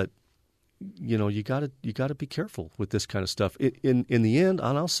 But you got to be careful with this kind of stuff. In the end,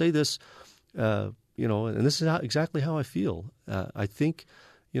 and I'll say this, and this is exactly how I feel. I think.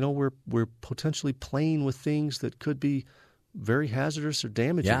 We're potentially playing with things that could be very hazardous or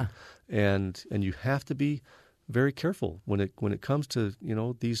damaging, and you have to be very careful when it comes to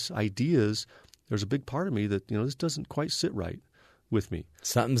these ideas. There's a big part of me that this doesn't quite sit right with me.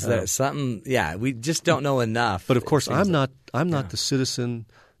 We just don't know enough. But of course, I'm not the citizen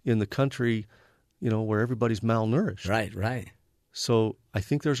in the country, where everybody's malnourished. Right. So I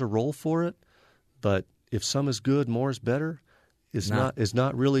think there's a role for it, but if some is good, more is better. Is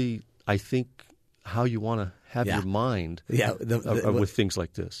not really, I think, how you want to have your mind with things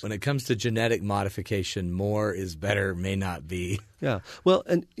like this. When it comes to genetic modification, more is better may not be. Yeah. Well,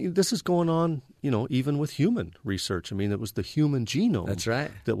 and this is going on, even with human research. I mean, it was the human genome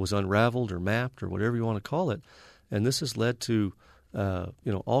that was unraveled or mapped or whatever you want to call it. And this has led to,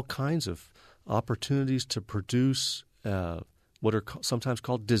 all kinds of opportunities to produce what are sometimes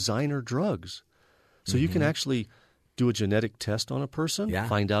called designer drugs. So you can actually do a genetic test on a person,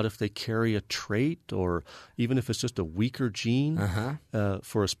 find out if they carry a trait or even if it's just a weaker gene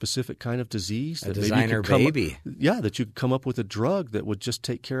for a specific kind of disease. A designer baby. That you could come up with a drug that would just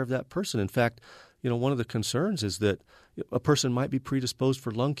take care of that person. In fact, one of the concerns is that a person might be predisposed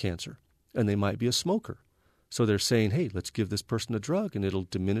for lung cancer and they might be a smoker. So they're saying, hey, let's give this person a drug and it'll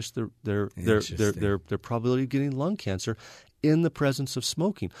diminish their probability of getting lung cancer in the presence of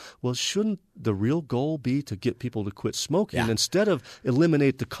smoking. Well, shouldn't the real goal be to get people to quit smoking instead of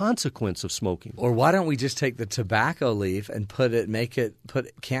eliminate the consequence of smoking? Or why don't we just take the tobacco leaf and put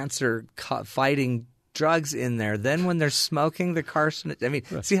cancer fighting drugs in there? Then when they're smoking the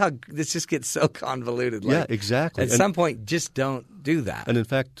carcinogen, see how this just gets so convoluted. Yeah, exactly. At some point, just don't do that. And in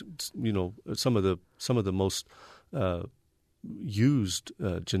fact, some of the most used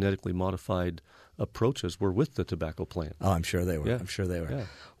genetically modified approaches were with the tobacco plant. Oh, I'm sure they were. Yeah. I'm sure they were. Yeah.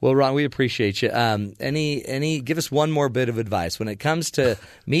 Well, Ron, we appreciate you. Give us one more bit of advice when it comes to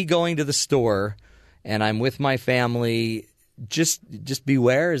me going to the store and I'm with my family. Just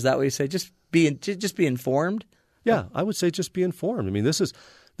beware. Is that what you say? Just be informed. Yeah, I would say just be informed. I mean,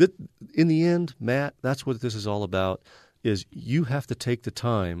 in the end, Matt, that's what this is all about. Is you have to take the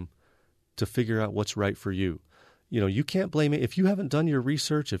time to figure out what's right for you. You can't blame it if you haven't done your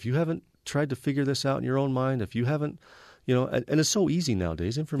research, if you haven't tried to figure this out in your own mind, if you haven't, and it's so easy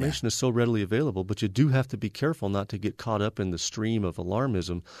nowadays. Information is so readily available, but you do have to be careful not to get caught up in the stream of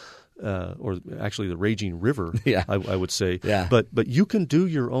alarmism. or actually the raging river, yeah. I would say. Yeah. But you can do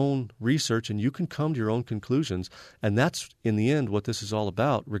your own research and you can come to your own conclusions, and that's in the end what this is all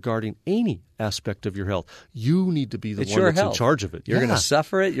about regarding any aspect of your health. You need to be the one that's in charge of it. You're going to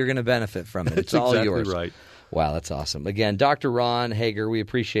suffer it. You're going to benefit from it. It's all exactly yours. Right. Wow, that's awesome. Again, Dr. Ron Hager, we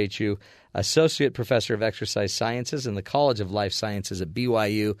appreciate you. Associate Professor of Exercise Sciences in the College of Life Sciences at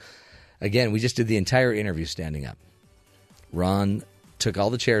BYU. Again, we just did the entire interview standing up. Ron took all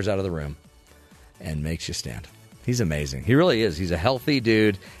the chairs out of the room and makes you stand. He's amazing. He really is. He's a healthy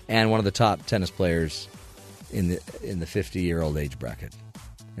dude and one of the top tennis players in the 50-year-old age bracket.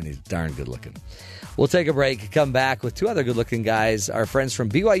 And he's darn good looking. We'll take a break, come back with two other good looking guys, our friends from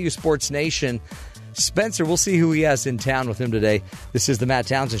BYU Sports Nation. Spencer, we'll see who he has in town with him today. This is the Matt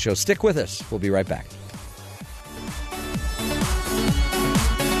Townsend Show. Stick with us. We'll be right back.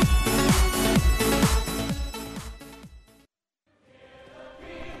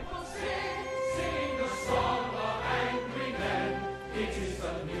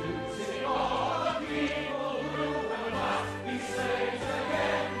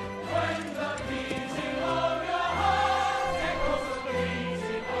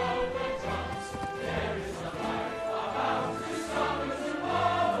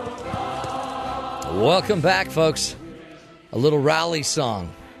 Welcome back, folks. A little rally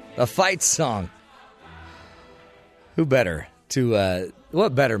song, a fight song. What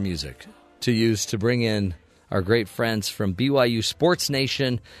better music to use to bring in our great friends from BYU Sports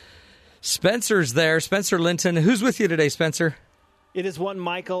Nation? Spencer's there. Spencer Linton. Who's with you today, Spencer? It is one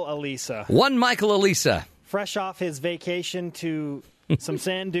Michael Elisa. One Michael Elisa. Fresh off his vacation to some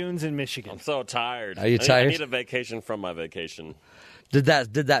sand dunes in Michigan. I'm so tired. Are you tired? I need a vacation from my vacation. Did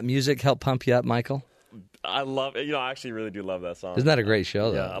that music help pump you up, Michael? I love it. I actually really do love that song. Isn't that a great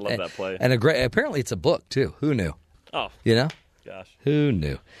show, though? Yeah, I love that play. And apparently it's a book, too. Who knew? Oh. Gosh. Who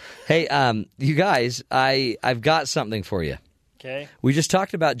knew? Hey, you guys, I've got something for you. Okay. We just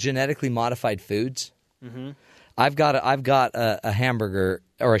talked about genetically modified foods. Mm-hmm. I've got a hamburger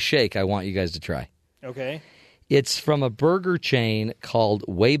or a shake I want you guys to try. Okay. It's from a burger chain called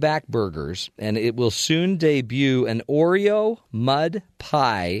Wayback Burgers, and it will soon debut an Oreo mud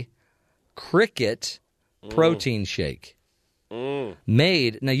pie cricket protein shake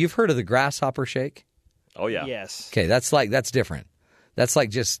made. Now, you've heard of the grasshopper shake? Oh, yeah. Yes. Okay, that's different.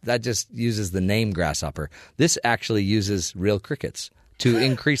 That just uses the name grasshopper. This actually uses real crickets to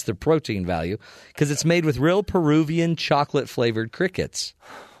increase the protein value because it's made with real Peruvian chocolate-flavored crickets.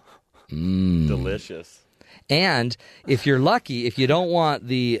 Delicious. And if you're lucky, if you don't want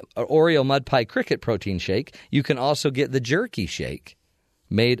the Oreo mud pie cricket protein shake, you can also get the jerky shake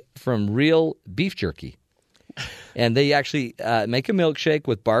made from real beef jerky. And they actually make a milkshake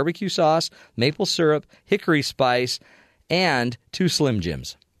with barbecue sauce, maple syrup, hickory spice, and 2 Slim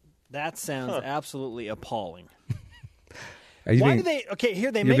Jims. That sounds absolutely appalling. Why do they? Okay,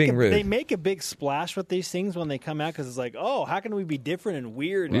 here they make a big splash with these things when they come out because it's like, oh, how can we be different and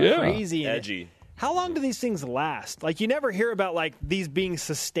weird and crazy and edgy? How long do these things last? Like, you never hear about like these being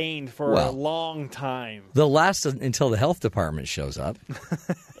sustained for a long time. They'll last until the health department shows up.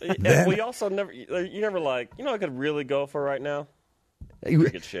 And we also never. You never I could really go for right now.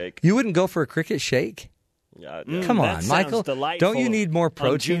 Cricket shake. You wouldn't go for a cricket shake? Yeah, come on, Michael. Don't you need more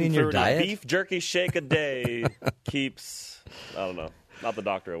protein in your diet? Beef jerky shake a day keeps, I don't know, not the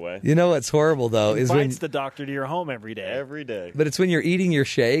doctor away. You know what's horrible, though? Invites the doctor to your home every day. Every day. But it's when you're eating your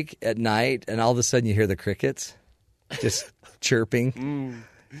shake at night and all of a sudden you hear the crickets just chirping.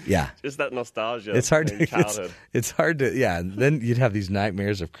 Yeah. Just that nostalgia. It's hard to childhood. It's hard to, yeah. Then you'd have these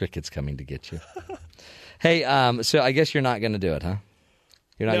nightmares of crickets coming to get you. Hey, so I guess you're not going to do it, huh?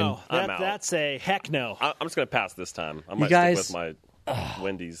 No, that's a heck no. I'm just going to pass this time. I might stick with my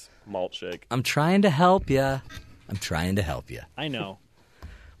Wendy's malt shake. I'm trying to help you. I know.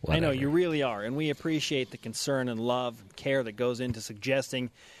 Whatever. I know, you really are. And we appreciate the concern and love and care that goes into suggesting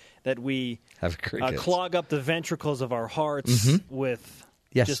that we have clog up the ventricles of our hearts with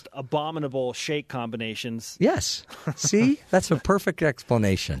just abominable shake combinations. Yes. See? That's a perfect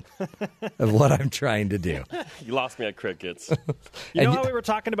explanation of what I'm trying to do. You lost me at crickets. You know how we were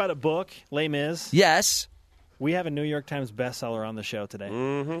talking about a book, Les Mis? Yes. We have a New York Times bestseller on the show today.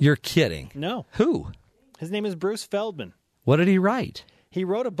 Mm-hmm. You're kidding. No. Who? His name is Bruce Feldman. What did he write? He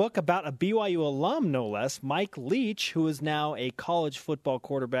wrote a book about a BYU alum, no less, Mike Leach, who is now a college football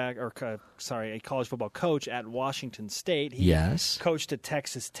a college football coach at Washington State. He coached at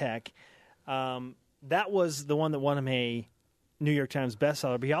Texas Tech. That was the one that won him a New York Times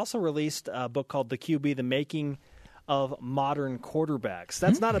bestseller. But he also released a book called The QB, The Making of Modern Quarterbacks.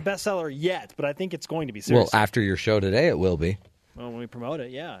 That's not a bestseller yet, but I think it's going to be. Seriously. Well, after your show today, it will be. Well, when we promote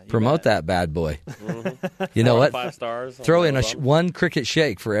it, yeah. Promote that bad boy. You know what? 5 stars. Throw in one cricket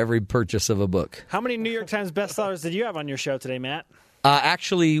shake for every purchase of a book. How many New York Times bestsellers did you have on your show today, Matt?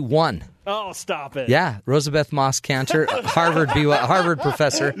 Actually, one. Oh, stop it. Yeah, Rosabeth Moss Kanter, Harvard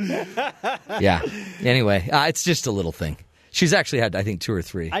professor. Yeah. Anyway, it's just a little thing. She's actually had, I think, 2 or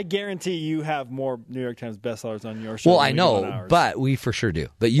 3. I guarantee you have more New York Times bestsellers on your show. Well, I know, but we for sure do.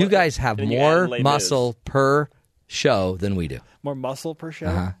 But you guys have more muscle per show than we do. More muscle per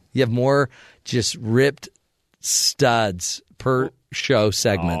show? You have more just ripped studs per show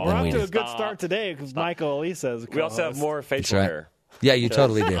segment than we do. We're off to a good start today because Michael Elisa is a co-host. We also have more facial hair. Yeah, you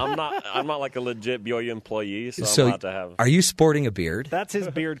totally do. I'm not like a legit BYU employee, so I'm allowed to have. Are you sporting a beard? That's his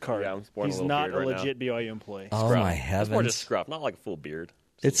beard card. Yeah, I'm sporting He's a little not beard a right legit BYU employee. Oh, Scruff. my heavens. It's more just scruff, not like a full beard.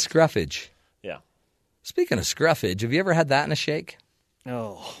 It's scruffage. Yeah. Speaking of scruffage, have you ever had that in a shake?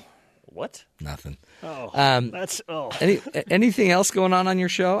 Oh. What? Nothing. Oh. Anything else going on your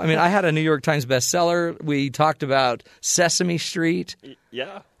show? I mean, I had a New York Times bestseller. We talked about Sesame Street.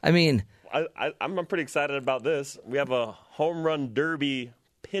 Yeah. I mean, I'm pretty excited about this. We have a home run derby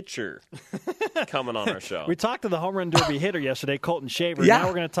pitcher coming on our show. We talked to the home run derby hitter yesterday, Colton Shaver. Yeah. Now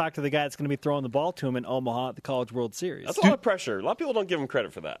we're going to talk to the guy that's going to be throwing the ball to him in Omaha at the College World Series. That's a lot of pressure. A lot of people don't give him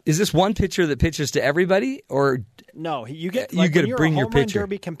credit for that. Is this one pitcher that pitches to everybody, or no? You get you get to bring your pitcher. Home run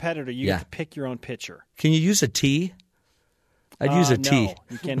derby competitor. You get to pick your own pitcher. Can you use a tee? I'd use a tee. No,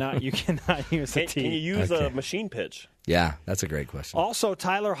 you cannot. You cannot use a tee. Can you use a machine pitch? Yeah, that's a great question. Also,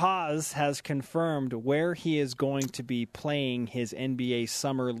 Tyler Haws has confirmed where he is going to be playing his NBA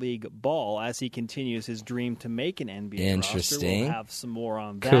Summer League ball as he continues his dream to make an NBA Interesting. roster. We'll have some more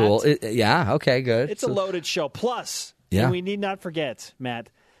on that. Cool. Yeah, okay, good. It's a loaded show. Plus, and we need not forget, Matt,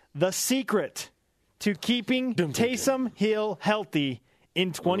 the secret to keeping Taysom Hill healthy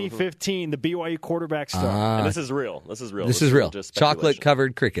in 2015, the BYU quarterback star. And this is real. This is real.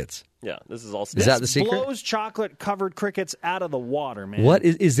 Chocolate-covered crickets. Yeah, this is all. Is that the secret? Blows chocolate-covered crickets out of the water, man. What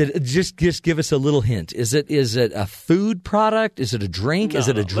is it? Just give us a little hint. Is it a food product? Is it a drink? Is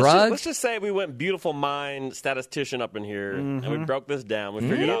it a drug? Let's just say we went beautiful mind statistician up in here, and we broke this down. We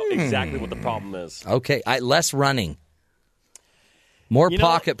figured out exactly what the problem is. Okay, less running. More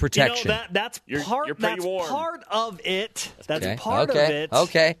pocket protection. That's part of it. That's part of it.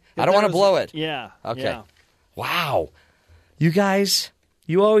 Okay. I don't want to blow it. Yeah. Okay. Yeah. Wow. You guys,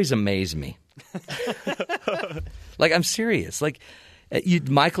 you always amaze me. Like, I'm serious. Like,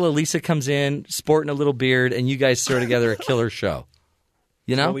 Michael Elisa comes in, sporting a little beard, and you guys throw together a killer show.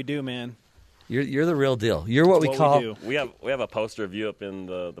 You know? That's what we do, man. You're the real deal. You're what we call. We have a poster of you up in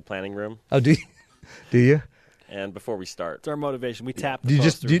the planning room. Oh, do you? And before we start, it's our motivation. We tap the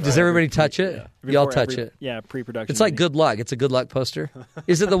poster. Does everybody touch it? Y'all touch it? Yeah, pre-production. It's like good luck. It's a good luck poster.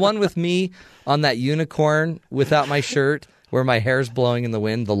 Is it the one with me on that unicorn without my shirt where my hair's blowing in the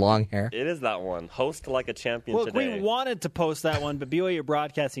wind, the long hair? It is that one. Host like a champion today. We wanted to post that one, but BYU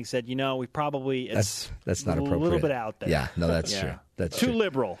Broadcasting said, we probably that's not appropriate. A little bit out there. Yeah, no, that's true. That's too true.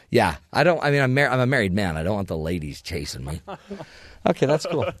 liberal. Yeah, I'm a married man. I don't want the ladies chasing me. Okay, that's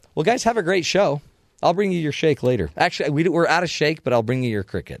cool. Well, guys, have a great show. I'll bring you your shake later. Actually, we're out of shake, but I'll bring you your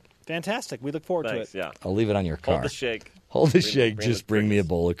cricket. Fantastic. We look forward to it. Yeah. I'll leave it on your car. Hold the shake. Hold the shake. Just bring me a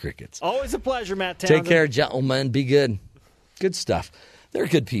bowl of crickets. Always a pleasure, Matt Townsend. Take care, gentlemen. Be good. Good stuff. They're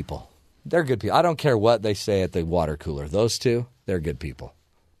good people. I don't care what they say at the water cooler. Those two, they're good people.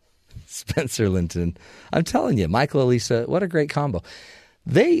 Spencer Linton. I'm telling you, Michael Elisa, what a great combo.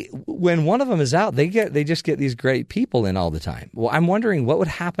 When one of them is out, they just get these great people in all the time. Well, I'm wondering what would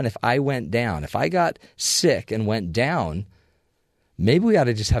happen if I went down. If I got sick and went down, maybe we ought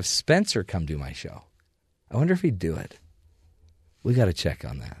to just have Spencer come do my show. I wonder if he'd do it. We got to check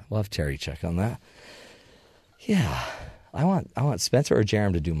on that. We'll have Terry check on that. Yeah, I want Spencer or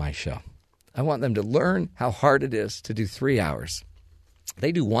Jerem to do my show. I want them to learn how hard it is to do 3 hours.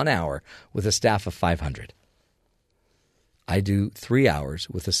 They do 1 hour with a staff of 500. I do 3 hours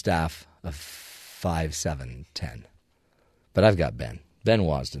with a staff of 5, 7, 10. But I've got Ben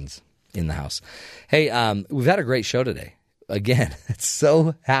Wasden's in the house. Hey, we've had a great show today. Again, it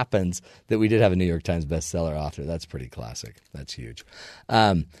so happens that we did have a New York Times bestseller author. That's pretty classic. That's huge.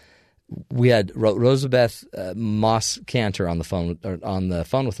 We had Rosabeth Moss Kanter on the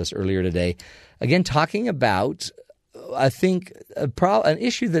phone with us earlier today. Again, talking about, I think, an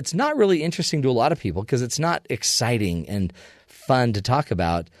issue that's not really interesting to a lot of people because it's not exciting and fun to talk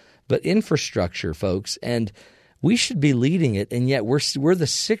about, but infrastructure, folks. And we should be leading it, and yet we're the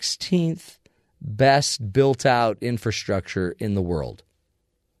 16th best built-out infrastructure in the world.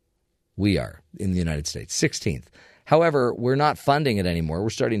 We are in the United States, 16th. However, we're not funding it anymore. We're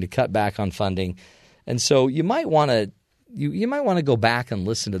starting to cut back on funding. And so you might want to you might want to go back and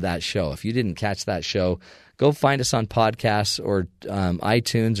listen to that show. If you didn't catch that show, go find us on podcasts or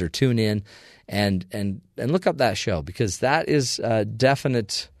iTunes or TuneIn and look up that show, because that is a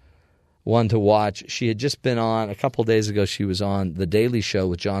definite one to watch. She had just been on a couple days ago. She was on The Daily Show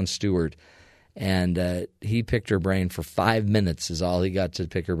with Jon Stewart, and he picked her brain for 5 minutes is all he got to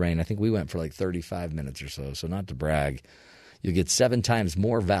pick her brain. I think we went for like 35 minutes or so, so not to brag. You'll get 7 times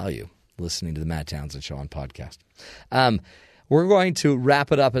more value listening to the Matt Townsend Show on podcast. We're going to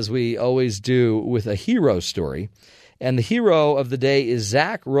wrap it up, as we always do, with a hero story. And the hero of the day is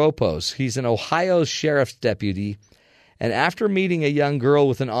Zach Ropos. He's an Ohio sheriff's deputy. And after meeting a young girl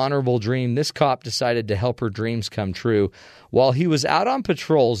with an honorable dream, this cop decided to help her dreams come true. While he was out on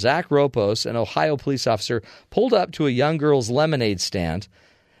patrol, Zach Ropos, an Ohio police officer, pulled up to a young girl's lemonade stand.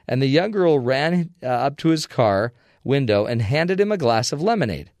 And the young girl ran up to his car window and handed him a glass of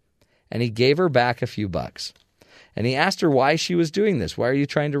lemonade. And he gave her back a few bucks. And he asked her why she was doing this. Why are you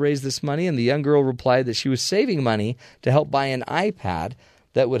trying to raise this money? And the young girl replied that she was saving money to help buy an iPad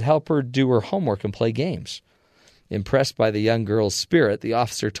that would help her do her homework and play games. Impressed by the young girl's spirit, the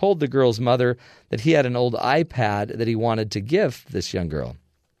officer told the girl's mother that he had an old iPad that he wanted to give this young girl.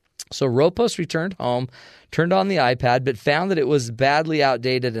 So Ropos returned home, turned on the iPad, but found that it was badly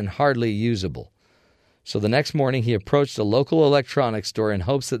outdated and hardly usable. So the next morning, he approached a local electronics store in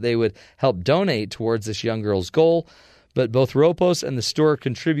hopes that they would help donate towards this young girl's goal. But both Ropos and the store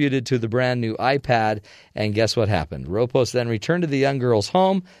contributed to the brand new iPad. And guess what happened? Ropos then returned to the young girl's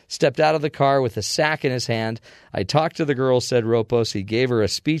home, stepped out of the car with a sack in his hand. I talked to the girl, said Ropos. He gave her a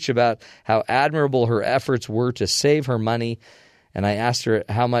speech about how admirable her efforts were to save her money. And I asked her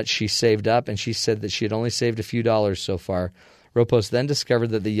how much she saved up, and she said that she had only saved a few dollars so far. Ropos then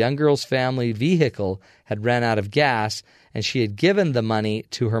discovered that the young girl's family vehicle had ran out of gas, and she had given the money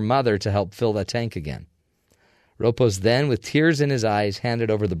to her mother to help fill the tank again. Ropos then, with tears in his eyes, handed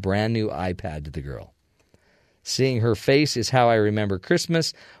over the brand new iPad to the girl. Seeing her face is how I remember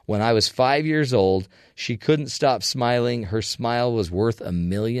Christmas. When I was 5 years old, she couldn't stop smiling. Her smile was worth $1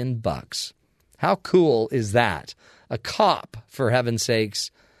 million. How cool is that? A cop, for heaven's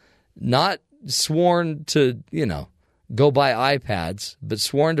sakes, not sworn to, go buy iPads, but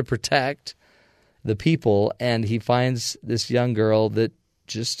sworn to protect the people, and he finds this young girl that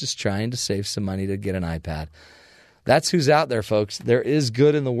just is trying to save some money to get an iPad. That's who's out there, folks. There is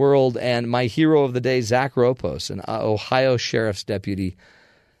good in the world, and my hero of the day, Zach Ropos, an Ohio sheriff's deputy,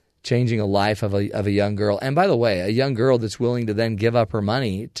 changing a life of a young girl. And by the way, a young girl that's willing to then give up her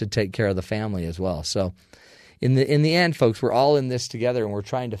money to take care of the family as well. So in the end, folks, we're all in this together, and we're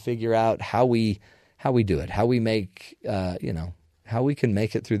trying to figure out how we do it, how we make, how we can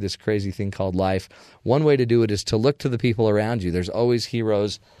make it through this crazy thing called life. One way to do it is to look to the people around you. There's always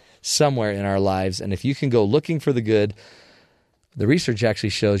heroes somewhere in our lives, and if you can go looking for the good, the research actually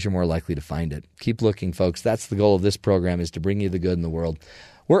shows you're more likely to find it. Keep looking, folks. That's the goal of this program, is to bring you the good in the world.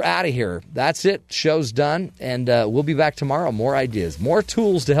 We're out of here. That's it. Show's done, and we'll be back tomorrow. More ideas, more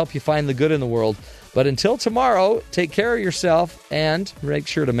tools to help you find the good in the world. But until tomorrow, take care of yourself and make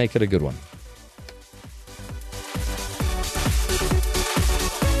sure to make it a good one.